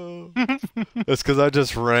doing, bro? That's because I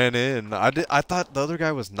just ran in. I thought the other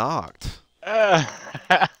guy was knocked. And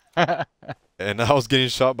I was getting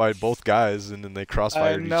shot by both guys, and then they I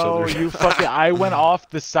crossfired each know, other. you fucking. I went off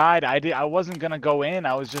the side. I wasn't gonna go in.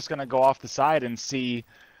 I was just gonna go off the side and see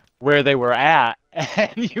where they were at.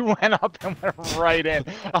 And you went up and went right in.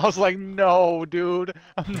 I was like, no, dude,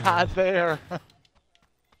 I'm not there.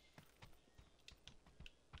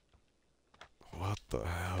 What the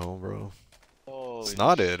hell, bro? Holy It's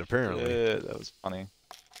not it, apparently. shit, that was funny.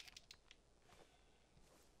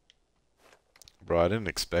 Bro, I didn't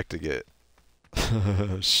expect to get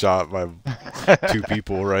shot by 2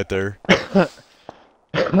 people right there.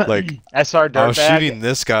 Like, I saw a I dirt was bag. shooting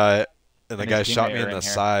this guy, and the And guy his shot teammate me in were the in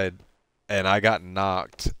here. side, and I got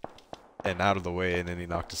knocked and out of the way, and then he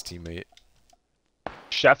knocked his teammate.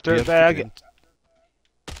 Chef Do you dirt have bag.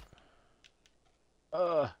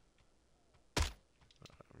 I'm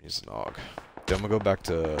using AUG. Then I'm gonna go back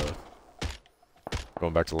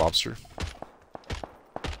to lobster.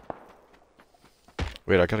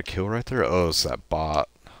 Wait, I got a kill right there? Oh, it's that bot.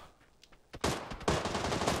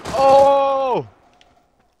 Oh!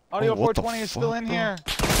 Audio Oh, what the 420 is still fuck, in bro? here.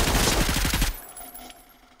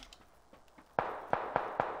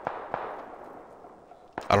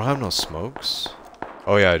 I don't have no smokes.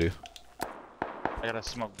 Oh yeah, I do. I got a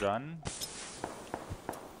smoke gun.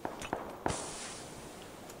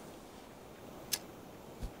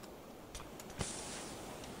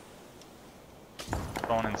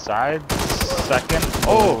 Going inside. Second.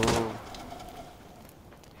 Oh!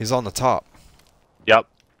 He's on the top. Yep.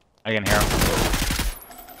 I can hear him.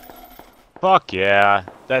 Fuck yeah.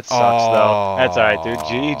 That sucks though. That's alright, dude.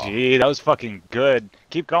 GG. That was fucking good.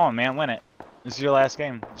 Keep going, man. Win it. This is your last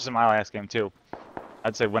game. This is my last game too.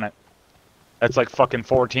 I'd say win it. That's like fucking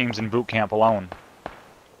 4 teams in boot camp alone.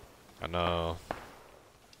 I know.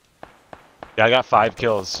 Yeah, I got 5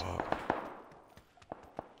 kills. Fuck.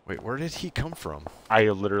 Wait, where did he come from? I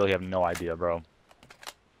literally have no idea, bro.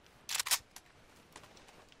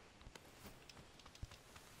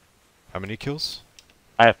 How many kills?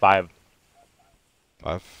 I have 5.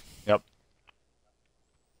 5. Yep.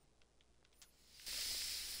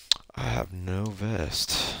 I have no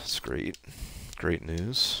vest. It's great. Great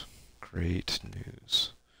news. Great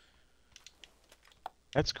news.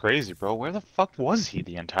 That's crazy, bro. Where the fuck was he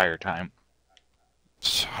the entire time?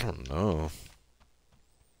 I don't know.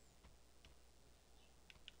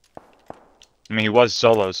 I mean, he was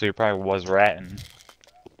solo, so he probably was ratting.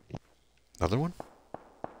 Another one?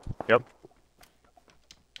 Yep.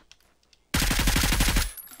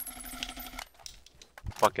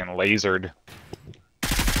 Fucking lasered.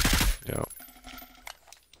 Yeah.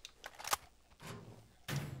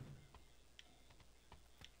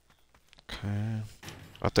 Okay.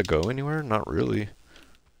 Have to go anywhere? Not really.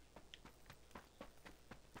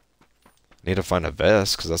 Need to find a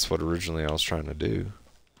vest, because that's what originally I was trying to do.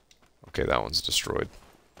 Okay, that one's destroyed.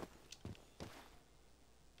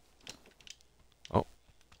 Oh.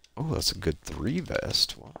 Oh, that's a good 3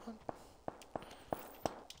 vest. What?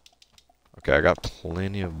 Okay, I got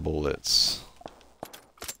plenty of bullets.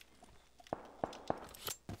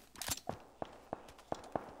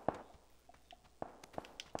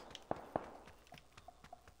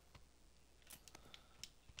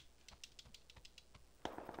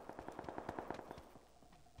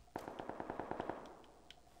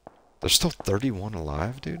 There's still 31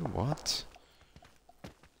 alive, dude? What?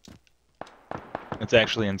 It's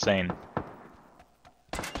actually insane.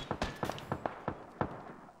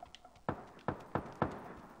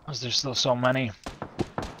 Is there still so many?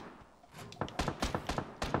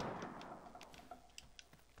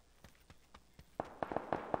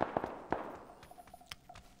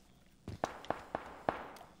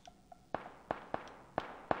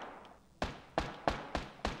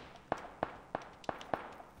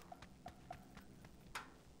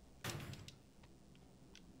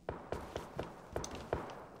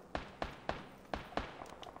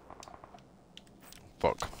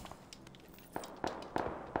 Fuck.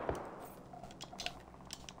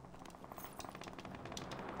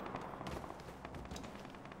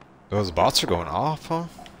 Those bots are going off, huh?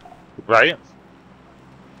 Right?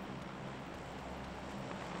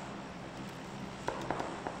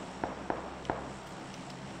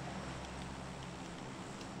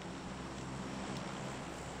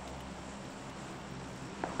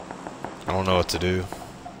 I don't know what to do.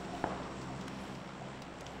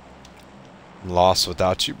 I'm lost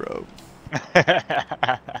without you, bro.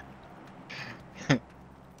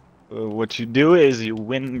 What you do is you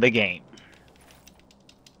win the game.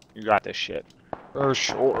 You got this shit. For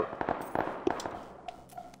sure.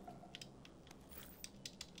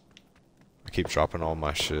 I keep dropping all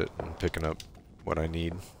my shit and picking up what I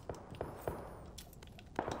need.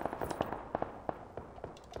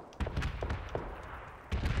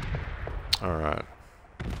 Alright.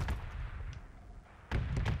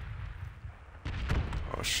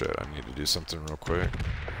 Oh shit, I need to do something real quick.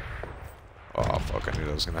 Oh fuck, I knew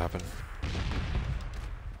that was gonna happen.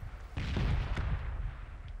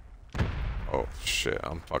 Oh shit,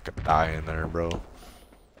 I'm fucking dying there, bro.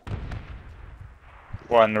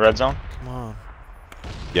 What, in the red zone? Come on.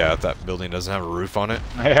 Yeah, if that building doesn't have a roof on it.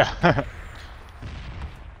 Yeah.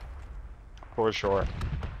 For sure.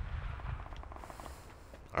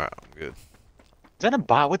 Alright, I'm good. Is that a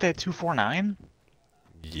bot with that 249?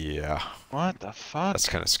 Yeah, What the fuck? that's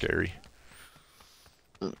kind of scary.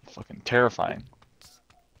 Fucking terrifying.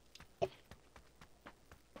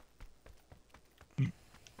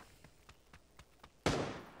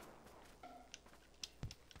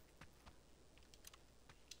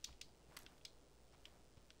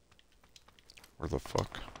 Where the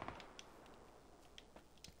fuck?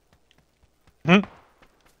 Hmm?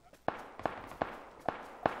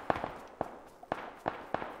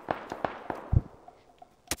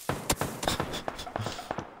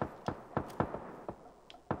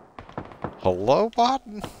 Hello, bot?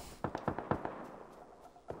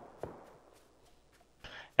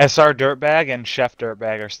 SR Dirtbag and Chef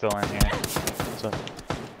Dirtbag are still in here. So,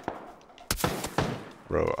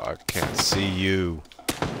 Bro, I can't see you.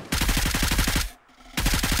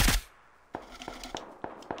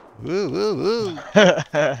 Woo, woo, woo.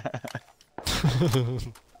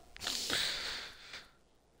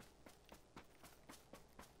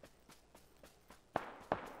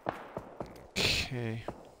 Okay.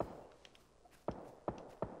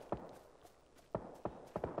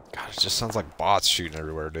 God, it just sounds like bots shooting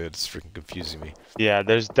everywhere, dude. It's freaking confusing me. yeah,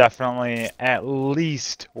 there's definitely at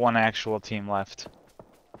least one actual team left.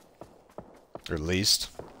 Or at least.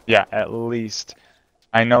 Yeah, at least.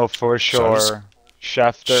 I know for Should I just- sure.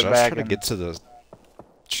 Chef Should I Dirtbag try to and get to the...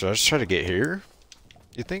 Should I just try to get here?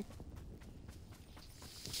 You think?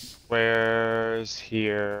 where's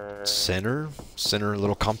here? Center? Center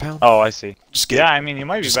little compound? Oh, I see. Just get, Yeah, I mean, you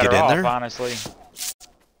might be just better get in off, there? honestly.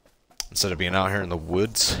 Instead of being out here in the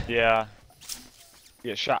woods. Yeah.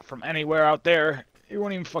 Get shot from anywhere out there. You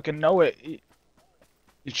won't even fucking know it.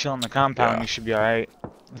 You chill in the compound, Yeah. you should be alright.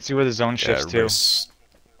 Let's see where the zone Yeah, shifts to.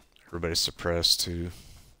 everybody's suppressed too.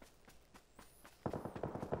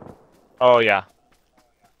 Oh, yeah.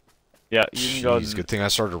 Yeah, you can go... Jeez, good thing I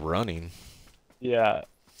started running. Yeah.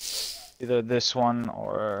 Either this one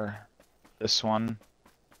or this one.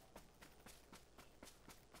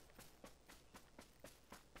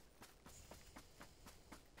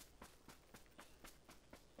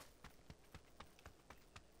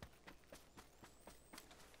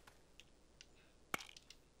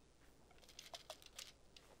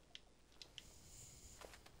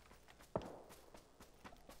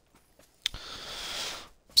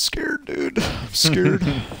 I'm scared.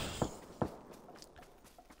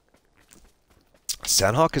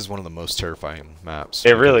 Sandhawk is one of the most terrifying maps.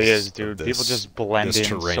 It really because is, dude. of People this- just blend this in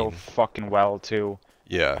so terrain. fucking well, too.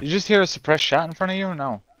 Yeah, You just hear a suppressed shot in front of you?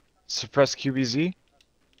 No. Suppressed QBZ?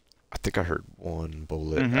 I think I heard one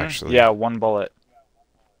bullet Mhm. actually. Yeah, one bullet.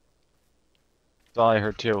 That's all I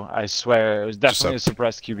heard, too. I swear, it was Just definitely a- a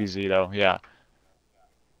suppressed QBZ, though. Yeah.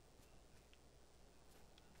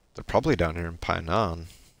 They're probably down here in Painan,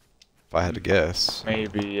 if I had to guess.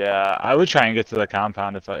 Maybe, yeah. I would try and get to the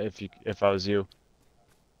compound if I was you.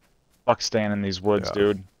 Fuck staying in these woods, Yeah.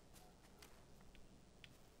 dude.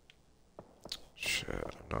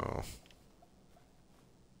 Shit, no.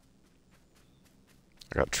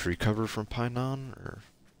 I got tree cover from Painan, or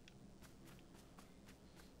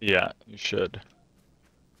Yeah, you should.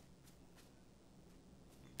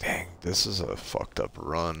 dang, this is a fucked up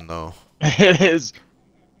run though. It is.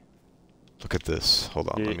 Look at this. Hold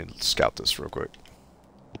on, let Yeah. me scout this real quick.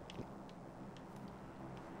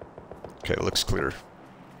 Okay, it looks clear.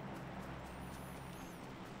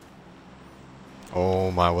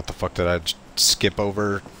 Oh my, what the fuck did I skip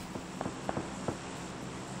over?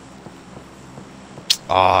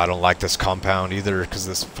 Ah, I don't like this compound either, because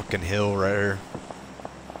this fucking hill right here.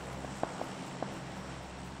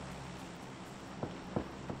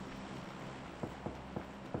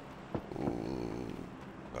 Ooh,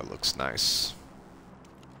 that looks nice.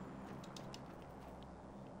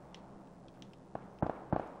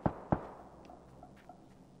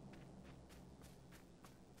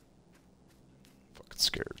 Fucking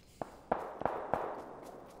scared.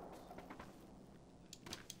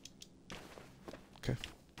 Okay.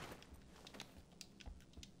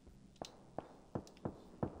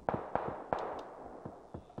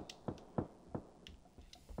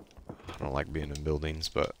 I don't like being in buildings,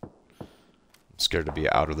 but I'm scared to be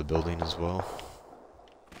out of the building as well.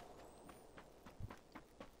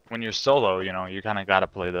 When you're solo, you know, you kind of gotta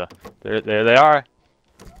play the. There they are.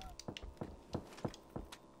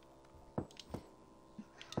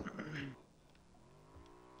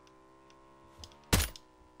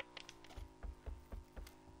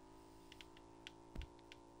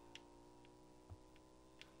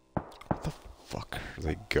 Where the fuck are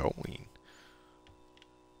they going?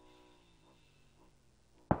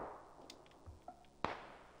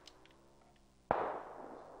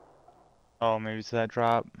 Oh, maybe it's that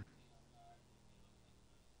drop.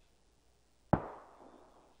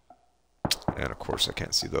 And of course I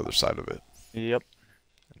can't see the other side of it. Yep.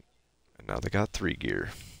 And now they got 3 gear.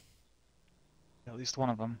 At least one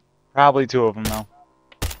of them. Probably two of them, though.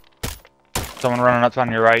 Someone running up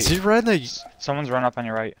on your right. Is he riding the... Someone's running up on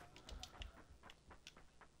your right.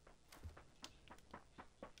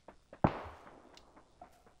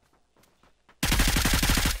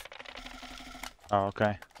 Oh,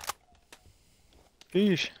 okay.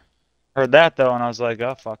 Sheesh. Heard that, though, and I was like,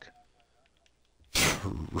 oh, fuck.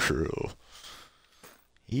 For real.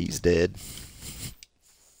 He's dead.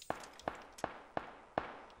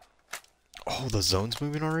 Oh, the zone's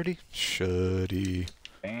moving already? Shuddy.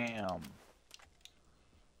 Damn.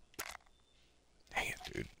 Dang it,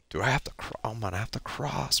 dude. Do I have to cross? I'm gonna have to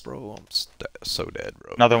cross, bro. I'm so dead,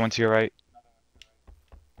 bro. Another one to your right.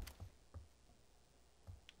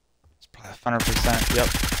 It's probably 100%. Yep.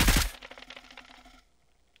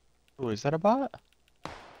 Ooh, is that a bot? I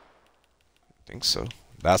think so.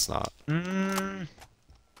 That's not. Mm.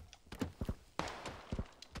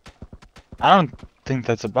 I don't think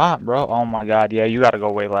that's a bot, bro. Oh my god, yeah, you gotta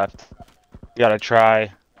go way left. You gotta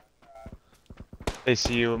try. They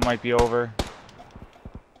see you, it might be over.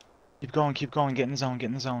 Keep going, get in the zone, get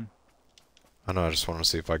in the zone. I know, I just want to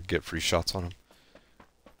see if I can get free shots on him.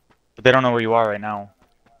 But they don't know where you are right now.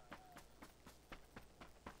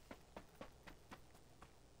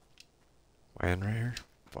 Am I in right here?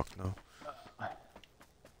 Fuck no.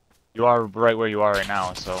 You are right where you are right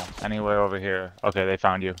now, so anywhere over here. Okay, they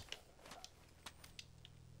found you.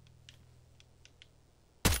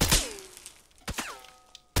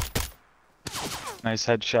 Nice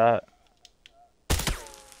headshot.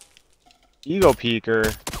 Ego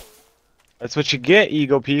peeker. That's what you get,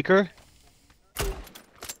 ego peeker.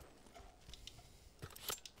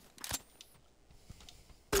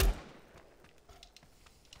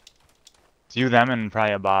 It's you, them, and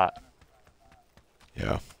probably a bot.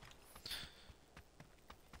 Yeah.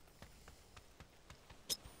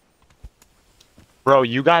 Bro,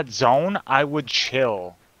 you got zone? I would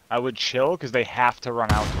chill. I would chill because they have to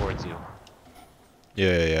run out towards you.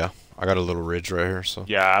 Yeah. I got a little ridge right here, so.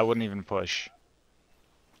 Yeah, I wouldn't even push.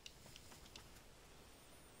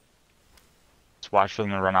 Just watch for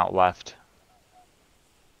them to run out left.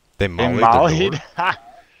 They They mollied the door. mollied?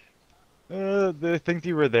 They think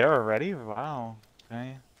you were there already? Wow.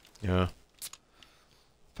 Okay. Yeah.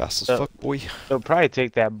 Fast as So- fuck, boy. They'll probably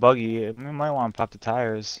take that buggy. We might want to pop the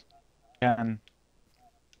tires. Can.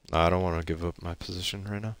 Nah, I don't want to give up my position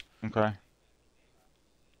right now. Okay.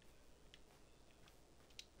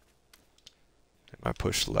 They might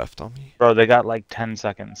push left on me. Bro, they got like 10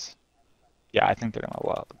 seconds. Yeah, I think they're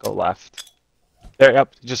gonna go left. There,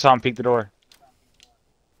 yep. Just saw him peek the door.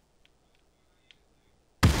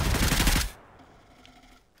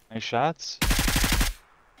 Nice shots.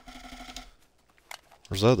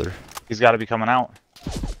 Where's the other? He's got to be coming out.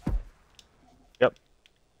 Yep.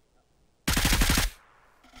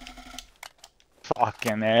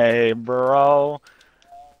 Fucking A, bro.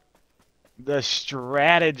 The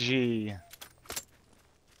strategy.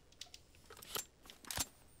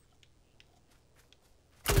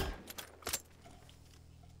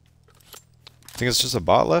 Think it's just a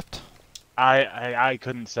bot left? I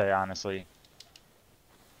couldn't say, honestly.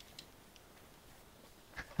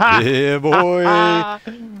 Yeah, boy.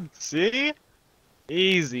 See?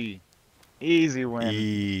 Easy. Easy win.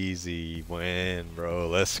 Easy win, bro.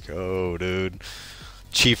 Let's go, dude.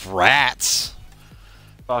 Chief Rats.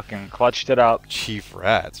 Fucking clutched it up. Chief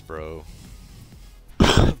Rats, bro.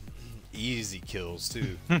 Easy kills,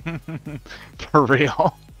 too. For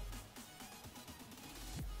real.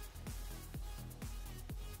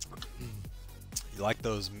 You like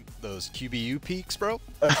those QBU peaks, bro?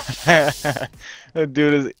 That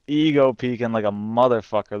dude is ego peeking like a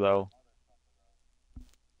motherfucker, though.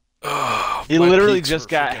 He My literally peaks just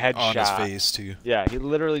were got freaking on his headshot. face, too. Yeah, he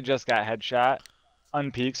literally just got headshot,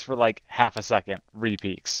 unpeaks for like half a second,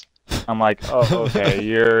 repeaks. I'm like, oh, okay,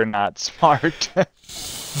 you're not smart.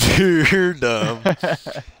 You're dumb.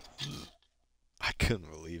 I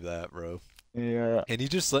couldn't believe that, bro. Yeah, And he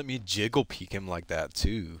just let me jiggle peek him like that,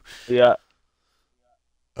 too. yeah.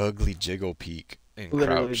 Ugly jiggle peek and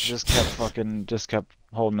Literally crouch. just kept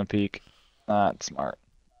holding the peak. Not smart.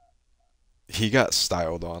 He got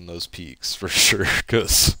styled on those peaks for sure,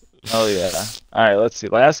 cause Oh yeah. All right, let's see.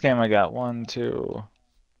 Last game I got 1, 2,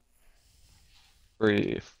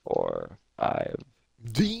 3, 4, 5.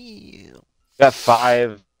 damn. Got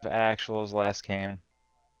 5 actuals last game.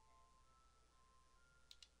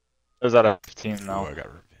 It was out of 15 Ooh, though. I got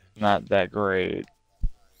revenge. Not that great.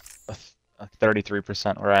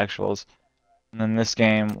 33% were actuals. And then this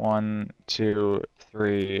game, 1, 2,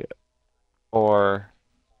 3, 4.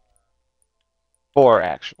 4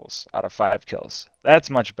 actuals out of 5 kills. That's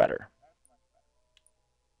much better.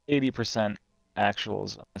 80%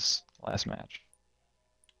 actuals on this last match.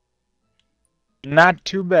 Not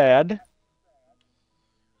too bad. I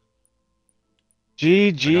got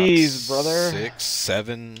GG's, brother. 6,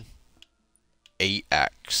 7, 8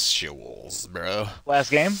 actuals, bro.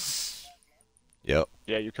 Last game? Yep,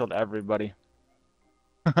 Yeah, you killed everybody.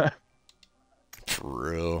 for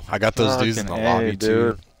real. I got those dudes in the Fucking lobby A, too.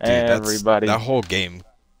 dude. Everybody. That whole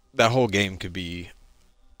game could be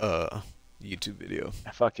a YouTube video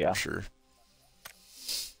Fuck yeah. for sure.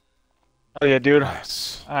 Oh yeah, dude.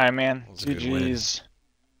 Nice. Alright, man. That was a good win. GG's.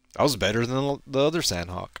 That was better than the other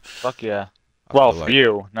Sandhawk. Fuck yeah. I Well, feel for like-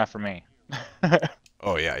 you, not for me.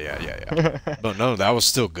 Oh yeah. But no, that was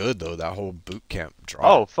still good though. That whole boot camp drop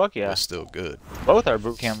Oh, fuck yeah. was still good. Both our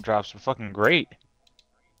boot camp drops were fucking great.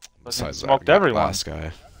 Besides that, smoked that everyone. last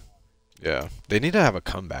guy. Yeah, they need to have a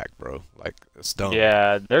comeback, bro. Like it's dumb.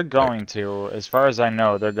 Yeah, they're going to. As far as I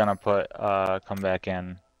know, they're gonna put come back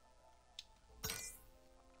in.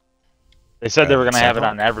 They said they were gonna have it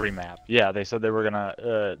on every map. Yeah, they said they were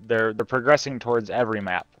gonna. They're progressing towards every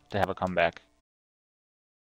map to have a comeback.